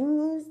I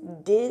use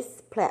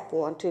this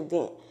platform to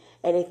vent.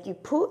 And if you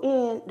put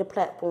in the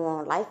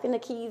platform, Life in the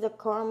Keys of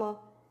Karma,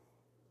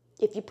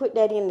 if you put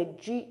that in the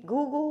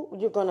Google,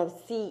 you're going to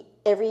see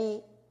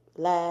every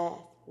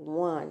last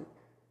one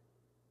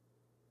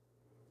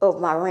of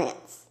my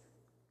rants.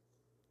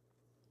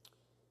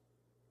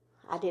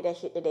 I did that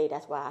shit today.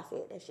 That's why I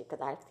said that shit,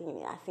 because I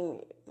seen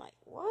it. Like,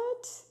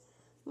 what?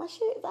 My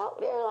shit is out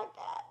there like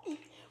that.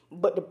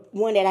 But the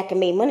one that I can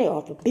make money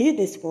off, the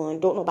business one,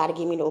 don't nobody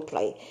give me no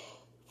play.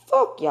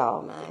 Fuck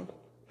y'all, man.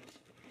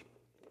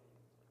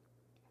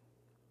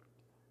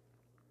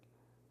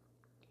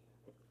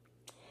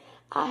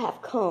 I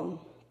have come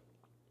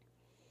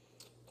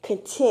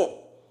content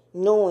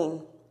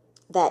knowing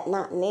that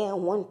not now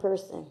one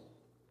person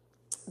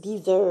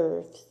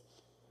deserves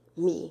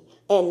me,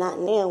 and not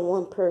now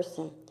one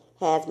person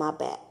has my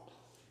back.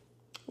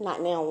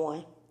 Not now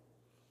one.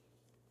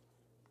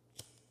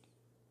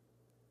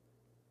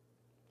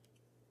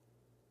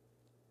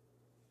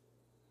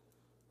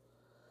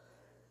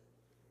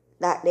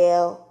 not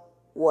their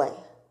way.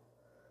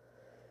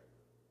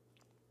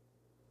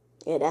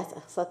 Yeah, that's a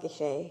fucking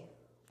shame.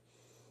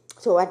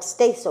 So I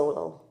stay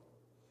solo.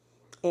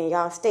 And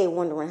y'all stay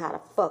wondering how the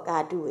fuck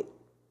I do it.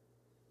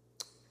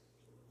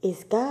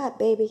 It's God,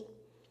 baby.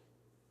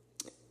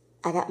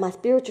 I got my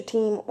spiritual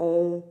team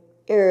on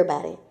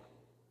everybody.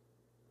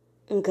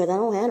 Because I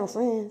don't have no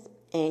friends.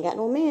 I ain't got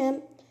no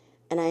man.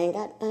 And I ain't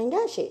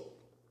got shit.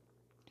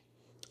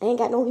 I ain't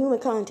got no human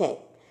contact.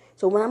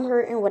 So when I'm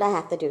hurting, what I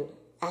have to do?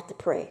 I have to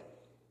pray.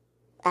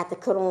 I have to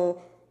cut on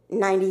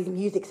 90s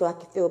music so I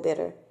can feel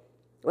better.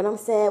 When I'm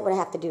sad, what I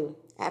have to do?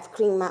 I have to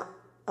clean my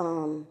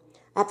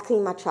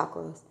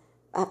chakras.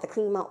 I have to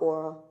clean my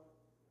aura.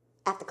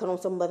 I have to cut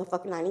on some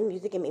motherfucking 90s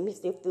music and make me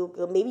still feel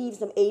good. Maybe even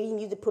some 80s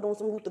music, put on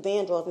some Luther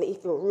Vandross and make me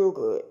feel real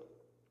good.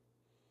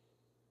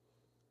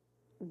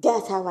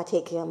 That's how I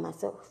take care of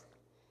myself.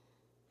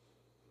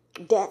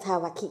 That's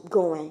how I keep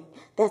going.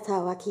 That's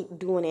how I keep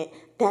doing it.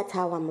 That's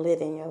how I'm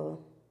living, yo.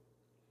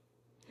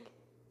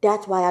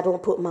 That's why I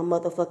don't put my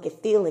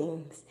motherfucking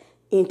feelings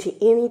into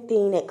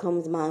anything that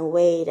comes my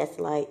way that's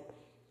like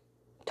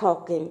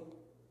talking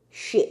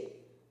shit,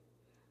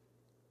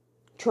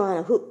 trying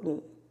to hook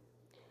me,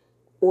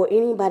 or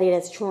anybody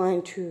that's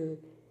trying to,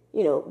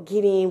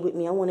 get in with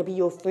me. I want to be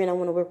your friend. I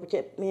want to work with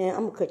you. Man,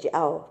 I'm going to cut you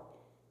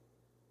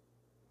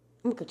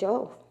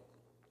off.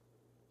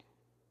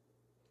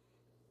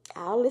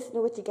 I'll listen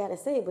to what you got to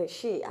say, but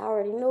shit, I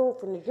already know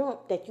from the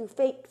jump that you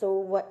fake, so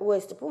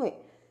what's the point?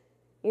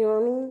 You know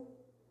what I mean?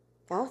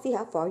 I'll see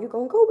how far you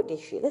gonna go with this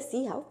shit. Let's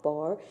see how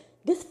far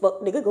this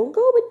fuck nigga gonna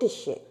go with this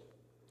shit.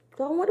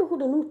 So I wonder who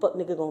the new fuck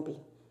nigga gonna be.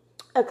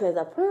 Because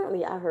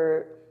apparently I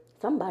heard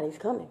somebody's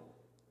coming.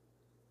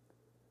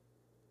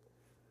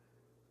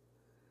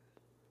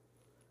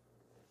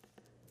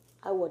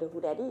 I wonder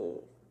who that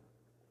is.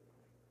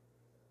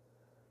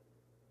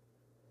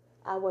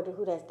 I wonder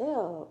who that's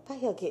there. My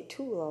hair get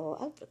too long.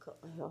 I have to cut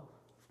my hair.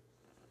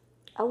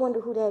 I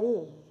wonder who that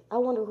is. I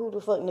wonder who the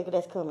fuck nigga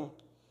that's coming.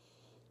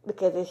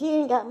 Because if he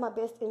ain't got my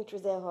best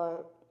interest at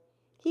heart,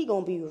 he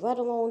gonna be right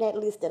along that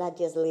list that I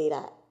just laid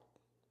out.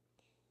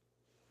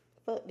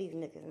 Fuck these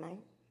niggas, man.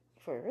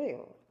 For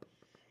real.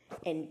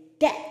 And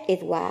that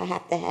is why I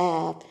have to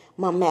have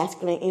my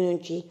masculine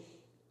energy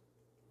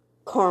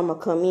karma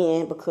come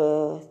in,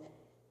 because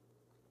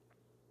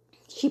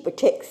she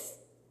protects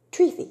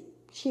Tracy.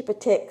 She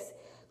protects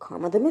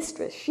Karma the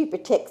mistress. She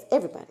protects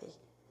everybody.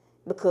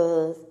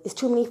 Because there's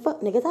too many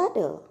fuck niggas out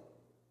there.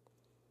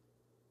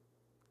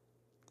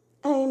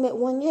 I ain't met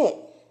one yet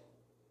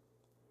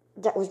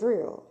that was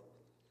real.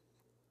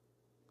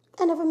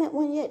 I never met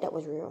one yet that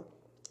was real.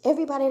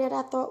 Everybody that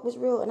I thought was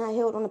real and I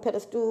held on a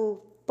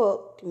pedestal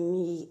fucked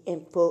me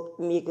and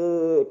fucked me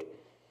good.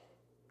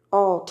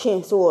 All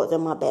 10 swords in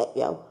my back,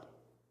 yo.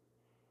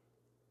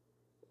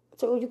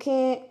 So you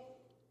can't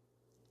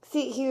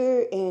sit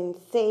here and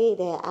say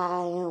that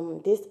I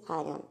am this,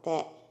 I am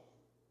that,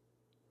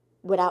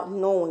 without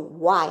knowing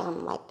why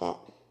I'm like that.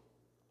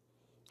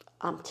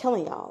 I'm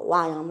telling y'all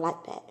why I'm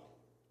like that.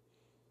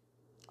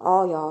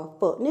 All y'all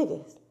fuck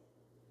niggas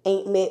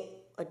ain't met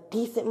a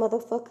decent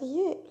motherfucker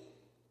yet.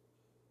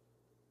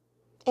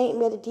 Ain't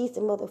met a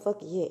decent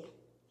motherfucker yet.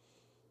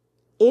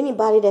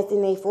 Anybody that's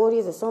in their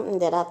 40s or something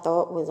that I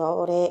thought was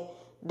all that,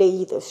 they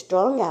either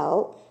strung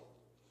out,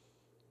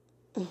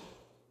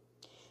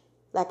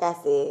 like I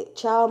said,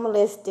 child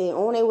molesting,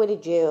 on their way to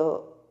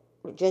jail,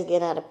 just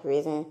getting out of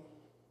prison.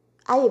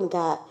 I even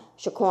got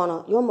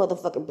Shaquana, your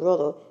motherfucking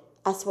brother,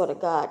 I swear to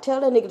God,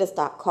 tell that nigga to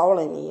stop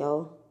calling me,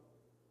 yo.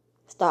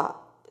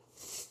 Stop.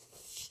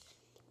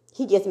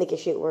 He just making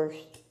shit worse.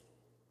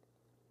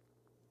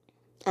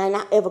 I ain't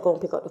not ever gonna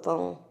pick up the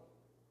phone.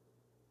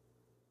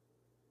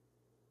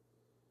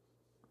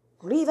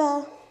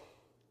 Levi,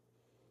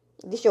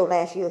 this your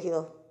last year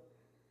here.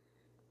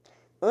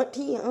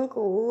 Auntie,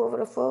 uncle, whoever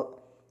the fuck,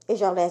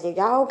 it's your last year.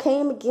 Y'all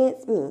came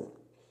against me.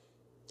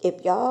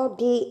 If y'all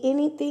did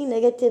anything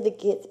negative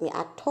against me,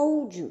 I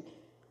told you,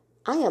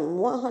 I am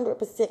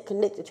 100%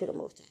 connected to the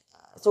Most High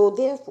God. So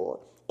therefore,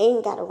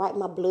 ain't got to write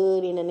my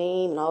blood in the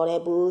name and all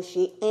that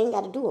bullshit. Ain't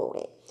got to do all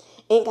that.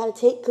 Ain't got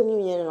to take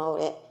communion and all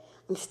that.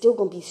 I'm still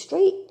going to be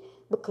straight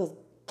because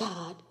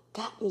God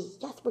got me.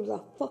 That's where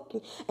y'all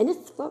fucking... And this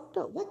is fucked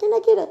up. Why can't I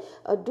get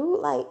a dude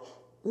like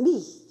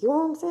me? You know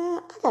what I'm saying?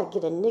 I got to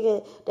get a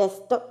nigga that's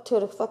stuck to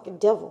the fucking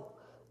devil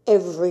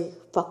every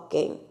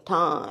fucking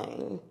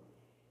time.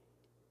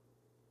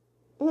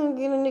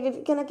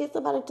 Can I get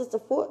somebody to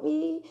support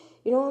me?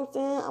 You know what I'm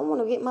saying? I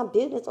want to get my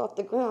business off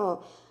the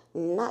ground.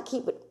 Not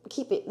keep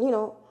it,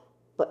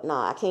 But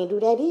nah, I can't do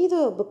that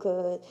either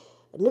because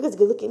niggas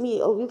gonna look at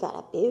me, oh, you got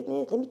a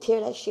business? Let me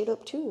tear that shit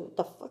up too.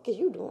 The fuck is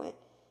you doing?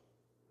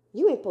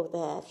 You ain't supposed to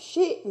have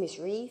shit, Miss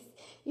Reese.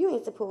 You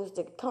ain't supposed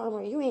to,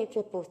 Karma, you ain't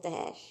supposed to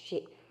have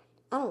shit.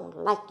 I don't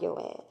like your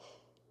ass.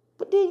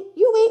 But then,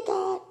 you ain't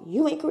God.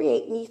 You ain't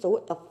create me, so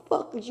what the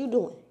fuck is you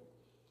doing?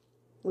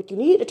 What you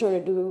need to turn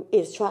to do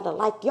is try to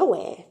like your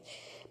ass.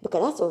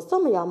 Because I saw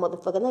some of y'all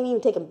motherfuckers ain't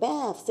even taking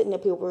baths sitting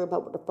up here worrying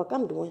about what the fuck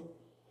I'm doing.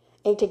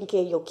 Ain't taking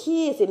care of your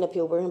kids sitting up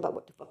here worrying about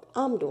what the fuck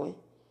I'm doing.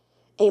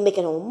 Ain't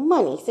making no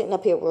money, sitting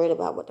up here worried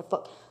about what the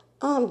fuck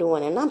I'm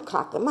doing, and I'm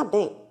clocking my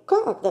bank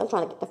card. I'm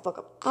trying to get the fuck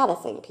up out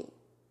of St. Pete.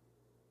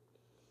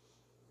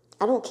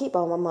 I don't keep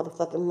all my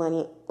motherfucking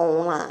money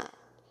online.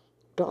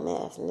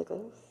 Dumbass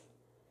niggas.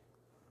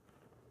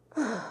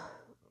 I'm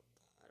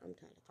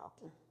tired of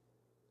talking.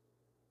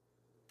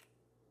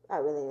 I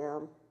really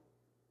am.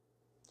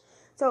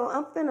 So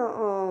I'm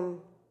finna,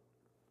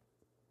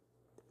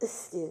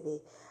 excuse me.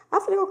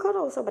 I'm finna go cut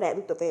on some of that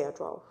Luther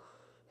Vandross.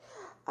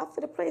 I'm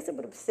finna play some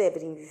of them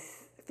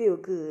 70s. Feel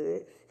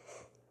good.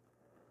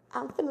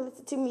 I'm finna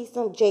listen to me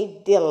some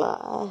Jay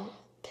Dilla.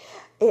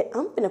 And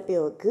I'm finna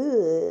feel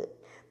good.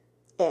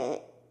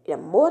 And the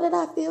more that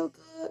I feel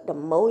good, the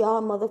more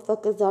y'all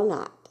motherfuckers are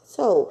not.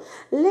 So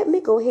let me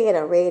go ahead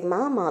and raise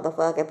my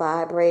motherfucking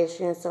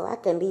vibration so I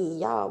can leave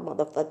y'all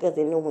motherfuckers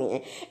in the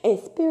wind. And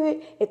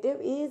spirit, if there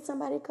is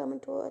somebody coming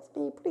towards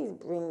me, please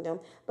bring them,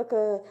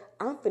 because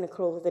I'm finna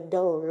close the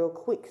door real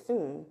quick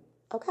soon.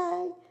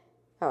 Okay?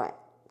 Alright.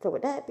 So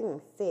with that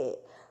being said,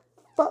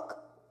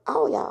 fuck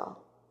all y'all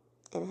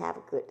and have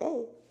a good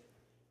day.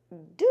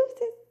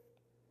 Deuces.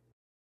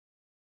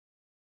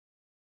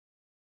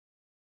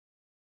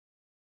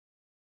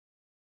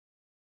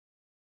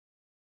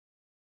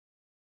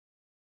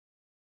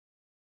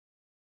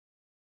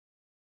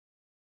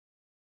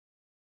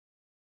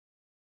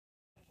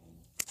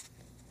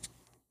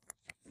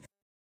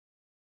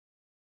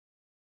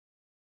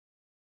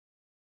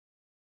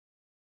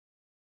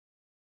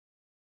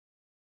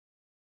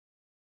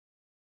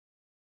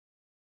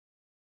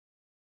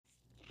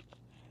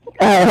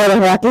 Hold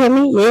on, y'all can hear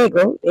me? Yeah,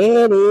 go.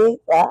 There it is.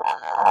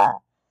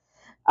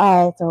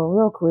 Alright, so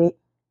real quick.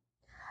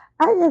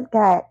 I just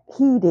got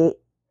heated.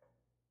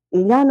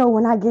 And y'all know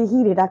when I get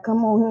heated, I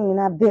come on here and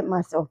I bent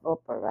myself up,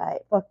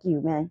 alright? Fuck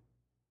you, man.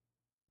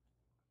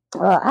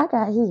 I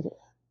got heated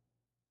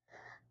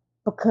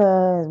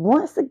because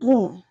once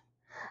again,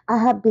 I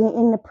have been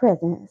in the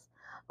presence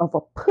of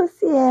a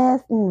pussy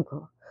ass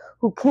nigga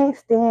who can't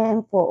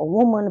stand for a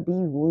woman to be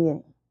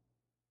with.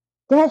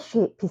 That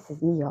shit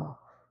pisses me off.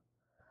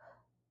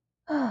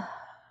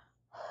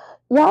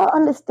 Y'all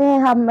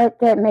understand how much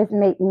that makes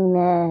me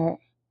mad?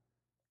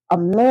 A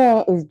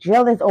man is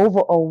jealous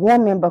over a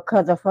woman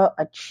because of her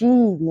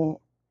achievement.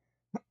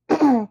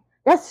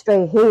 That's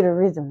straight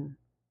haterism.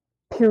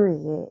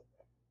 Period.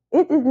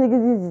 It is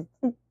niggas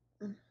is.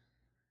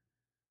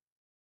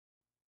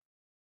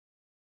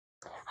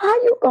 How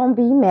you gonna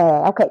be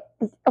mad? Okay.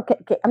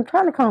 I'm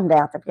trying to calm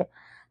down. Okay.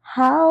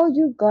 How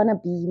you gonna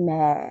be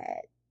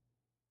mad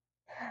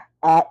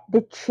at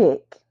the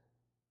chick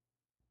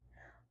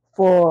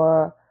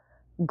for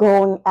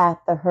going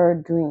after her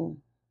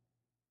dream,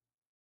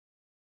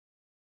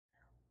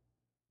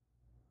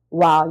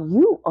 while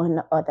you, on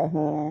the other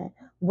hand,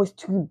 was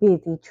too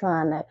busy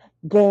trying to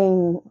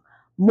gain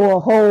more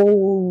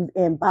hoes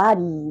and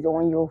bodies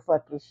on your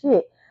fucking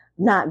shit,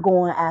 not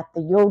going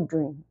after your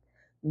dream?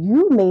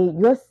 You made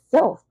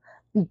yourself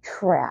be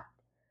trapped.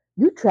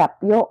 You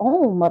trapped your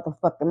own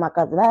motherfucking mind.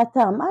 Because last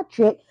time I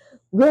checked,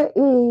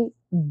 we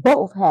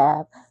both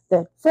have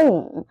the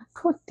same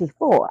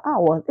 24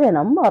 hours in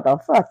a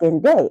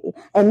motherfucking day.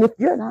 And if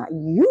you're not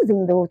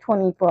using those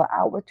 24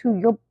 hours to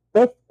your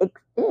best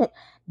extent,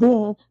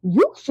 then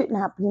you should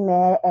not be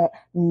mad at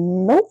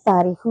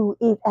nobody who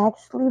is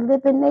actually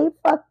living a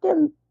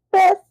fucking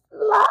best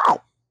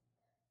life.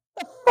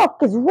 The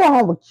fuck is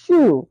wrong with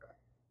you?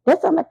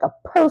 That sounds like a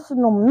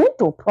personal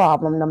mental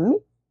problem to me.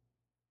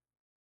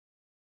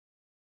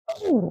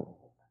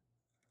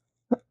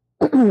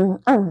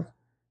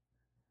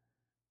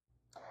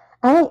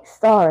 I ain't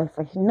sorry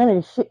for none of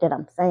the shit that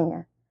I'm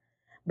saying,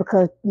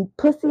 because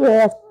pussy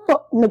ass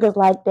fuck niggas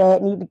like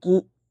that need to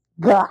get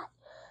got.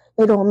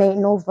 It don't make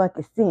no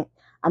fucking sense.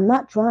 I'm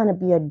not trying to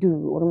be a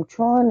dude. What I'm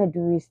trying to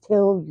do is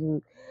tell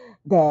you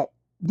that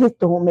this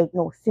don't make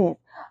no sense.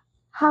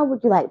 How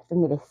would you like for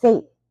me to say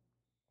it?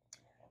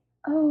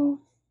 Oh,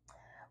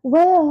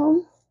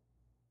 well,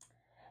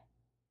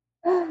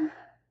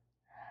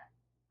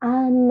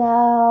 I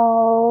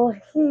know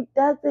he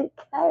doesn't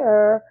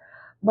care,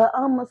 but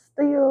I'ma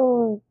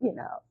still,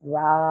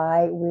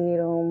 ride with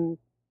him.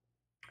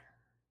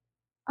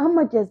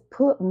 I'ma just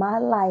put my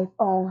life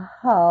on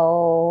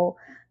hold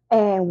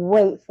and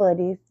wait for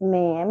this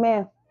man.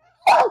 Man,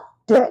 fuck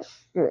that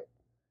shit.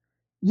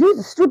 You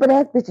the stupid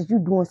ass bitches, you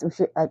doing some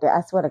shit like that.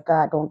 I swear to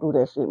God, don't do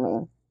that shit,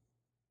 man.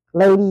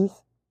 Ladies,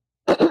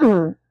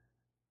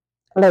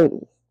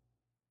 ladies,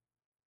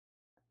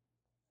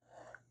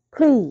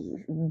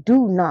 please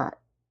do not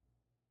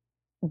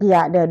be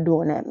out there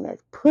doing that mess.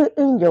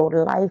 Putting your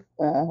life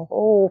on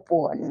hold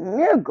for a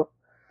nigga.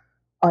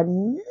 A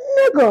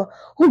nigga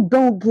who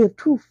don't give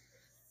two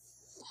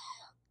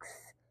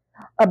fucks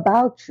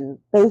about you,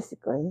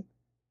 basically.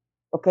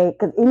 Okay,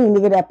 because any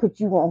nigga that puts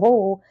you on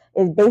hold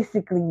is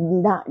basically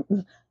not.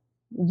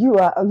 You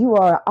are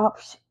an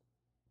option.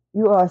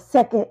 You are a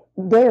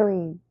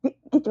secondary.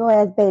 Get your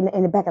ass back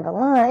in the back of the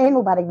line. Ain't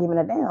nobody giving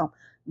a damn.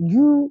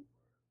 You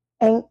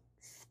ain't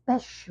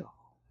special.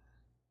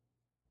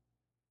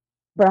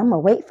 But I'm gonna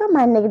wait for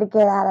my nigga to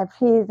get out of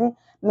prison.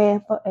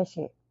 Man, fuck that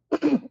shit.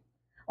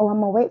 Oh, I'm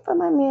gonna wait for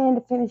my man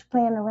to finish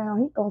playing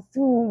around. He gonna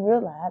soon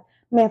realize,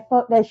 man,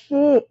 fuck that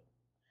shit.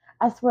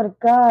 I swear to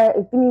God,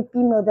 if any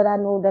female that I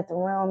know that's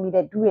around me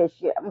that do that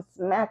shit, I'm gonna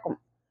smack them.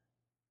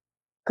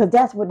 Cause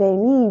that's what they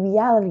need.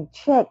 Reality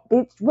check,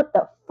 bitch. What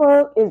the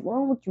fuck is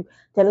wrong with you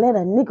to let a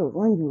nigga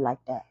run you like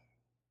that?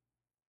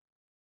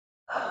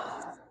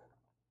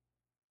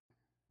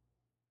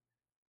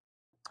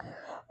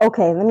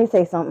 Okay, let me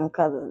say something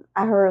because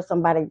I heard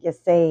somebody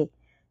just say,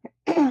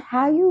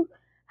 how you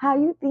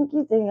think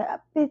you think,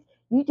 bitch,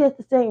 you just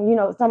the same,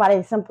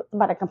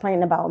 somebody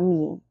complaining about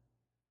me.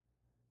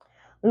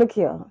 Look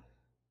here.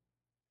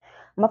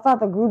 My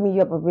father grew me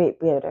up a bit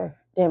better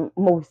than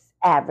most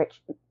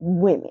average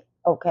women,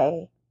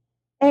 okay?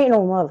 Ain't no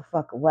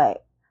motherfucking way.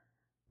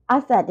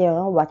 I sat there and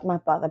I watched my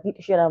father beat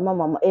the shit out of my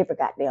mama every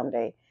goddamn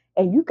day.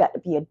 And you got to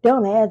be a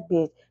dumbass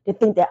bitch to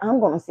think that I'm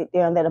gonna sit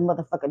there and let a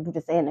motherfucker do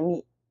the same to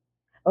me.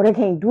 Or they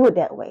can't do it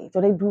that way.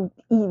 So they do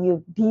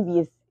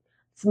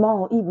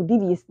small, evil,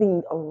 devious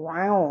things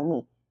around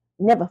me.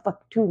 Never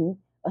fuck to me.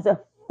 As a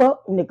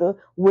fuck nigga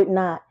would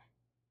not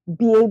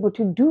be able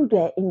to do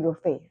that in your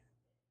face.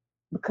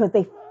 Because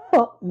they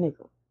fuck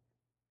nigga.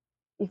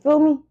 You feel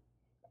me?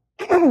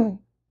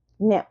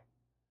 Now,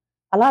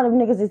 a lot of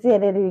niggas have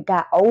said that it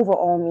got over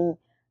on me,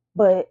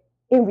 but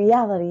in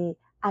reality,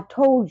 I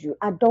told you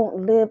I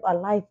don't live a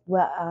life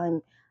where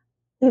I'm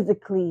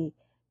physically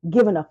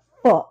giving a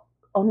fuck,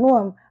 or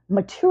nor I'm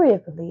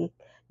materially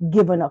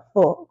giving a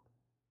fuck.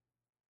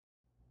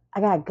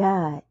 I got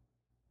God.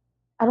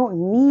 I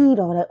don't need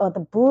all that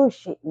other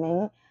bullshit,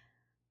 man.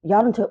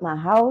 Y'all done took my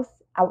house.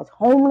 I was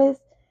homeless.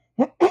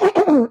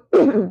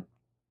 Y'all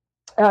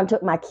done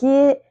took my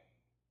kid.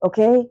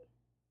 Okay,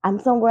 I'm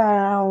somewhere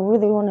I don't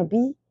really want to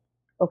be.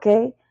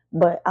 Okay,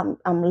 but I'm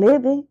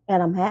living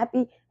and I'm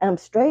happy and I'm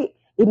straight.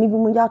 And even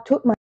when y'all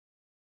took my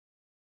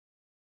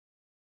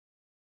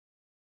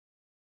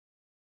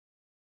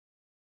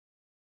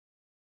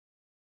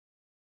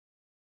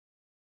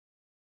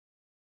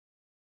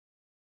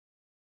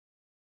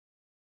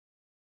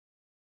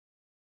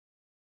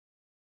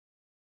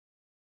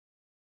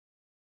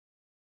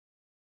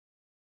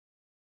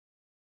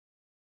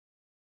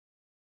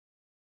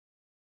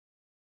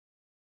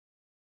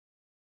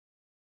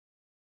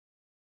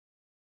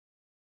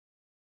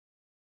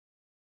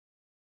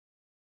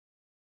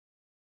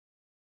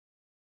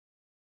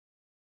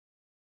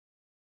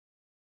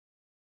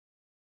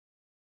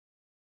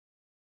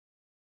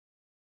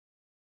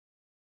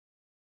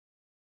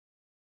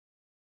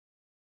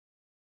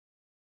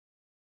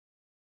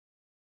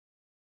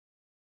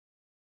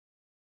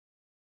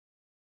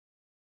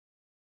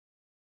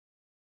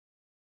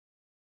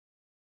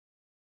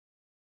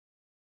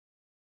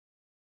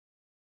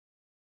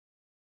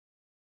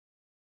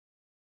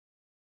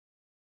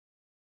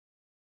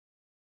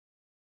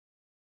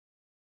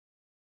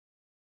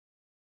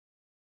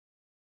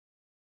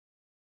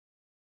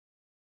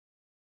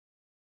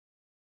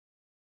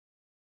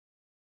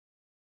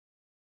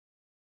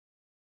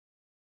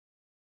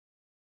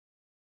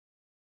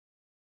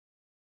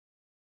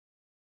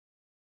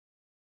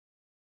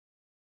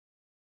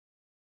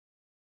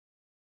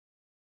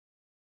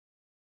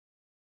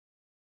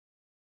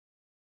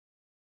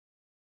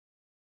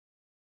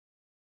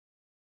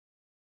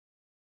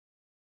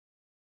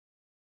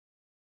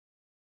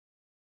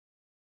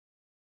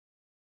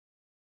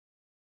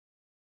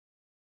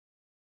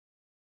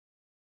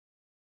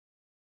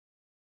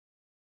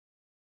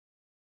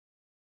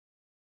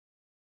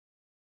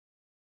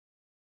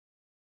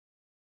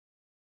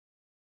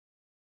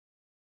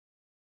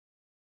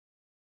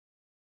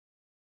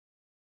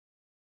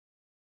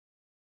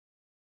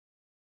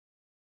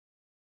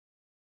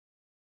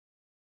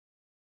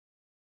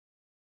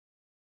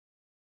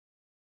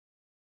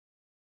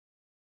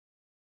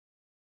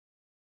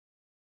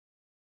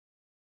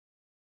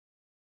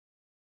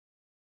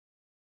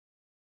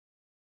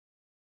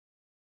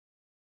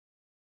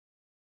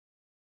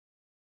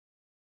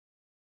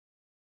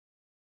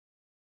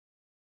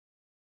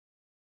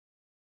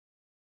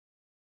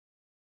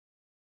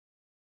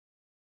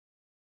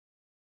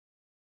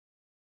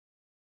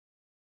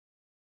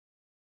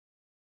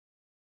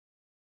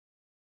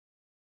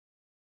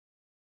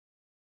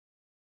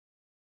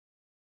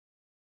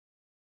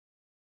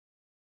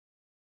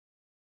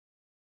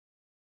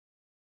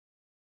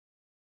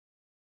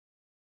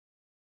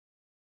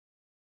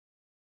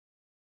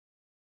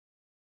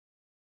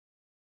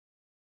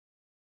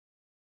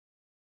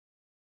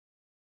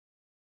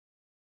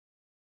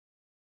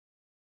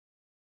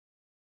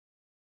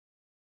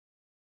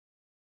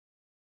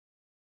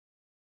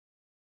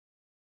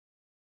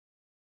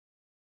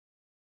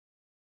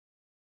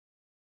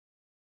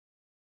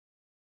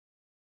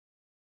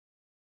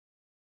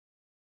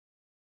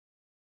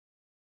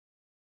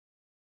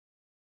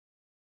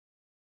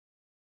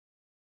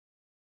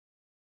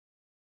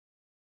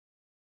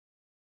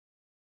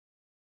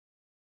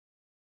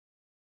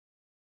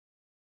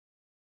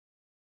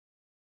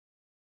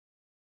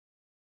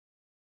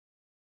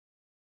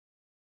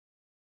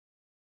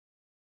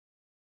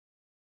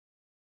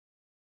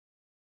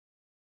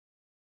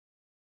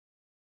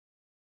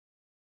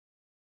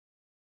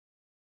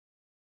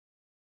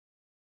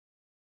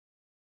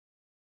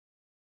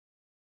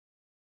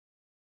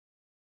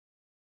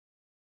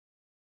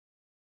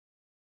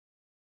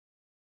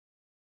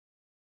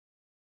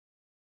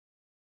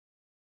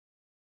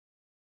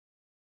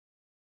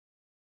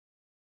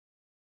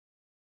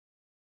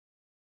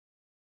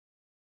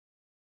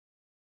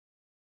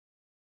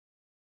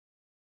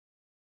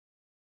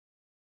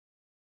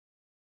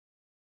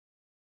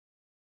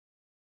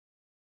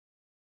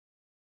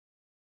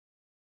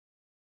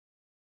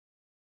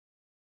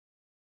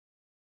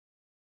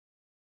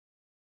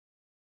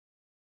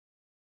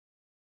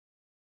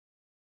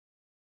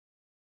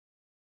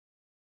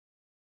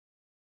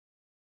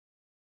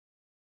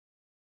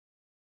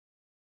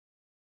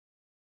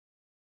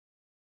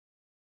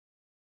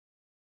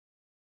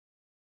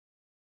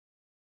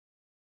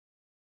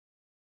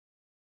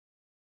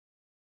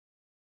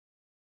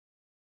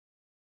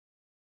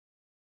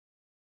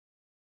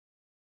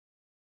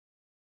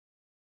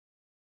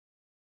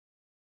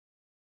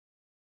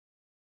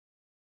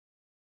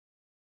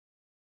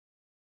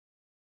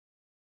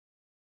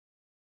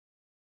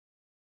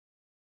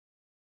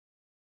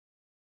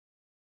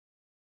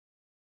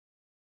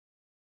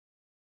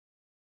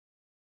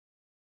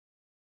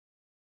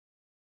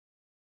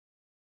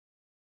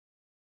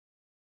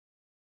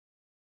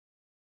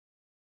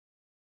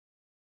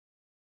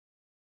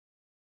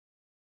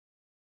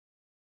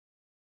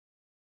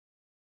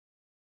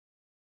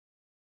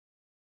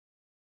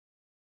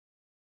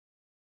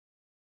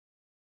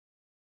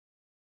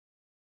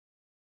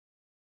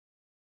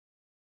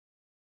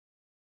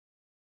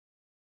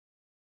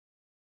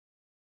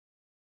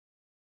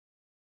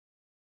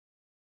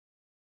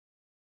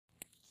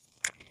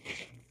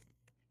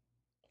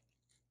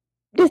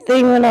This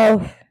thing went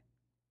off.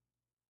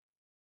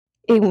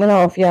 It went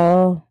off,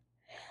 y'all.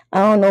 I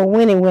don't know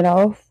when it went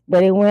off,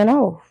 but it went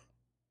off.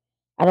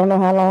 I don't know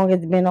how long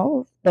it's been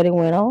off, but it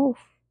went off.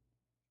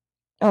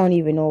 I don't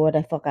even know what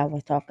the fuck I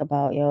was talking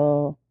about,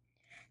 y'all.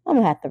 I'm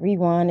gonna have to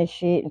rewind this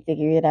shit and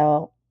figure it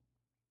out.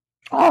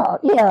 Oh,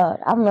 yeah,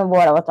 I remember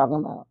what I was talking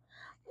about.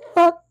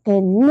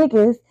 Fucking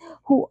niggas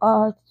who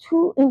are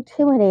too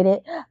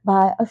intimidated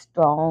by a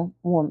strong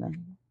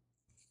woman.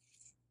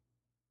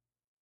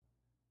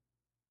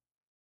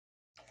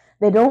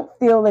 They don't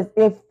feel as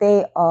if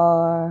they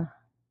are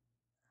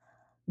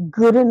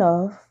good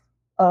enough,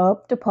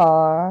 up to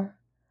par.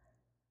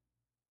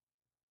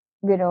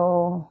 You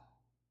know,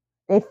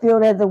 they feel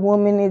that the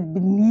woman is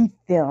beneath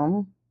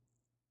them.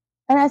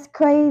 And that's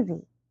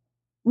crazy.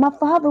 My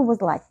father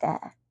was like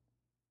that.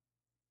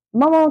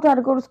 My mom tried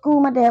to go to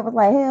school. My dad was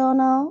like, hell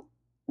no.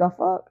 The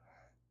fuck?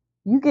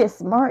 You get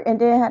smart and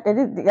then have to,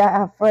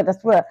 I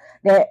swear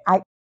that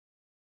I.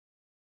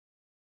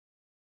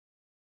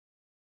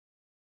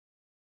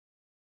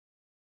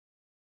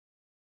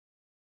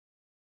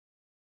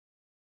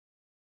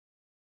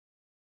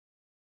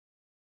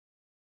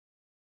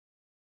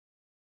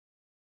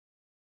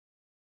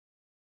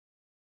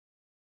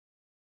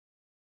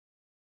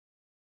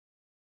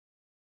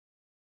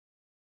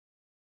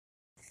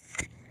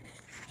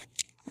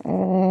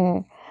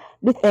 Uh,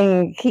 this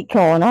thing keep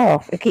going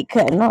off. It keep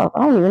cutting off.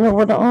 I don't even know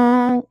where the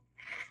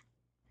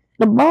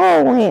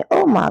ball went.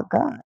 Oh my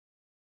god.